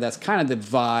anywhere, but that's kind of the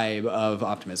vibe of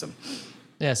Optimism.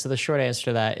 Yeah, so the short answer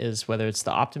to that is whether it's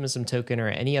the Optimism token or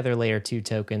any other layer 2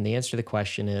 token, the answer to the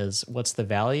question is, what's the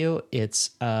value? It's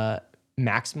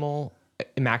maximally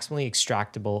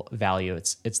extractable value.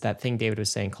 It's that thing David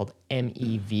was saying called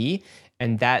MEV.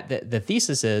 And that the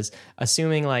thesis is,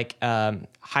 assuming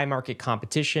high market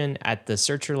competition at the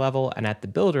searcher level and at the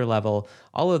builder level,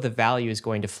 all of the value is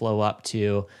going to flow up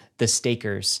to the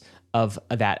stakers of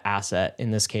that asset,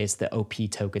 in this case, the OP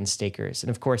token stakers. And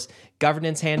of course,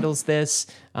 governance handles this.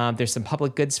 There's some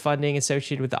public goods funding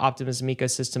associated with the Optimism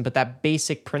ecosystem, but that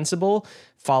basic principle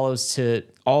follows to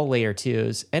all layer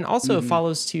 2s, and also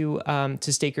follows to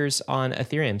stakers on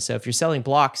Ethereum. So if you're selling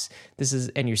blocks,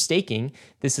 and you're staking,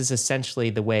 this is essentially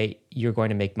the way you're going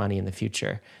to make money in the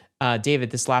future.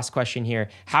 David, this last question here: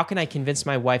 how can I convince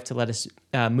my wife to let us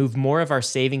move more of our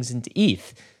savings into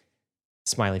ETH?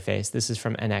 Smiley face. This is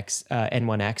from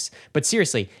N1X. But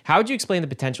seriously, how would you explain the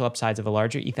potential upsides of a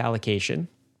larger ETH allocation,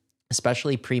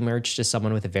 especially pre-merged to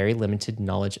someone with a very limited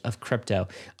knowledge of crypto?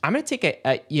 I'm going to take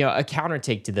a counter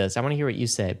take to this. I want to hear what you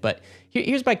say, but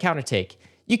here's my counter take.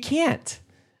 You can't.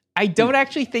 I don't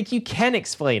actually think you can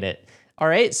explain it. All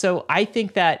right. So I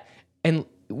think that, and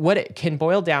what it can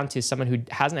boil down to, someone who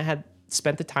hasn't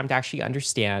spent the time to actually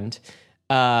understand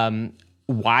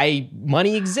why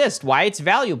money exists, why it's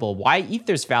valuable, why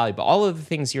Ether's valuable, all of the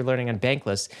things you're learning on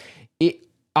Bankless.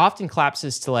 often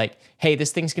collapses to like, hey,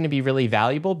 this thing's going to be really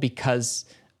valuable because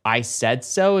I said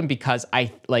so, and because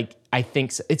I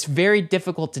think so. It's very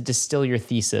difficult to distill your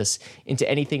thesis into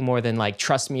anything more than like,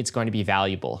 trust me, it's going to be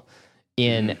valuable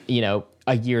in,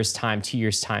 a year's time, 2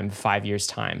 years' time, 5 years'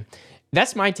 time.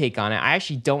 That's my take on it. I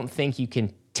actually don't think you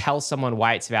can tell someone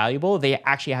why it's valuable. They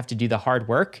actually have to do the hard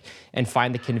work and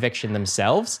find the conviction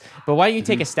themselves. But why don't you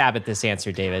take a stab at this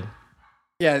answer, David?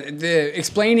 Yeah,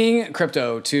 explaining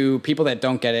crypto to people that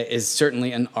don't get it is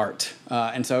certainly an art.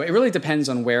 And so it really depends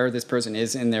on where this person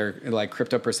is in their like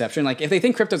crypto perception. Like if they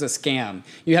think crypto's a scam,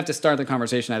 you have to start the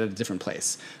conversation at a different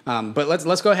place. But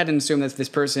let's go ahead and assume that this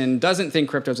person doesn't think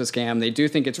crypto's a scam. They do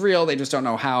think it's real. They just don't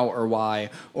know how or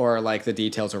why or like the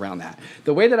details around that.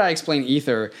 The way that I explain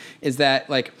Ether is that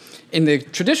like in the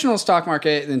traditional stock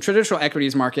market, in the traditional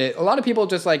equities market, a lot of people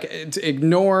just like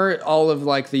ignore all of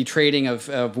like the trading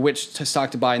of which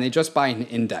stock to buy, and they just buy an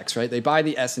index, right? They buy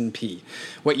the S&P.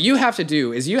 What you have to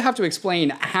do is you have to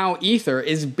explain how Ether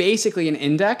is basically an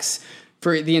index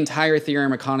for the entire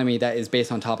Ethereum economy that is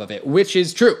based on top of it, which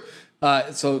is true.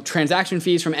 So transaction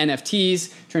fees from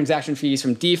NFTs, transaction fees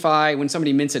from DeFi. When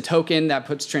somebody mints a token, that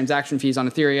puts transaction fees on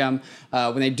Ethereum.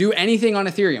 When they do anything on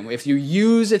Ethereum, if you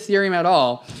use Ethereum at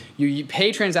all, you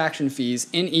pay transaction fees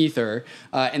in Ether,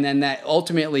 and then that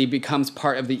ultimately becomes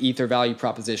part of the Ether value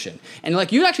proposition. And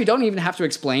like you actually don't even have to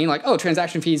explain like, oh,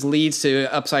 transaction fees leads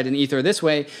to upside in Ether this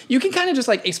way. You can kind of just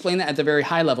like explain that at the very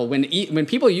high level. When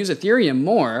people use Ethereum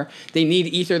more, they need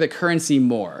Ether the currency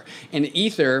more. And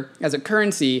Ether as a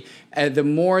currency, the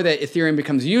more that Ethereum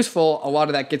becomes useful, a lot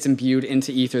of that gets imbued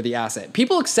into Ether, the asset.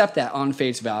 People accept that on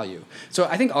face value. So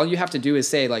I think all you have to do is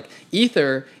say, like,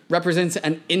 Ether represents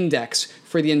an index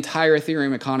for the entire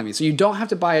Ethereum economy. So you don't have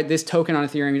to buy this token on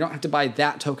Ethereum. You don't have to buy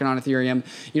that token on Ethereum.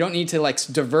 You don't need to, like,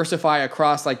 diversify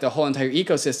across, like, the whole entire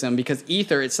ecosystem, because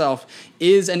Ether itself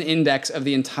is an index of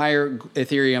the entire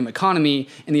Ethereum economy,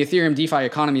 and the Ethereum DeFi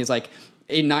economy is, like,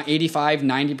 85,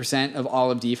 90% of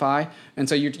all of DeFi. And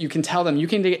so you can tell them you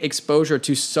can get exposure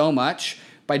to so much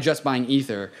by just buying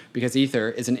Ether, because Ether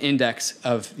is an index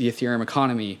of the Ethereum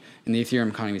economy, and the Ethereum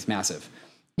economy is massive.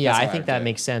 Yeah, I think that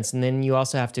makes sense. And then you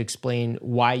also have to explain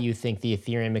why you think the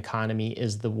Ethereum economy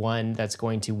is the one that's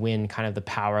going to win kind of the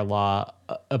power law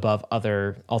above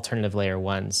other alternative layer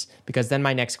ones. Because then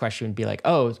my next question would be like,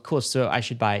 oh, cool, so I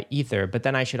should buy Ether, but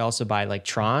then I should also buy like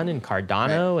Tron and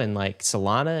Cardano and like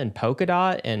Solana and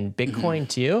Polkadot and Bitcoin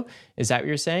too. Is that what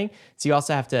you're saying? So you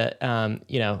also have to,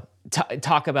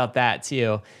 talk about that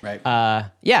too. Right.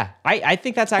 I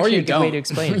think that's actually a good way to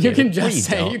explain it. You can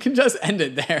just end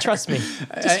it there. Trust me.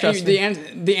 Just trust me.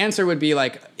 The answer would be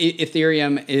like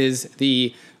Ethereum is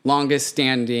the longest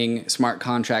standing smart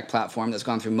contract platform that's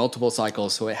gone through multiple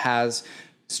cycles. So it has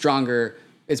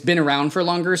it's been around for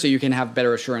longer, so you can have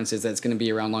better assurances that it's going to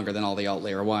be around longer than all the alt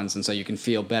layer ones. And so you can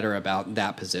feel better about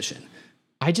that position.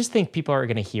 I just think people are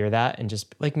going to hear that and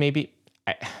just like, maybe,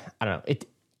 I don't know.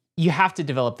 You have to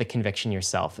develop the conviction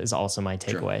yourself is also my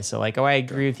takeaway. Sure. So like, I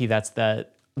agree with you. That's the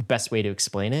best way to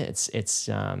explain it. It's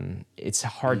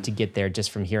hard to get there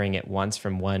just from hearing it once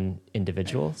from one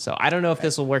individial. So I don't know if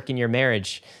this will work in your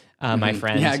marriage, my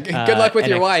friend. Yeah, good luck with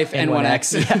your wife,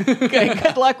 N1X. Yeah,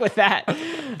 good luck with that.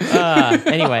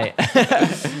 Anyway,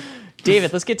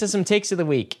 David, let's get to some takes of the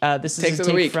week. This is a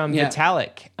take from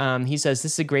Vitalik. He says,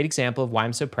 this is a great example of why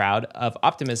I'm so proud of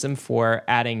Optimism for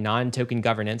adding non-token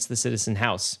governance to the Citizen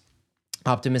House.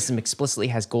 Optimism explicitly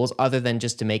has goals other than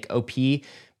just to make OP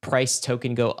price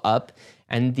token go up.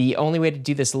 And the only way to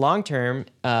do this long-term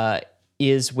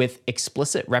is with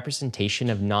explicit representation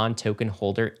of non-token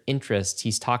holder interests.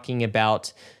 He's talking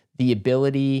about the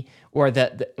ability, or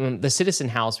the Citizen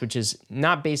House, which is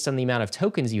not based on the amount of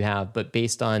tokens you have, but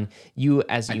based on you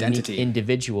as a unique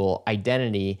individual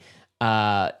identity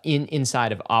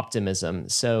inside of Optimism.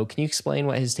 So can you explain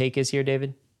what his take is here,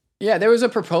 David? Yeah, there was a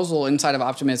proposal inside of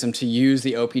Optimism to use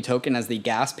the OP token as the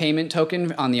gas payment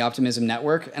token on the Optimism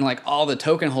network. And like all the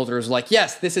token holders were like,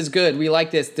 yes, this is good. We like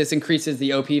this. This increases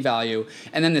the OP value.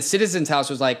 And then the Citizens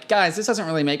House was like, guys, this doesn't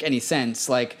really make any sense.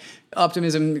 Like,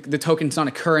 Optimism, the token's not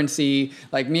a currency.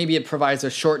 Like, maybe it provides a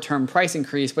short-term price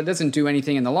increase, but it doesn't do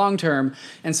anything in the long term.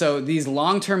 And so these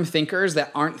long-term thinkers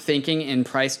that aren't thinking in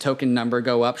price token number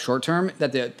go up short-term,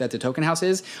 that the token house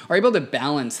is, are able to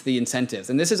balance the incentives.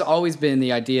 And this has always been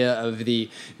the idea of the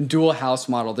dual house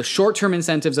model. The short-term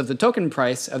incentives of the token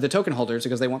price, of the token holders,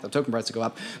 because they want the token price to go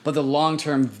up, but the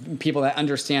long-term people that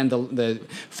understand the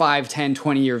 5, 10,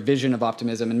 20-year vision of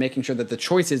Optimism and making sure that the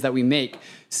choices that we make,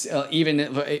 even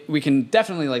if we we can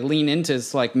definitely like lean into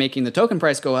like making the token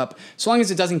price go up, so long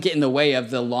as it doesn't get in the way of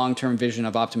the long-term vision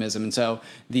of optimism. And so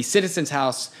the Citizens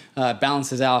House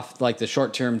balances out like the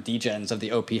short-term degens of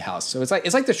the OP house. So it's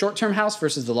like the short-term house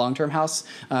versus the long-term house.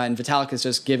 And Vitalik is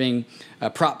just giving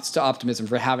props to optimism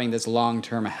for having this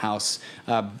long-term house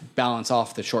balance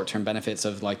off the short-term benefits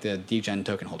of like the degen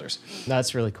token holders.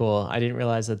 That's really cool. I didn't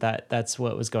realize that's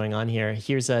what was going on here.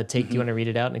 Here's a take. Do you want to read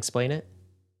it out and explain it?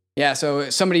 Yeah, so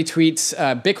somebody tweets,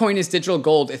 Bitcoin is digital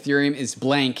gold, Ethereum is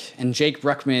blank. And Jake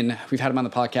Bruckman, we've had him on the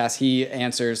podcast, he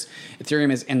answers,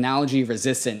 Ethereum is analogy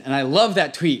resistant. And I love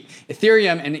that tweet.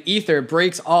 Ethereum and Ether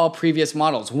breaks all previous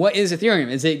models. What is Ethereum?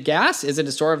 Is it gas? Is it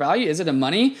a store of value? Is it a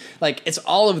money? Like, it's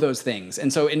all of those things.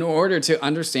 And so in order to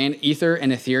understand Ether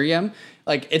and Ethereum,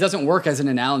 like, it doesn't work as an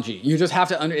analogy. You just have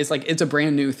to it's a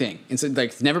brand new thing. It's like,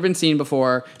 it's never been seen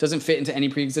before, doesn't fit into any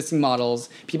pre-existing models.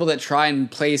 People that try and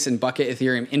place and bucket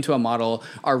Ethereum into a model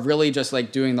are really just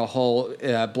like doing the whole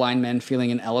blind men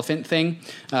feeling an elephant thing,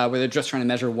 where they're just trying to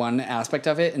measure one aspect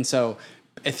of it. And so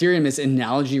Ethereum is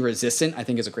analogy resistant, I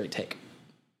think is a great take.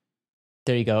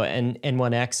 There you go. And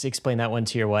N1X, explain that one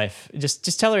to your wife.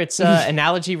 Just tell her it's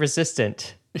analogy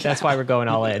resistant. That's why we're going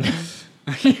all in.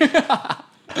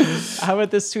 How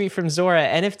about this tweet from Zora?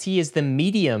 NFT is the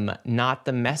medium, not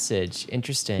the message.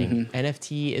 Interesting.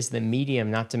 NFT is the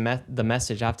medium, not the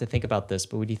message. I have to think about this,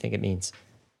 but what do you think it means?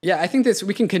 Yeah, I think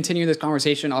we can continue this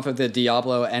conversation off of the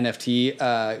Diablo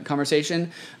NFT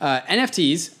conversation.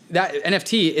 NFTs, that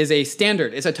NFT is a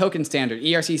standard. It's a token standard.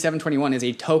 ERC 721 is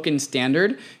a token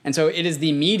standard. And so it is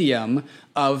the medium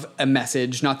of a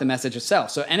message, not the message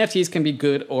itself. So NFTs can be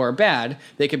good or bad.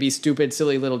 They could be stupid,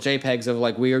 silly little JPEGs of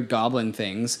like weird goblin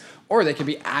things, or they could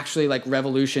be actually like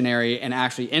revolutionary and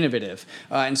actually innovative.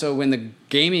 And so when the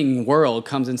gaming world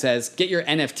comes and says, get your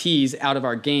NFTs out of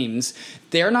our games,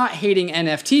 they're not hating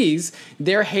NFTs.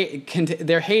 They're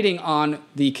hating on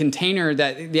the container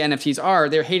that the NFTs are.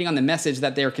 They're hating on the message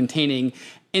that they're containing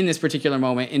in this particular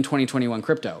moment in 2021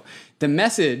 crypto. The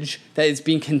message that is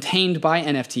being contained by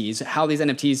NFTs, how these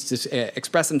NFTs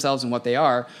express themselves and what they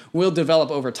are, will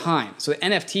develop over time. So the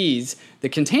NFTs, the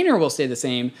container will stay the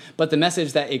same, but the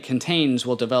message that it contains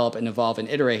will develop and evolve and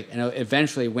iterate and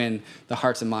eventually win the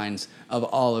hearts and minds of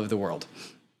all of the world.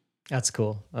 That's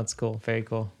cool. That's cool. Very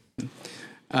cool.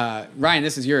 Ryan,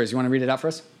 this is yours. You want to read it out for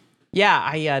us?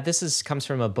 Yeah, this comes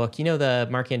from a book. You know the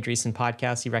Mark Andreessen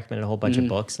podcast? He recommended a whole bunch of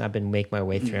books, and I've been making my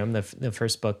way through them. The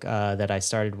first book that I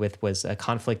started with was A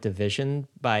Conflict of Vision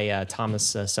by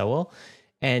Thomas Sowell.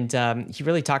 And he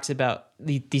really talks about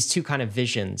these two kind of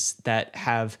visions that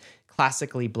have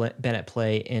classically been at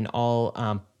play in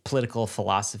all political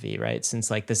philosophy, right?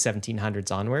 Since like the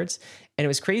 1700s onwards. And it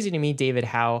was crazy to me, David,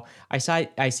 how I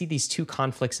see these two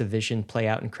conflicts of vision play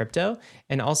out in crypto,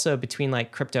 and also between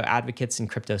like crypto advocates and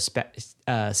crypto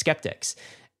skeptics.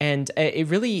 And it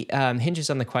really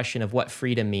hinges on the question of what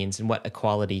freedom means and what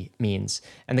equality means.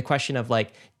 And the question of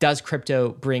like, does crypto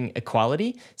bring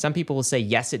equality? Some people will say,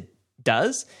 yes, it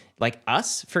does, like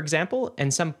us, for example,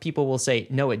 and some people will say,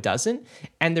 no, it doesn't.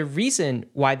 And the reason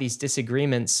why these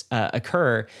disagreements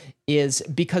occur is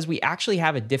because we actually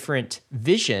have a different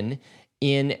vision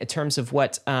in terms of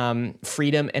what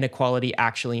freedom and equality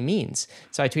actually means.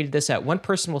 So I tweeted this out. One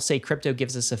person will say crypto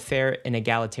gives us a fair and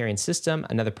egalitarian system.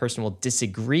 Another person will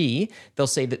disagree. They'll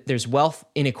say that there's wealth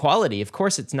inequality. Of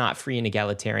course, it's not free and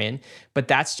egalitarian, but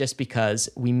that's just because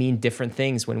we mean different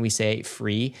things when we say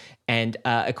free and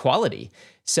equality.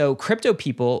 So crypto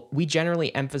people, we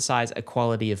generally emphasize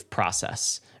equality of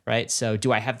process, right? So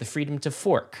do I have the freedom to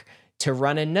fork, to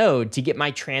run a node, to get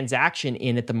my transaction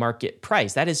in at the market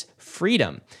price? That is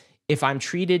freedom. If I'm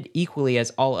treated equally as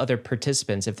all other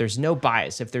participants, if there's no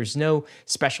bias, if there's no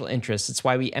special interest, it's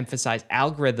why we emphasize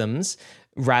algorithms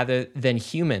rather than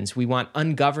humans. We want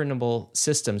ungovernable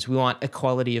systems. We want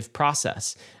equality of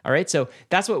process. All right. So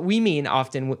that's what we mean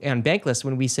often on Bankless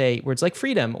when we say words like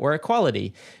freedom or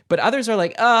equality. But others are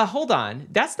like, hold on,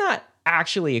 that's not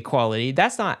actually equality.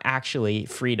 That's not actually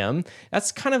freedom.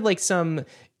 That's kind of like some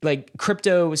like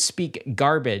crypto speak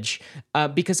garbage,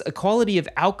 because equality of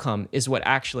outcome is what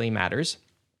actually matters.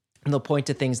 And they'll point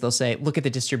to things, they'll say, look at the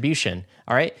distribution,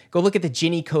 all right? Go look at the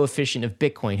Gini coefficient of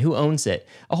Bitcoin. Who owns it?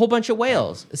 A whole bunch of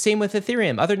whales. Same with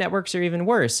Ethereum. Other networks are even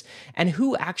worse. And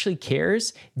who actually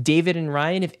cares, David and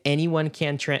Ryan, if anyone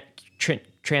can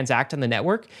transact on the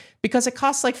network? Because it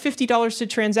costs like $50 to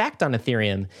transact on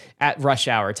Ethereum at rush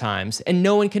hour times, and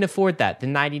no one can afford that. The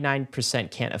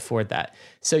 99% can't afford that.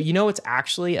 So you know what's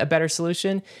actually a better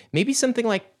solution? Maybe something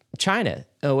like China,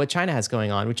 what China has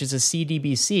going on, which is a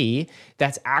CDBC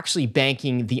that's actually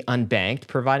banking the unbanked,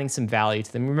 providing some value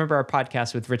to them. Remember our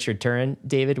podcast with Richard Turin,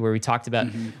 David, where we talked about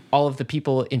all of the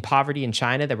people in poverty in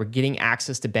China that were getting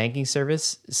access to banking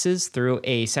services through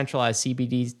a centralized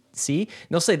CBDC. And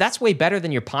they'll say that's way better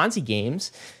than your Ponzi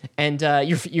games and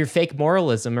your fake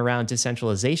moralism around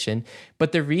decentralization.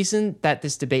 But the reason that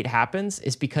this debate happens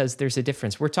is because there's a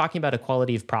difference. We're talking about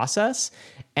equality of process,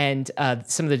 and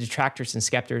some of the detractors and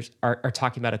skeptics are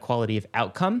talking about equality of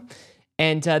outcome.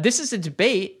 And this is a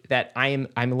debate that I'm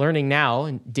learning now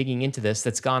and digging into this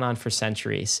that's gone on for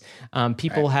centuries.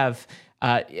 People have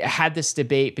had this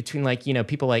debate between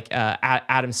people like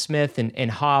Adam Smith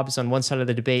and Hobbes on one side of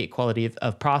the debate, equality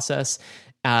of process,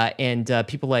 and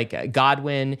people like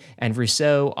Godwin and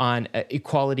Rousseau on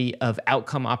equality of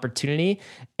outcome opportunity.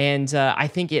 And I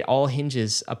think it all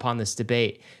hinges upon this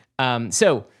debate.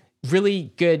 So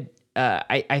really good,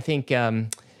 I think,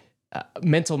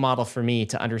 mental model for me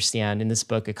to understand in this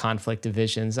book, A Conflict of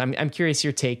Visions. I'm curious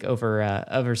your take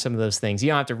over some of those things. You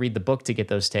don't have to read the book to get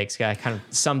those takes. I kind of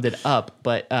summed it up,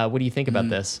 but what do you think about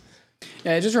this?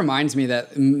 Yeah, it just reminds me that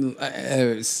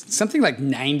something like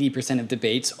 90% of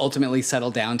debates ultimately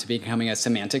settle down to becoming a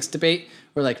semantics debate,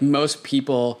 where like most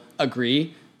people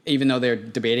agree, even though they're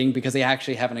debating, because they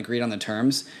actually haven't agreed on the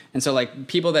terms. And so like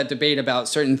people that debate about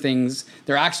certain things,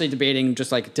 they're actually debating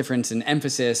just like difference in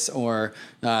emphasis, or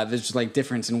there's just like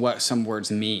difference in what some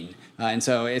words mean. And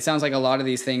so it sounds like a lot of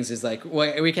these things is like,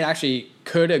 well, we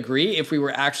could agree if we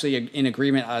were actually in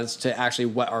agreement as to actually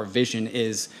what our vision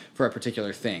is for a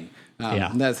particular thing.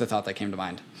 That's the thought that came to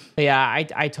mind. Yeah,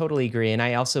 I totally agree. And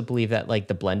I also believe that like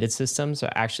the blended systems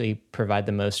are actually provide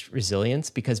the most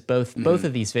resilience, because both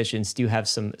of these visions do have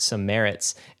some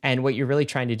merits. And what you're really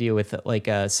trying to do with like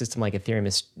a system like Ethereum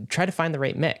is try to find the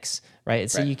right mix,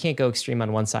 right? So you can't go extreme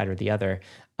on one side or the other.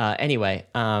 Anyway,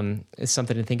 it's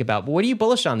something to think about. But what are you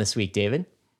bullish on this week, David?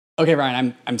 Okay,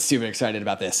 Ryan, I'm super excited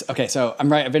about this. Okay, so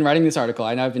I've been writing this article.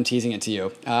 I know I've been teasing it to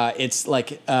you. It's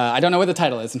like, I don't know what the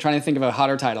title is. I'm trying to think of a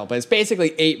hotter title, but it's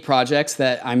basically 8 projects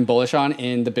that I'm bullish on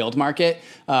in the build market.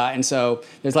 And so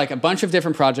there's like a bunch of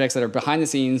different projects that are behind the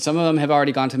scenes. Some of them have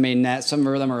already gone to mainnet. Some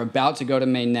of them are about to go to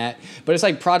mainnet. But it's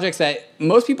like projects that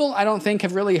most people I don't think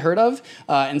have really heard of.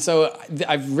 And so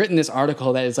I've written this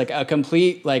article that is like a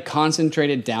complete like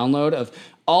concentrated download of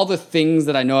all the things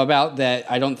that I know about that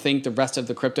I don't think the rest of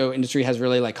the crypto industry has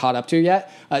really like caught up to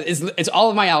yet. It's all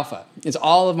of my alpha. It's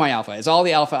all of my alpha. It's all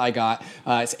the alpha I got.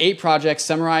 It's 8 projects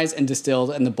summarized and distilled,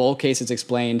 and the bull case is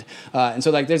explained. And so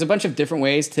like there's a bunch of different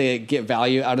ways to get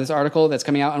value out of this article that's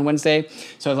coming out on Wednesday.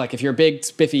 So like if you're a big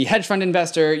spiffy hedge fund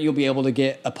investor, you'll be able to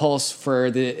get a pulse for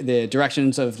the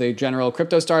directions of the general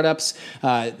crypto startups.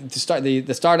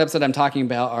 The startups that I'm talking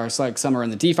about are like some are in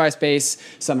the DeFi space,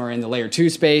 some are in the layer 2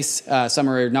 space, some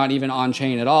are not even on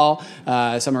chain at all.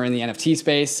 Some are in the NFT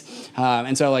space.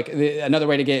 And so like another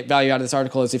way to get value out of this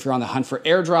article is if you're on the hunt for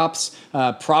airdrops,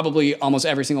 probably almost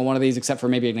every single one of these, except for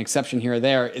maybe an exception here or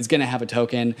there, is going to have a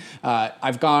token.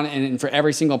 I've gone and for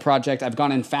every single project, I've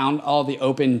gone and found all the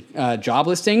open job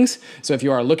listings. So if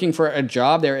you are looking for a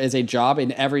job, there is a job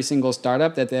in every single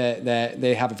startup that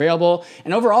they have available.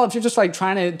 And overall, if you're just like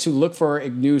trying to look for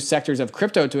new sectors of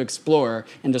crypto to explore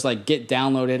and just like get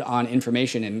downloaded on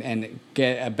information and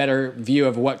get a better view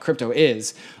of what crypto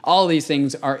is, all of these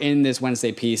things are in this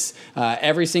Wednesday piece.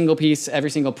 Every single piece, every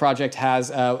single project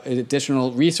has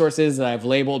additional resources that I've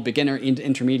labeled beginner,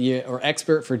 intermediate, or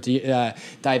expert for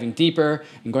diving deeper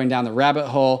and going down the rabbit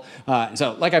hole.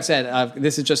 So like I've said,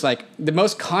 this is just like the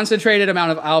most concentrated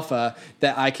amount of alpha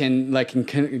that I can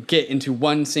get into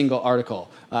one single article.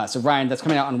 So Ryan, that's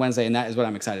coming out on Wednesday, and that is what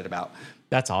I'm excited about.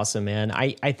 That's awesome, man.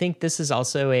 I think this is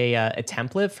also a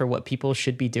template for what people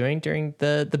should be doing during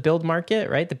the build market,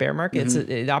 right? The bear market. It's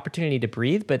an opportunity to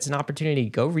breathe, but it's an opportunity to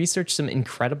go research some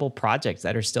incredible projects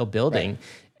that are still building. Right.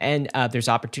 And there's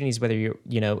opportunities, whether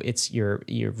it's your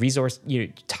resource, your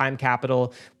time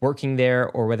capital working there,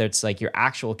 or whether it's like your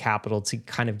actual capital to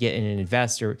kind of get in and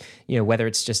invest, or whether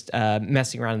it's just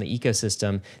messing around in the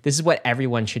ecosystem. This is what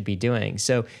everyone should be doing.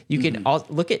 So you can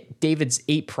look at David's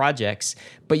 8 projects,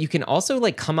 but you can also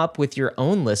like come up with your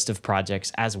own list of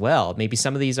projects as well. Maybe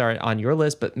some of these are on your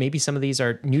list, but maybe some of these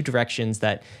are new directions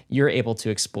that you're able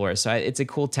to explore. So it's a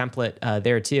cool template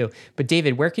there too. But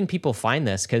David, where can people find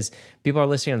this? Because people are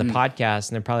listening on the podcast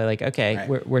and they're probably like, okay,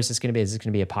 where's this going to be? Is this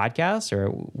going to be a podcast, or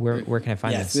where can I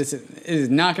find this? Yes, it is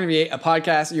not going to be a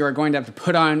podcast. You are going to have to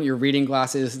put on your reading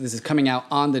glasses. This is coming out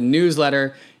on the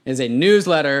newsletter. It is a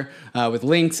newsletter with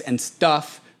links and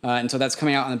stuff And so that's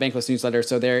coming out on the Bankless newsletter.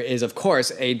 So there is, of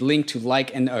course, a link to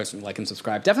like and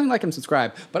subscribe. Definitely like and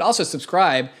subscribe, but also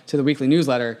subscribe to the weekly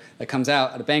newsletter that comes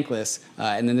out at Bankless.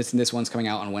 And then this one's coming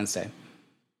out on Wednesday.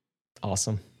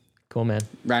 Awesome. Cool, man.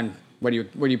 Ryan, what are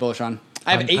you bullish on?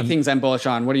 I have 8 things I'm bullish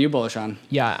on. What are you bullish on?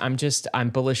 Yeah, I'm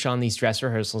bullish on these dress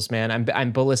rehearsals, man.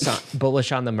 I'm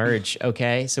bullish on the merge.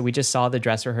 Okay, so we just saw the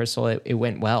dress rehearsal. It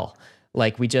went well.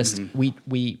 Like we just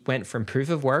we went from proof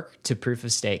of work to proof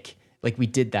of stake. Like we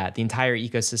did that. The entire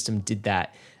ecosystem did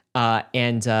that,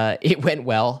 and it went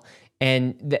well.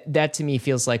 And that to me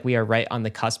feels like we are right on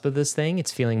the cusp of this thing.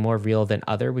 It's feeling more real than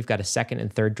other. We've got a second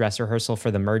and third dress rehearsal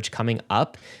for the merge coming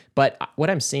up. But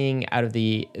what I'm seeing out of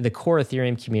the core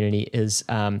Ethereum community is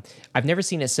I've never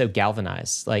seen it so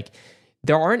galvanized. Like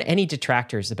there aren't any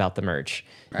detractors about the merge.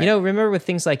 Right. You know, remember with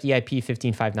things like EIP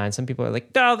 1559, some people are like,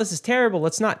 "Oh, this is terrible.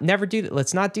 Let's not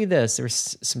do this."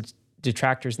 There's some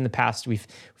detractors in the past. We've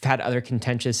had other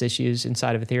contentious issues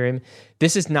inside of Ethereum.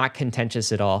 This is not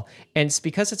contentious at all. And it's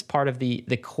because it's part of the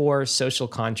core social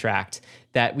contract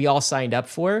that we all signed up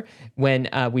for when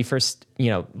we first,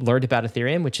 learned about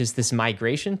Ethereum, which is this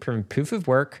migration from proof of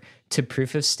work to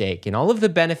proof of stake and all of the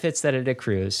benefits that it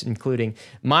accrues, including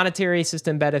monetary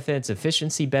system benefits,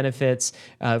 efficiency benefits,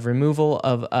 removal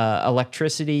of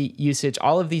electricity usage,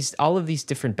 all of these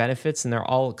different benefits, and they're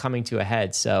all coming to a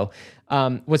head. So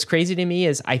what's crazy to me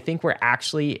is I think we're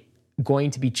actually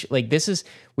going to be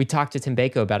we talked to Tim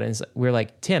Bako about it, and we're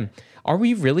like, Tim, are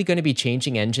we really going to be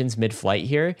changing engines mid-flight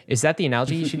here? Is that the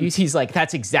analogy you should use? He's like,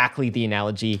 that's exactly the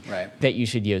analogy that you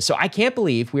should use. So I can't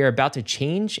believe we are about to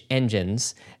change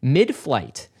engines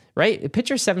mid-flight, right?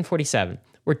 Picture 747.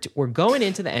 We're going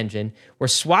into the engine, we're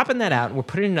swapping that out, and we're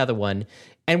putting another one,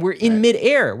 and we're in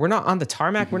mid-air. We're not on the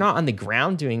tarmac, we're not on the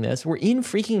ground doing this. We're in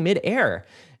freaking mid-air.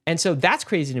 And so that's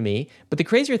crazy to me. But the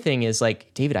crazier thing is,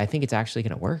 like, David, I think it's actually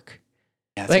going to work.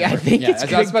 Yeah,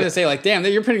 I was about to say, like, damn,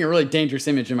 you're putting a really dangerous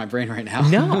image in my brain right now.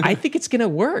 No, I think it's going to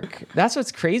work. That's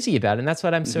what's crazy about it, and that's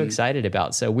what I'm so excited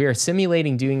about. So we are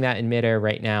simulating doing that in midair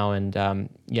right now, and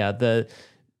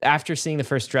after seeing the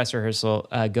first dress rehearsal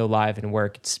go live and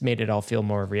work, it's made it all feel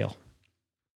more real.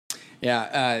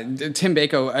 Yeah, Tim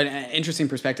Bako, an interesting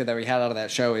perspective that we had out of that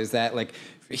show is that, like,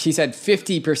 he said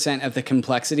 50% of the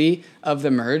complexity of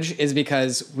the merge is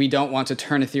because we don't want to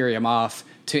turn Ethereum off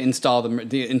to install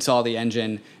the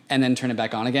engine and then turn it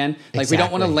back on again. Like we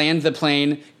don't want to land the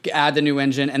plane, add the new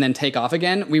engine, and then take off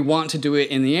again. We want to do it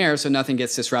in the air so nothing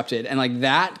gets disrupted. And like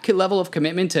that level of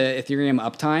commitment to Ethereum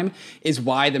uptime is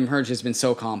why the merge has been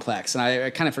so complex. And I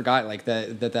kind of forgot like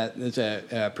that is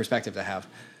a perspective to have.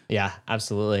 Yeah,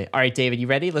 absolutely. All right, David, you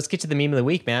ready? Let's get to the meme of the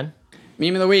week, man.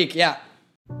 Meme of the week, yeah.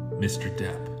 Mr.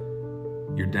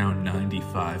 Depp, you're down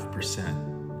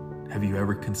 95%. Have you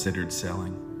ever considered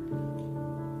selling?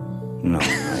 No,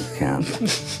 I can't.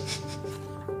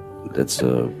 That's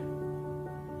no.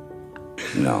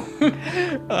 Oh,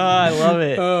 I love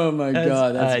it. Oh my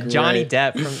God, that's great. Johnny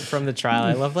Depp from the trial.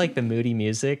 I love like the moody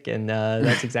music, and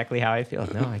that's exactly how I feel.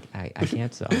 No, I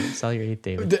can't sell your ETH,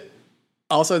 David.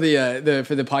 Also,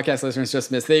 for the podcast listeners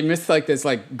just they missed like this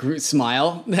like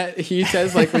smile that he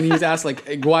says like when he's asked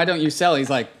like why don't you sell? He's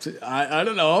like I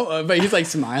don't know, but he's like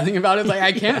smiling about it. Like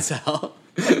I can't sell.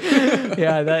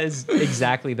 Yeah, that is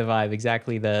exactly the vibe,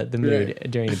 exactly the mood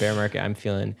during the bear market I'm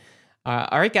feeling.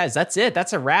 All right, guys, that's it.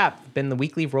 That's a wrap. Been the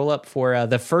weekly roll up for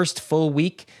the first full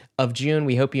week of June.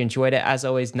 We hope you enjoyed it. As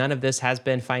always, none of this has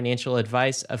been financial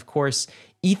advice. Of course,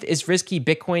 ETH is risky.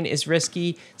 Bitcoin is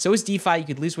risky. So is DeFi. You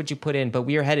could lose what you put in, but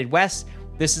we are headed west.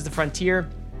 This is the frontier.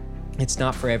 It's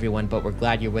not for everyone, but we're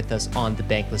glad you're with us on the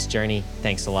Bankless journey.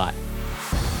 Thanks a lot.